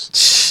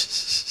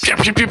Starbucks. Pew,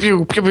 pew, pew,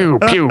 pew, pew,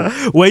 pew,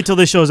 pew. Wait till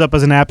this shows up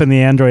as an app in the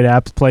Android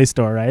app Play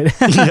Store, right?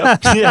 Yep.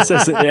 Yes,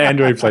 that's the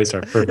Android Play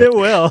Store. Perfect. It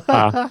will.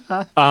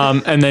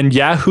 And then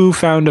Yahoo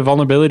found a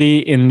vulnerability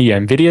in the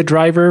NVIDIA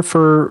driver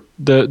for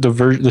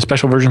the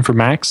special version for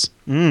Macs.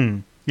 Yeah,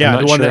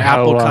 not the one sure that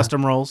Apple how,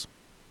 custom rolls.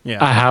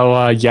 Yeah.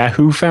 How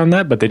Yahoo found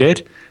that, but they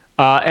did.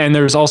 And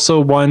there's also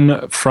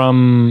one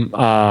from,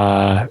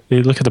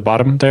 look at the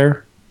bottom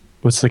there.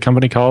 what's the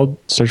company called?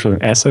 Starts with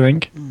an S, I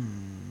think.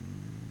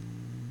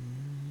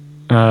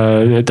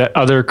 That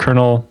other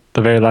kernel,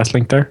 the very last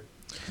link there.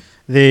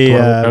 The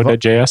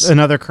Node.js.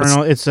 another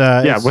kernel. It's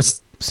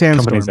What's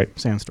Sandstorm. like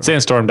Sandstorm.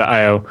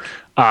 Sandstorm.io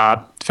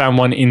found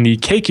one in the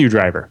KQ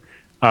driver,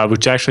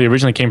 which actually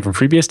originally came from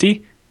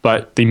FreeBSD,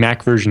 but the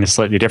Mac version is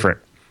slightly different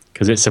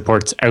because it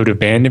supports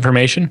out-of-band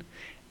information.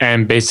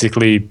 And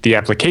basically, the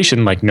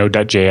application like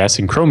Node.js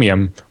and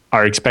Chromium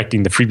are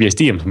expecting the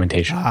FreeBSD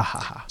implementation.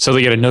 So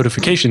they get a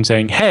notification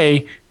saying,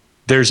 "Hey,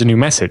 there's a new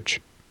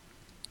message."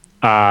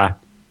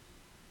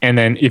 And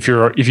then if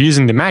you're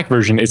using the Mac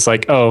version, it's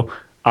like, "Oh,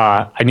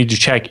 I need to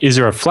check, is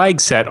there a flag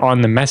set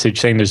on the message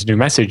saying there's a new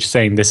message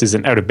saying this is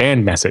an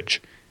out-of-band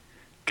message?"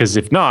 Because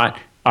if not,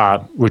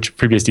 which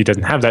FreeBSD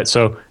doesn't have that,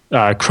 so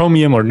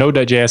Chromium or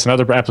Node.js and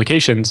other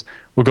applications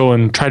will go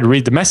and try to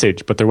read the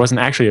message, but there wasn't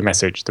actually a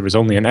message. There was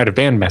only an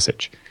out-of-band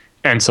message.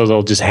 And so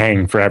they'll just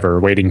hang forever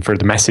waiting for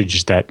the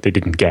message that they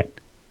didn't get.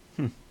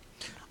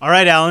 All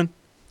right, Alan.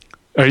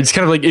 It's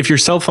kind of like if your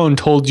cell phone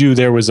told you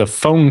there was a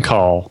phone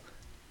call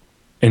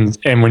and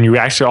when you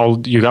actually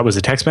all you got was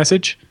a text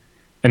message,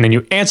 and then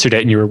you answered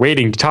it and you were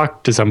waiting to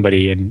talk to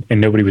somebody and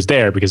nobody was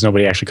there because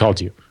nobody actually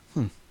called you.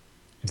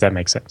 If that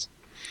makes sense.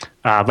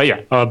 But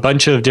yeah, a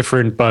bunch of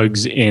different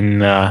bugs in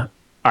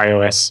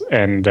iOS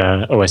and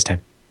OS X.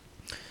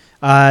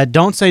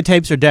 Don't say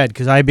tapes are dead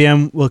because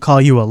IBM will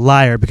call you a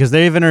liar because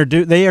they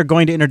are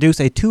going to introduce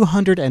a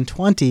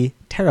 220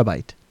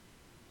 terabyte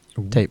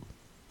tape.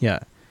 Yeah.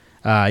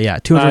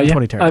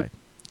 220 terabyte.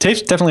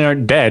 Tapes definitely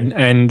aren't dead,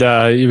 and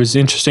it was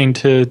interesting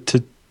to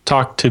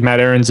talk to Matt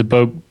Aarons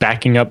about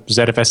backing up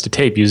ZFS to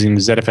tape using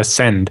the ZFS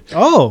send.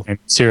 And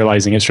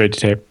serializing it straight to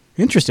tape.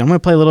 Interesting. I'm going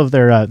to play a little of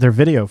their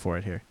video for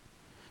it here.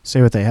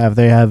 See what they have.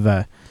 They have.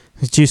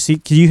 Do you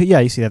see?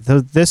 You see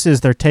that. This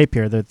is their tape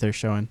here that they're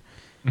showing.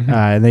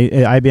 And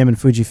IBM and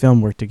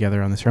Fujifilm work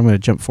together on this. I'm going to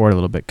jump forward a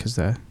little bit because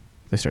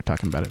they start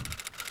talking about it.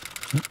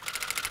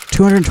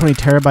 220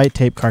 terabyte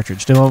tape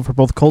cartridge developed for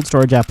both cold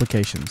storage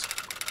applications.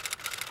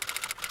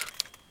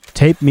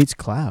 Tape meets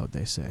cloud,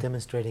 they say.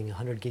 Demonstrating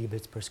 100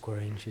 gigabits per square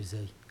inch is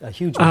a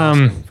huge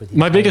milestone for the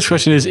my biggest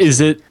question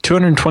is it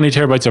 220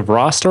 terabytes of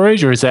raw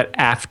storage, or is that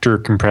after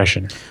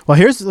compression? Well,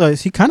 here's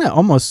he kind of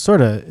almost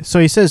sort of. So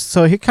he says.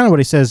 So he kind of what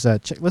he says.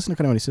 Listen to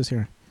kind of what he says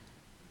here.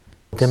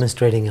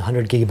 Demonstrating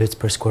 100 gigabits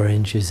per square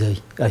inch is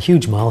a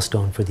huge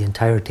milestone for the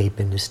entire tape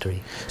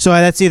industry. So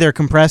that's either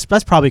compressed.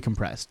 That's probably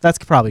compressed. That's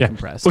probably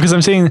compressed. Because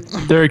I'm saying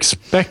they're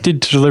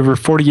expected to deliver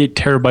 48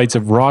 terabytes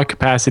of raw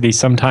capacity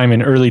sometime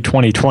in early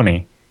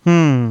 2020.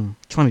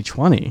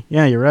 2020.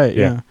 Yeah, you're right.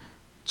 Yeah.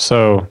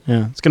 So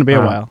yeah, it's going to be a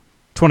while.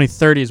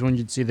 2030 is when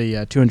you'd see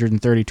the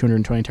 230,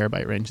 220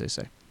 terabyte range, they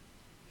say.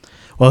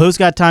 Well, who's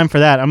got time for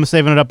that? I'm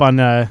saving it up on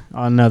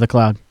the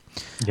cloud.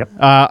 Yep.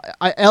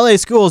 LA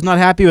schools not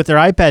happy with their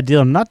iPad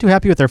deal and not too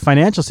happy with their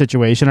financial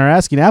situation are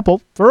asking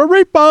Apple for a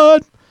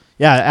refund.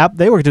 Yeah,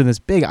 they were doing this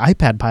big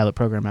iPad pilot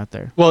program out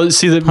there. Well,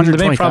 see, the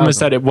main problem is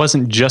that it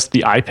wasn't just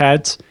the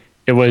iPads.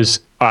 It was,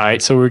 all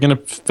right, so we're going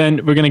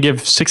to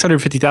give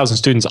 650,000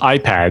 students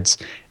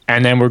iPads,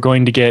 and then we're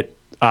going to get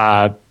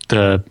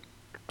the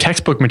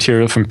textbook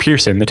material from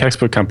Pearson, the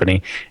textbook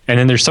company, and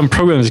then there's some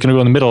program that's going to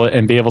go in the middle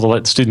and be able to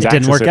let students access it. It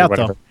didn't work out,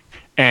 though.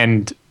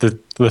 And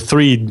the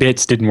three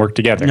bits didn't work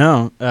together.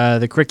 No,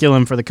 the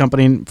curriculum for the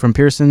company from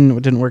Pearson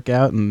didn't work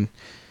out, and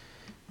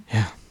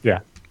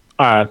yeah.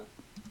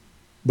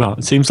 Well,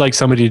 it seems like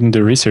somebody didn't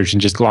do research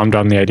and just glommed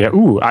on the idea.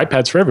 Ooh,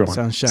 iPads for everyone.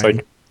 Sounds shiny. It's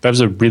like that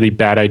was a really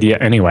bad idea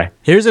anyway.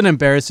 Here's an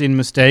embarrassing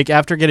mistake.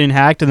 After getting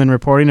hacked and then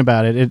reporting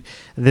about it,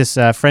 this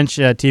French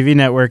TV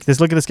network.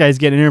 Look at this guy's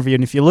getting interviewed,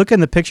 and if you look in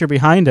the picture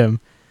behind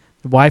him,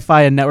 the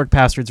Wi-Fi and network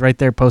passwords right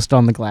there posted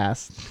on the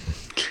glass.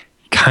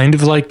 Kind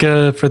of like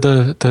for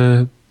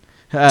the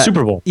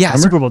Super Bowl. Yeah,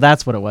 remember? Super Bowl.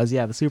 That's what it was.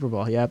 Yeah, the Super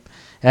Bowl. Yep.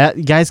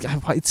 Guys,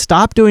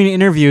 stop doing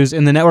interviews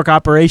in the Network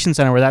Operations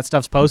Center where that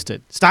stuff's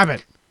posted. Stop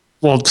it.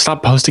 Well,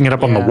 stop posting it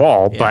up on the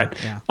wall. But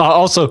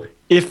also,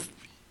 if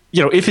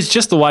it's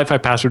just the Wi-Fi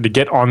password to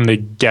get on the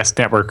guest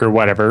network or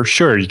whatever,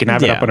 sure, you can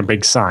have it up on a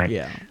big sign.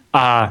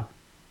 Yeah.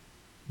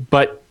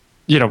 But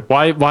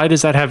why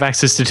does that have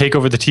access to take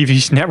over the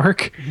TV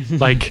network?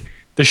 Like,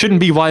 there shouldn't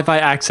be Wi-Fi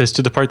access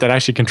to the part that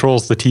actually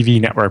controls the TV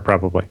network,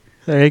 probably.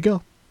 There you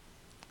go.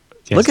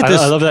 Yes, look at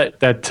this. I love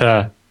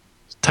that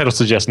title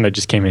suggestion that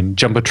just came in.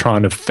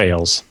 Jumbotron of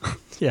fails.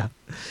 Yeah.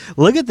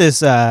 Look at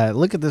this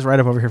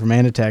write-up over here from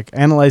Anatech,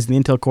 analyzing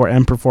the Intel Core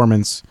M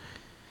performance.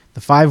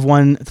 The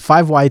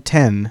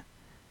 5Y10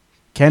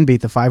 can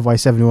beat the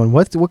 5Y71.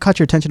 What caught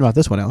your attention about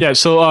this one, Al? Yeah,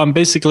 so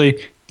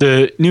basically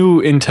the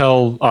new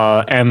Intel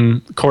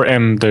Core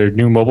M, their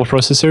new mobile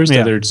processors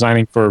that they're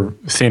designing for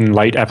thin,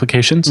 light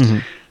applications.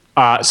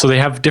 So they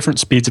have different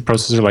speeds of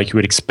processor like you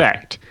would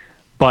expect,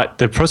 but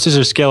the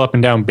processors scale up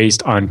and down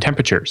based on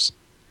temperatures.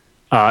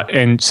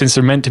 And since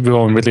they're meant to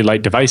go on really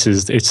light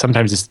devices,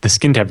 sometimes it's the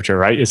skin temperature,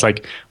 right? It's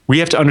like, we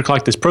have to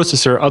underclock this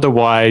processor,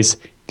 otherwise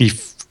the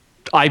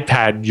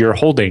iPad you're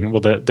holding,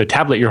 the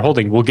tablet you're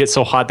holding will get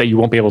so hot that you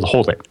won't be able to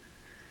hold it,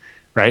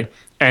 right?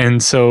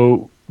 And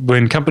so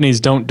when companies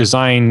don't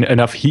design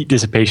enough heat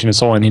dissipation and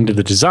so on into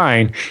the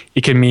design,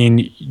 it can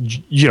mean,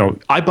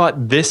 I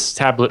bought this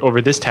tablet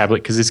over this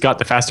tablet because it's got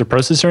the faster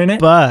processor in it,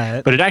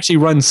 but it actually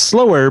runs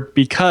slower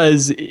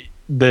because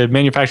the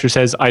manufacturer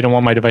says, I don't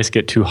want my device to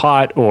get too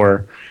hot,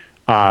 or,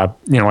 I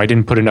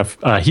didn't put enough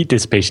heat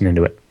dissipation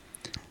into it.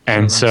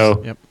 And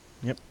so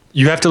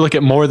you have to look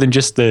at more than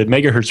just the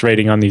megahertz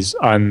rating on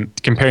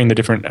comparing the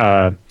different,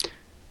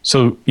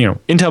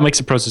 Intel makes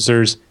the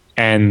processors,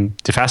 and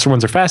the faster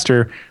ones are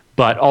faster,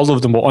 but all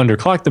of them will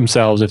underclock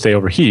themselves if they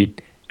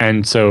overheat.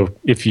 And so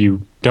if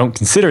you don't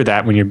consider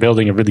that when you're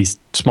building a really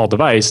small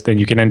device, then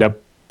you can end up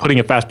putting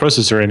a fast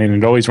processor in, and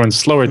it always runs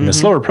slower than the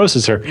slower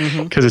processor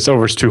because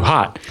it's too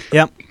hot.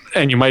 Yep.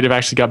 And you might have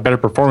actually got better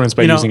performance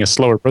by using a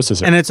slower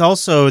processor. And it's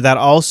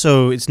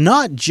it's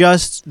not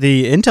just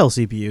the Intel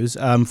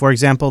CPUs. For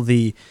example,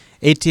 the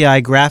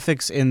ATI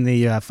graphics in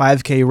the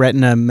 5K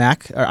Retina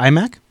Mac or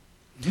iMac,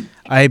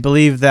 I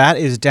believe that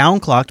is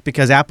downclocked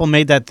because Apple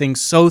made that thing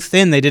so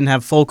thin they didn't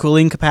have full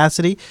cooling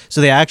capacity, so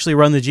they actually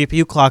run the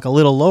GPU clock a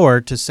little lower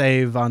to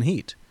save on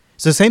heat.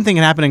 So the same thing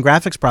can happen in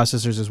graphics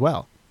processors as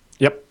well.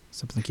 Yep.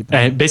 Something to keep in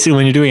mind. And basically,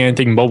 when you're doing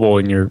anything mobile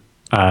and you're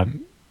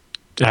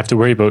have to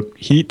worry about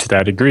heat to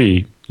that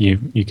degree,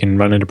 you can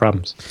run into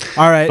problems.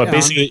 All right. But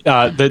basically,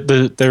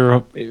 their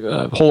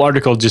whole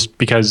article, just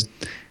because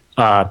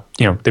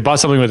they bought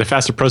something with a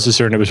faster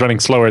processor and it was running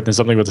slower than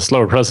something with a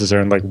slower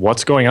processor, and like,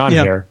 what's going on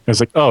here? And it's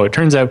like, oh, it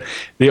turns out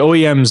the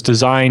OEM's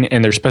design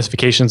and their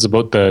specifications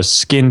about the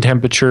skin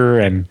temperature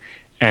and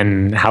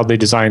how they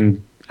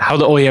design, how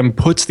the OEM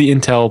puts the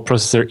Intel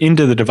processor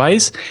into the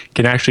device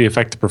can actually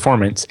affect the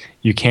performance.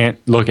 You can't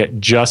look at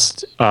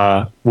just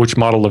which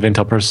model of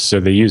Intel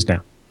processor they use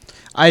now.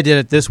 I did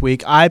it this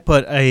week. I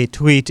put a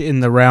tweet in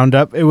the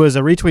roundup. It was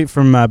a retweet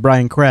from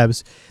Brian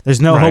Krebs. There's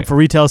no hope for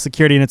retail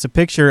security, and it's a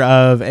picture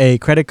of a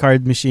credit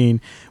card machine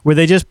where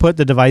they just put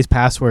the device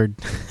password.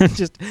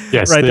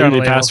 Yes, right there,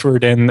 the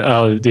password and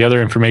the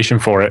other information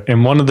for it.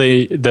 And one of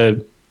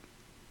the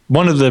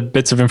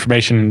bits of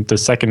information, the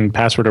second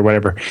password or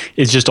whatever,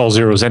 is just all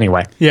zeros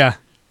anyway. Yeah.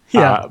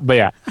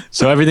 Yeah.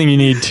 So everything you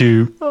need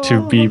to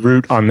be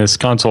root on this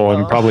console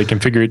and probably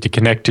configure it to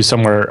connect to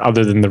somewhere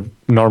other than the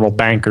normal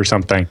bank or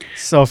something.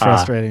 So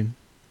frustrating.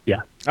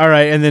 Yeah. All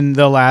right, and then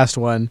the last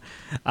one,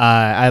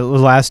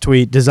 last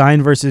tweet,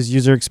 design versus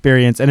user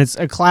experience, and it's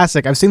a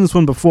classic. I've seen this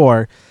one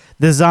before.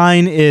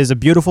 Design is a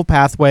beautiful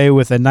pathway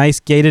with a nice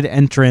gated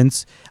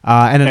entrance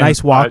and a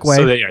nice walkway.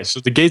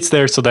 So the gate's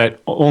there so that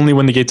only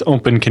when the gate's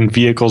open can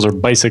vehicles or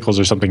bicycles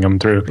or something come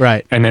through.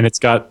 Right. And then it's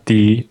got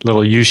the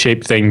little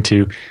U-shaped thing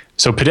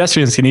so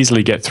pedestrians can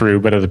easily get through,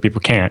 but other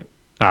people can't.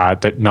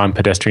 That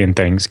non-pedestrian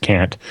things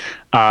can't.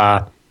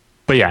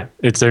 But yeah,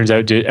 it turns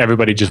out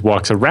everybody just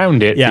walks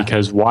around it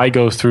because why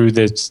go through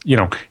this?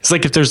 It's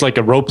like if there's like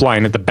a rope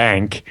line at the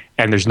bank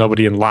and there's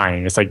nobody in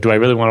line. It's like, do I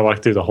really want to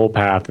walk through the whole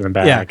path and then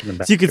back? Yeah, and then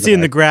back, so you can see in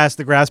the grass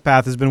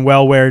path has been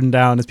well weared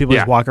down as people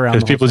just walk around.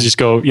 Because people just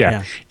go,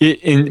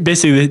 and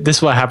basically, this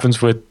is what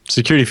happens with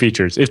security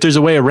features. If there's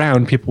a way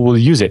around, people will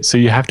use it. So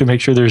you have to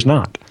make sure there's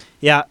not.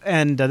 Yeah,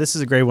 and this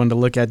is a great one to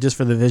look at just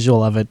for the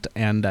visual of it.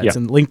 And it's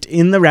linked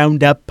in the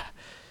roundup.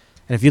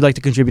 And if you'd like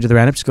to contribute to the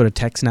roundup, just go to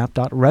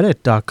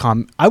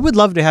techsnap.reddit.com. I would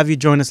love to have you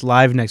join us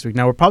live next week.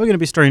 Now, we're probably going to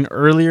be starting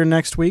earlier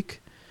next week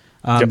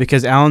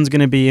because Alan's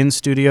going to be in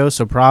studio,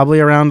 so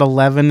probably around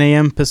 11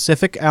 a.m.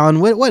 Pacific.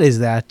 Alan, what is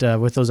that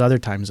with those other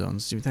time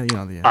zones? Well,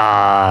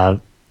 I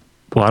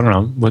don't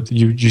know. What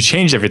you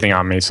changed everything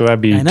on me, so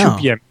that'd be 2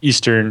 p.m.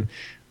 Eastern,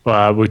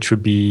 which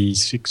would be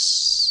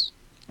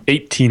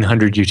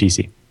 1800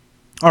 UTC.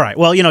 All right.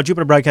 Well,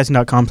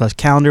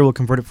 jupiterbroadcasting.com/calendar will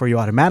convert it for you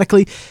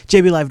automatically.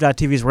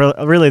 jblive.tv is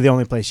really the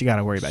only place you got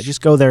to worry about.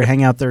 Just go there,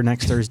 hang out there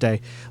next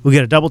Thursday. We'll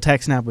get a double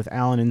TechSNAP with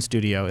Alan in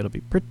studio. It'll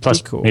be pretty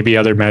cool. Maybe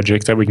other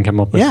magic that we can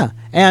come up with. Yeah.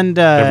 And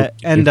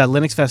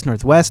Linux Fest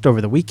Northwest over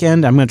the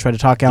weekend. I'm going to try to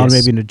talk Alan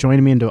maybe into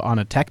joining me on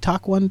a Tech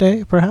Talk one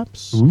day,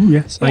 perhaps. Ooh,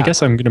 yes. Yeah. I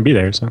guess I'm going to be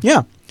there. So.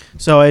 Yeah.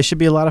 So it should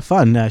be a lot of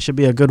fun. It should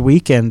be a good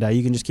weekend.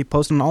 You can just keep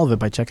posting all of it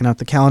by checking out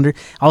the calendar.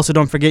 Also,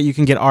 don't forget you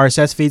can get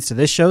RSS feeds to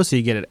this show, so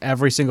you get it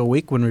every single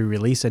week when we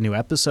release a new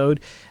episode.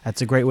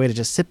 That's a great way to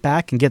just sit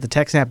back and get the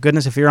TechSNAP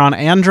goodness. If you're on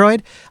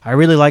Android, I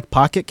really like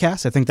Pocket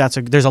Cast. I think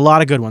there's a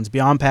lot of good ones.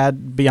 Beyond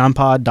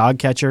Pod,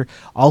 Dogcatcher,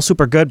 all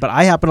super good. But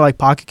I happen to like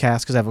Pocket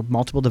Cast because I have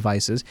multiple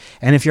devices.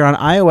 And if you're on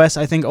iOS,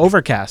 I think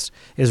Overcast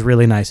is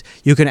really nice.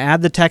 You can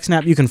add the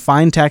TechSNAP. You can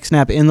find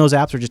TechSNAP in those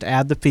apps, or just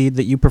add the feed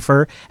that you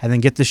prefer, and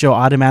then get the show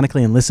automatically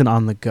and listen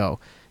on the go.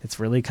 It's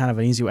really kind of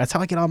an easy way. That's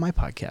how I get all my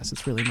podcasts.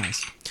 It's really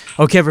nice.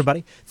 Okay,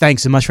 everybody.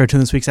 Thanks so much for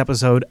tuning in this week's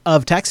episode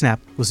of TechSNAP.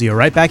 We'll see you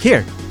right back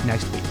here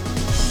next week.